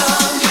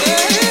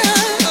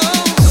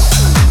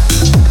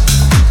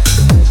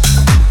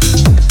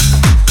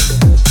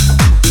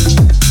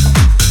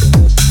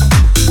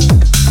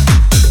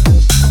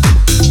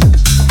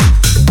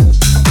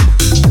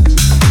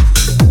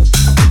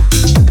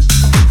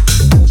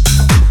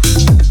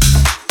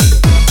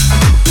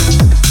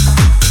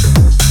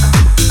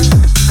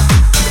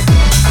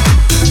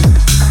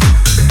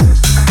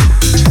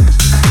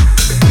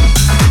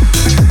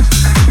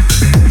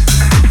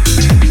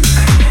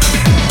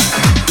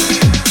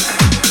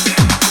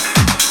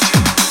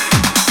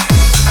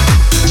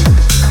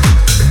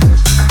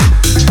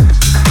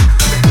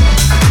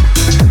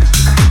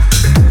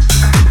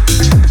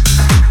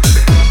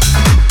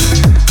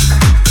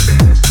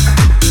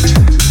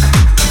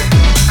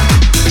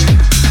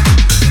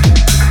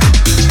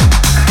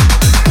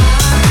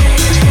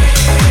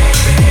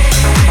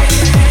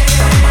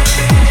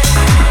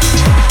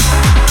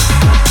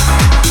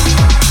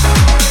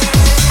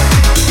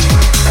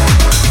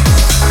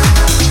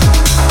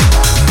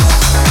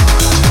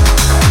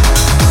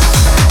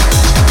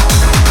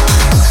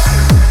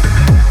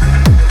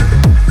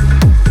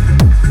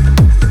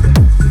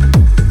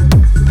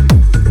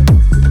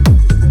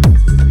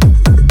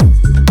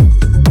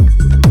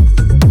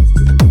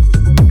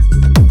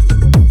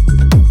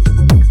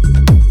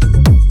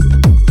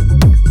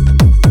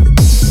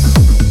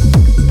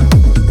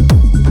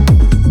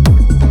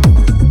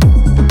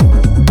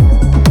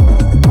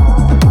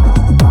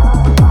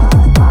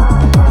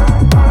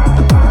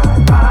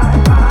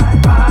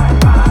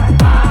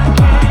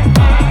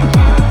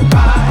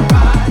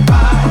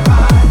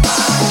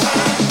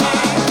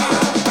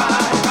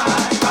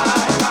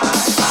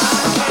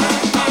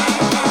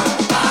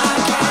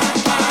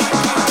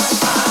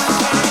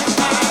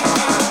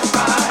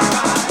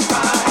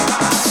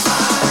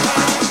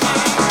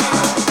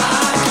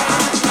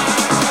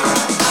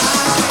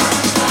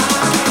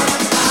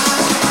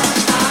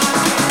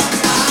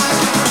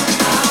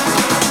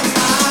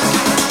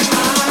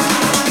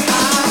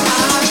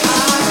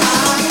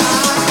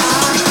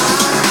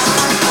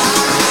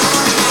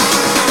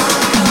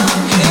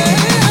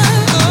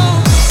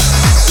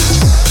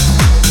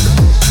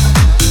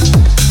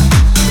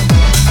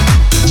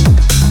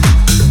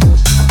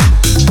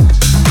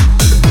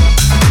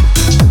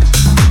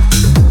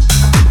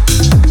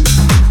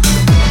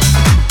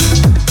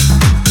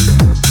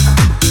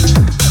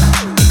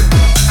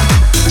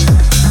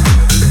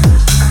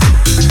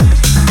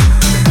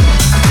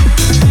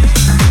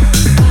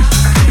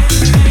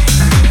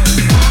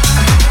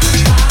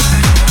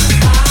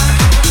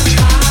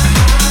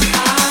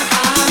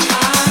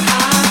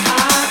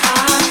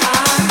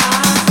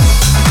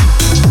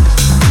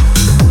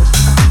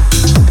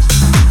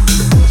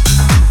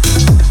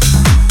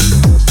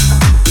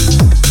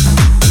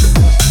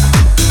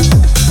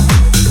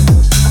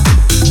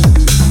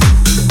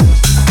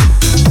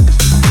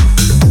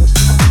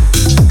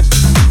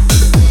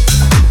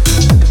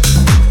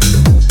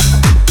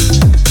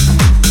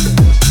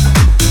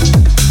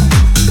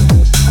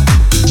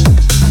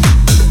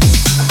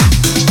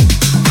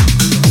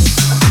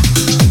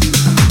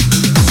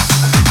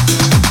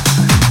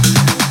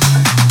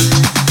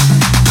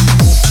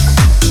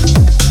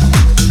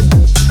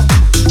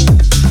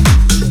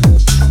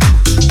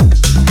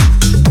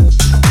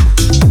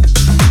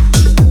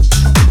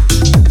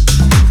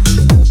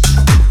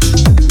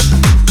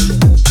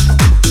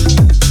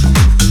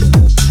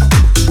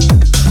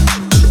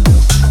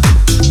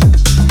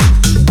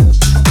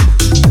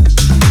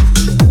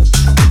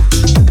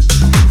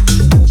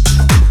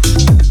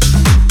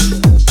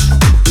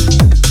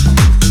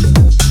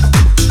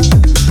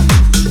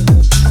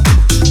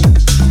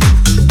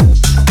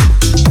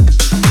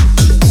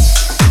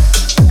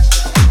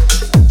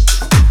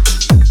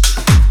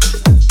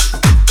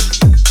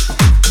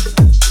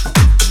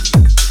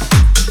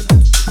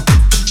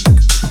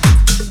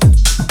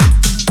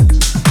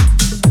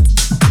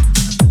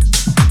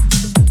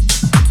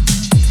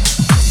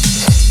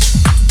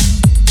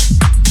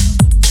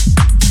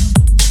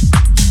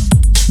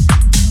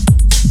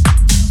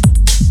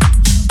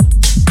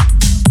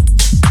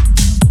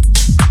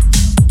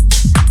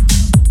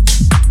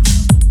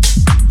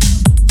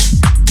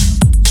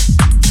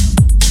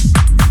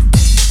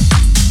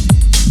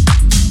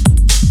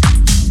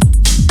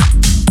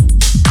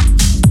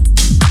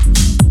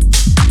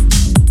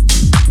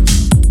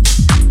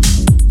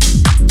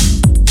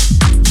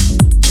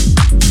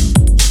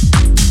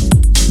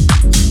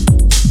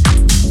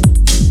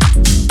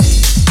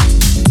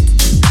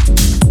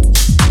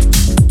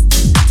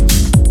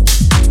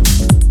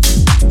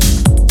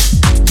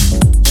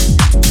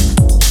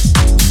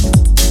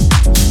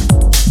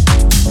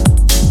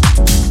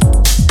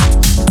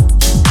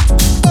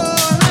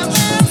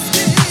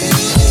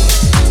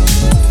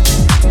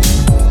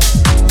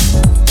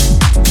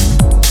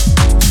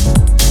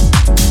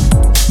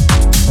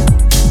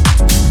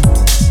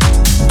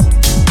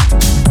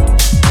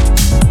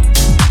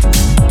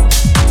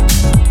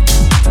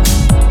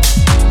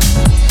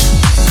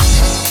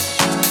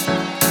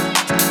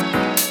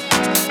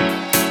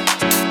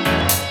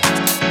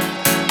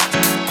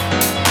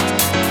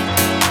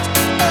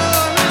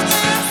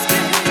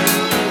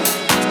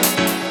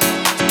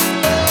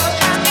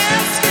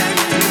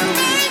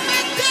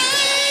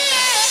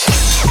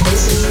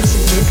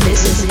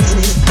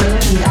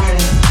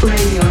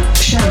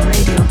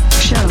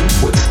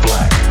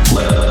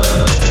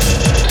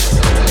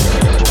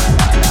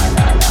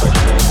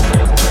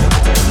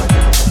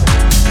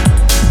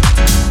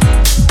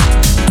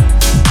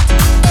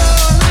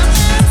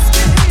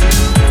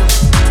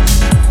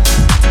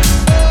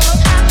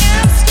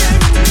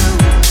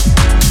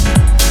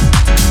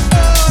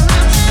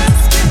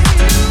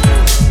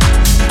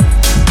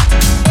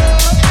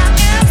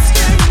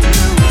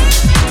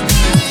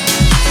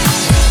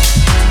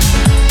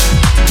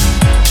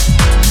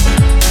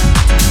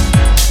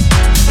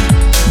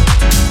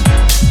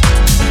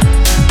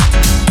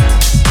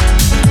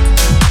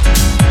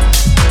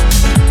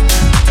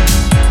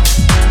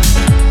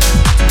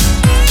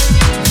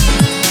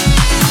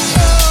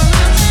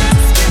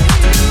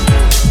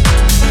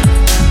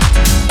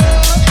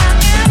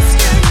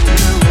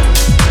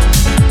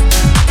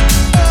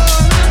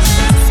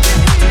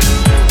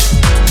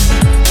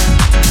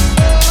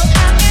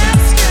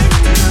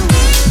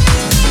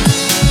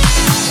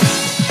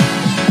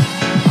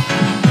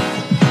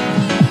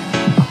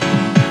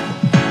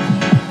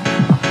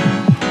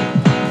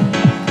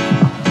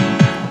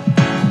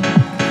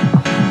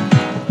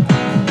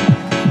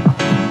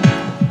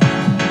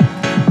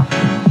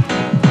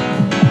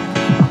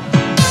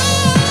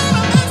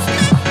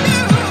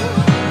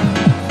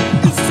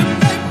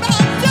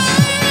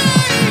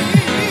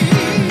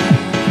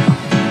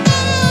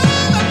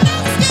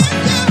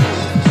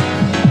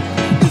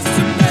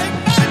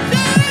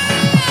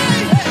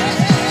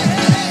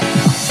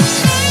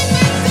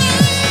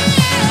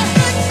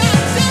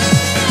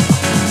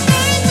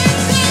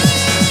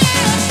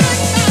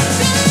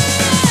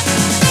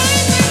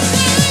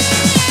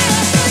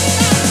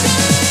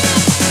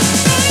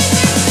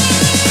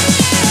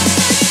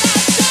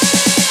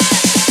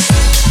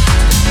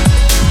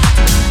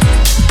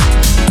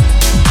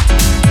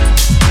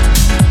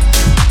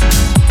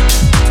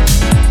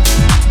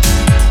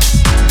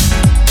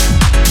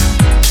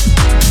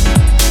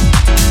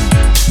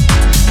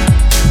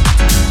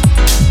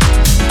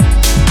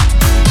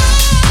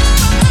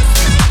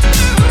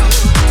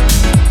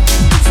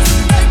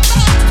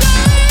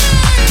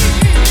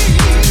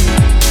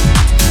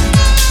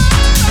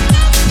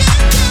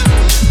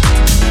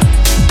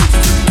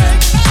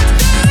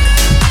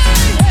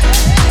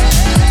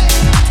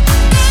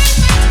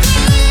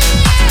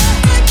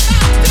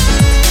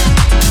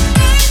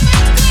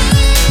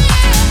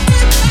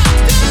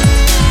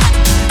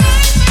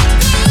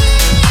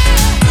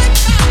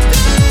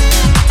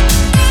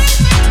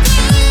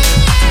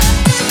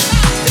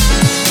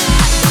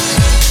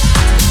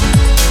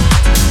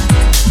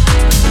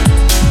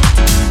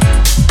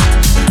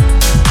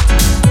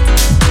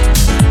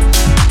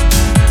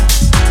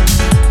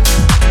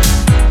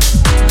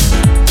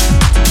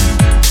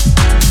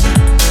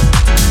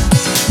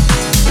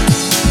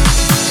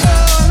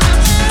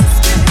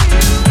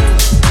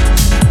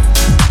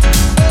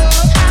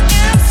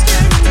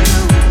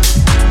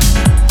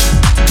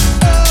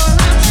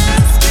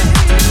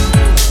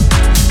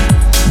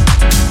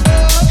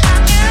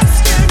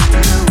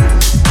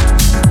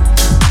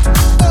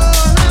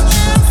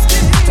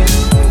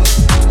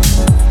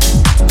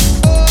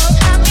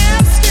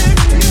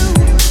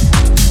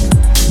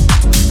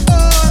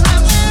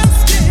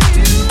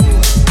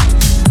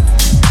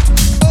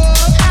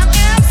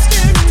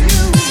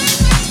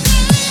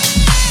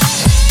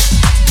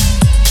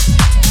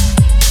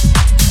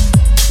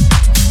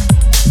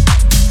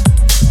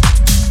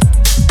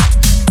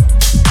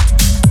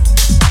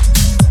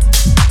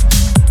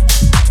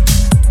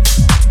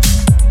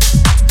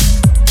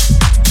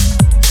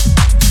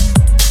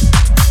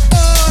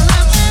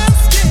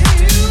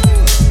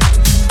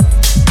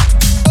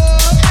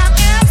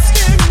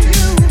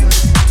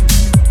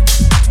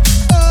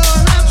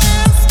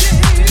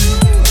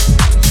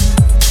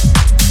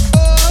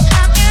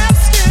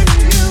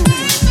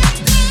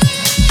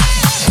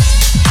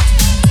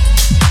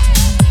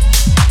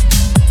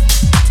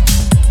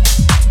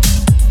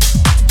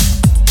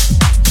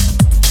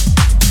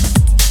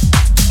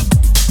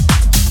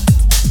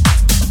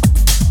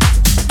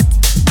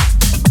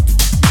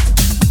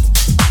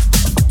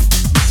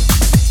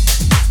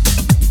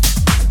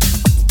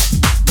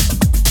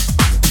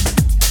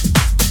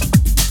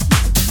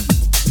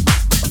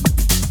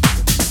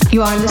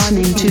 You are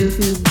listening to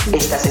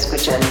Estás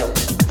escuchando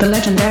The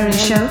Legendary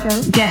Show.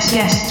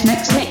 Guest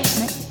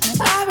Mix.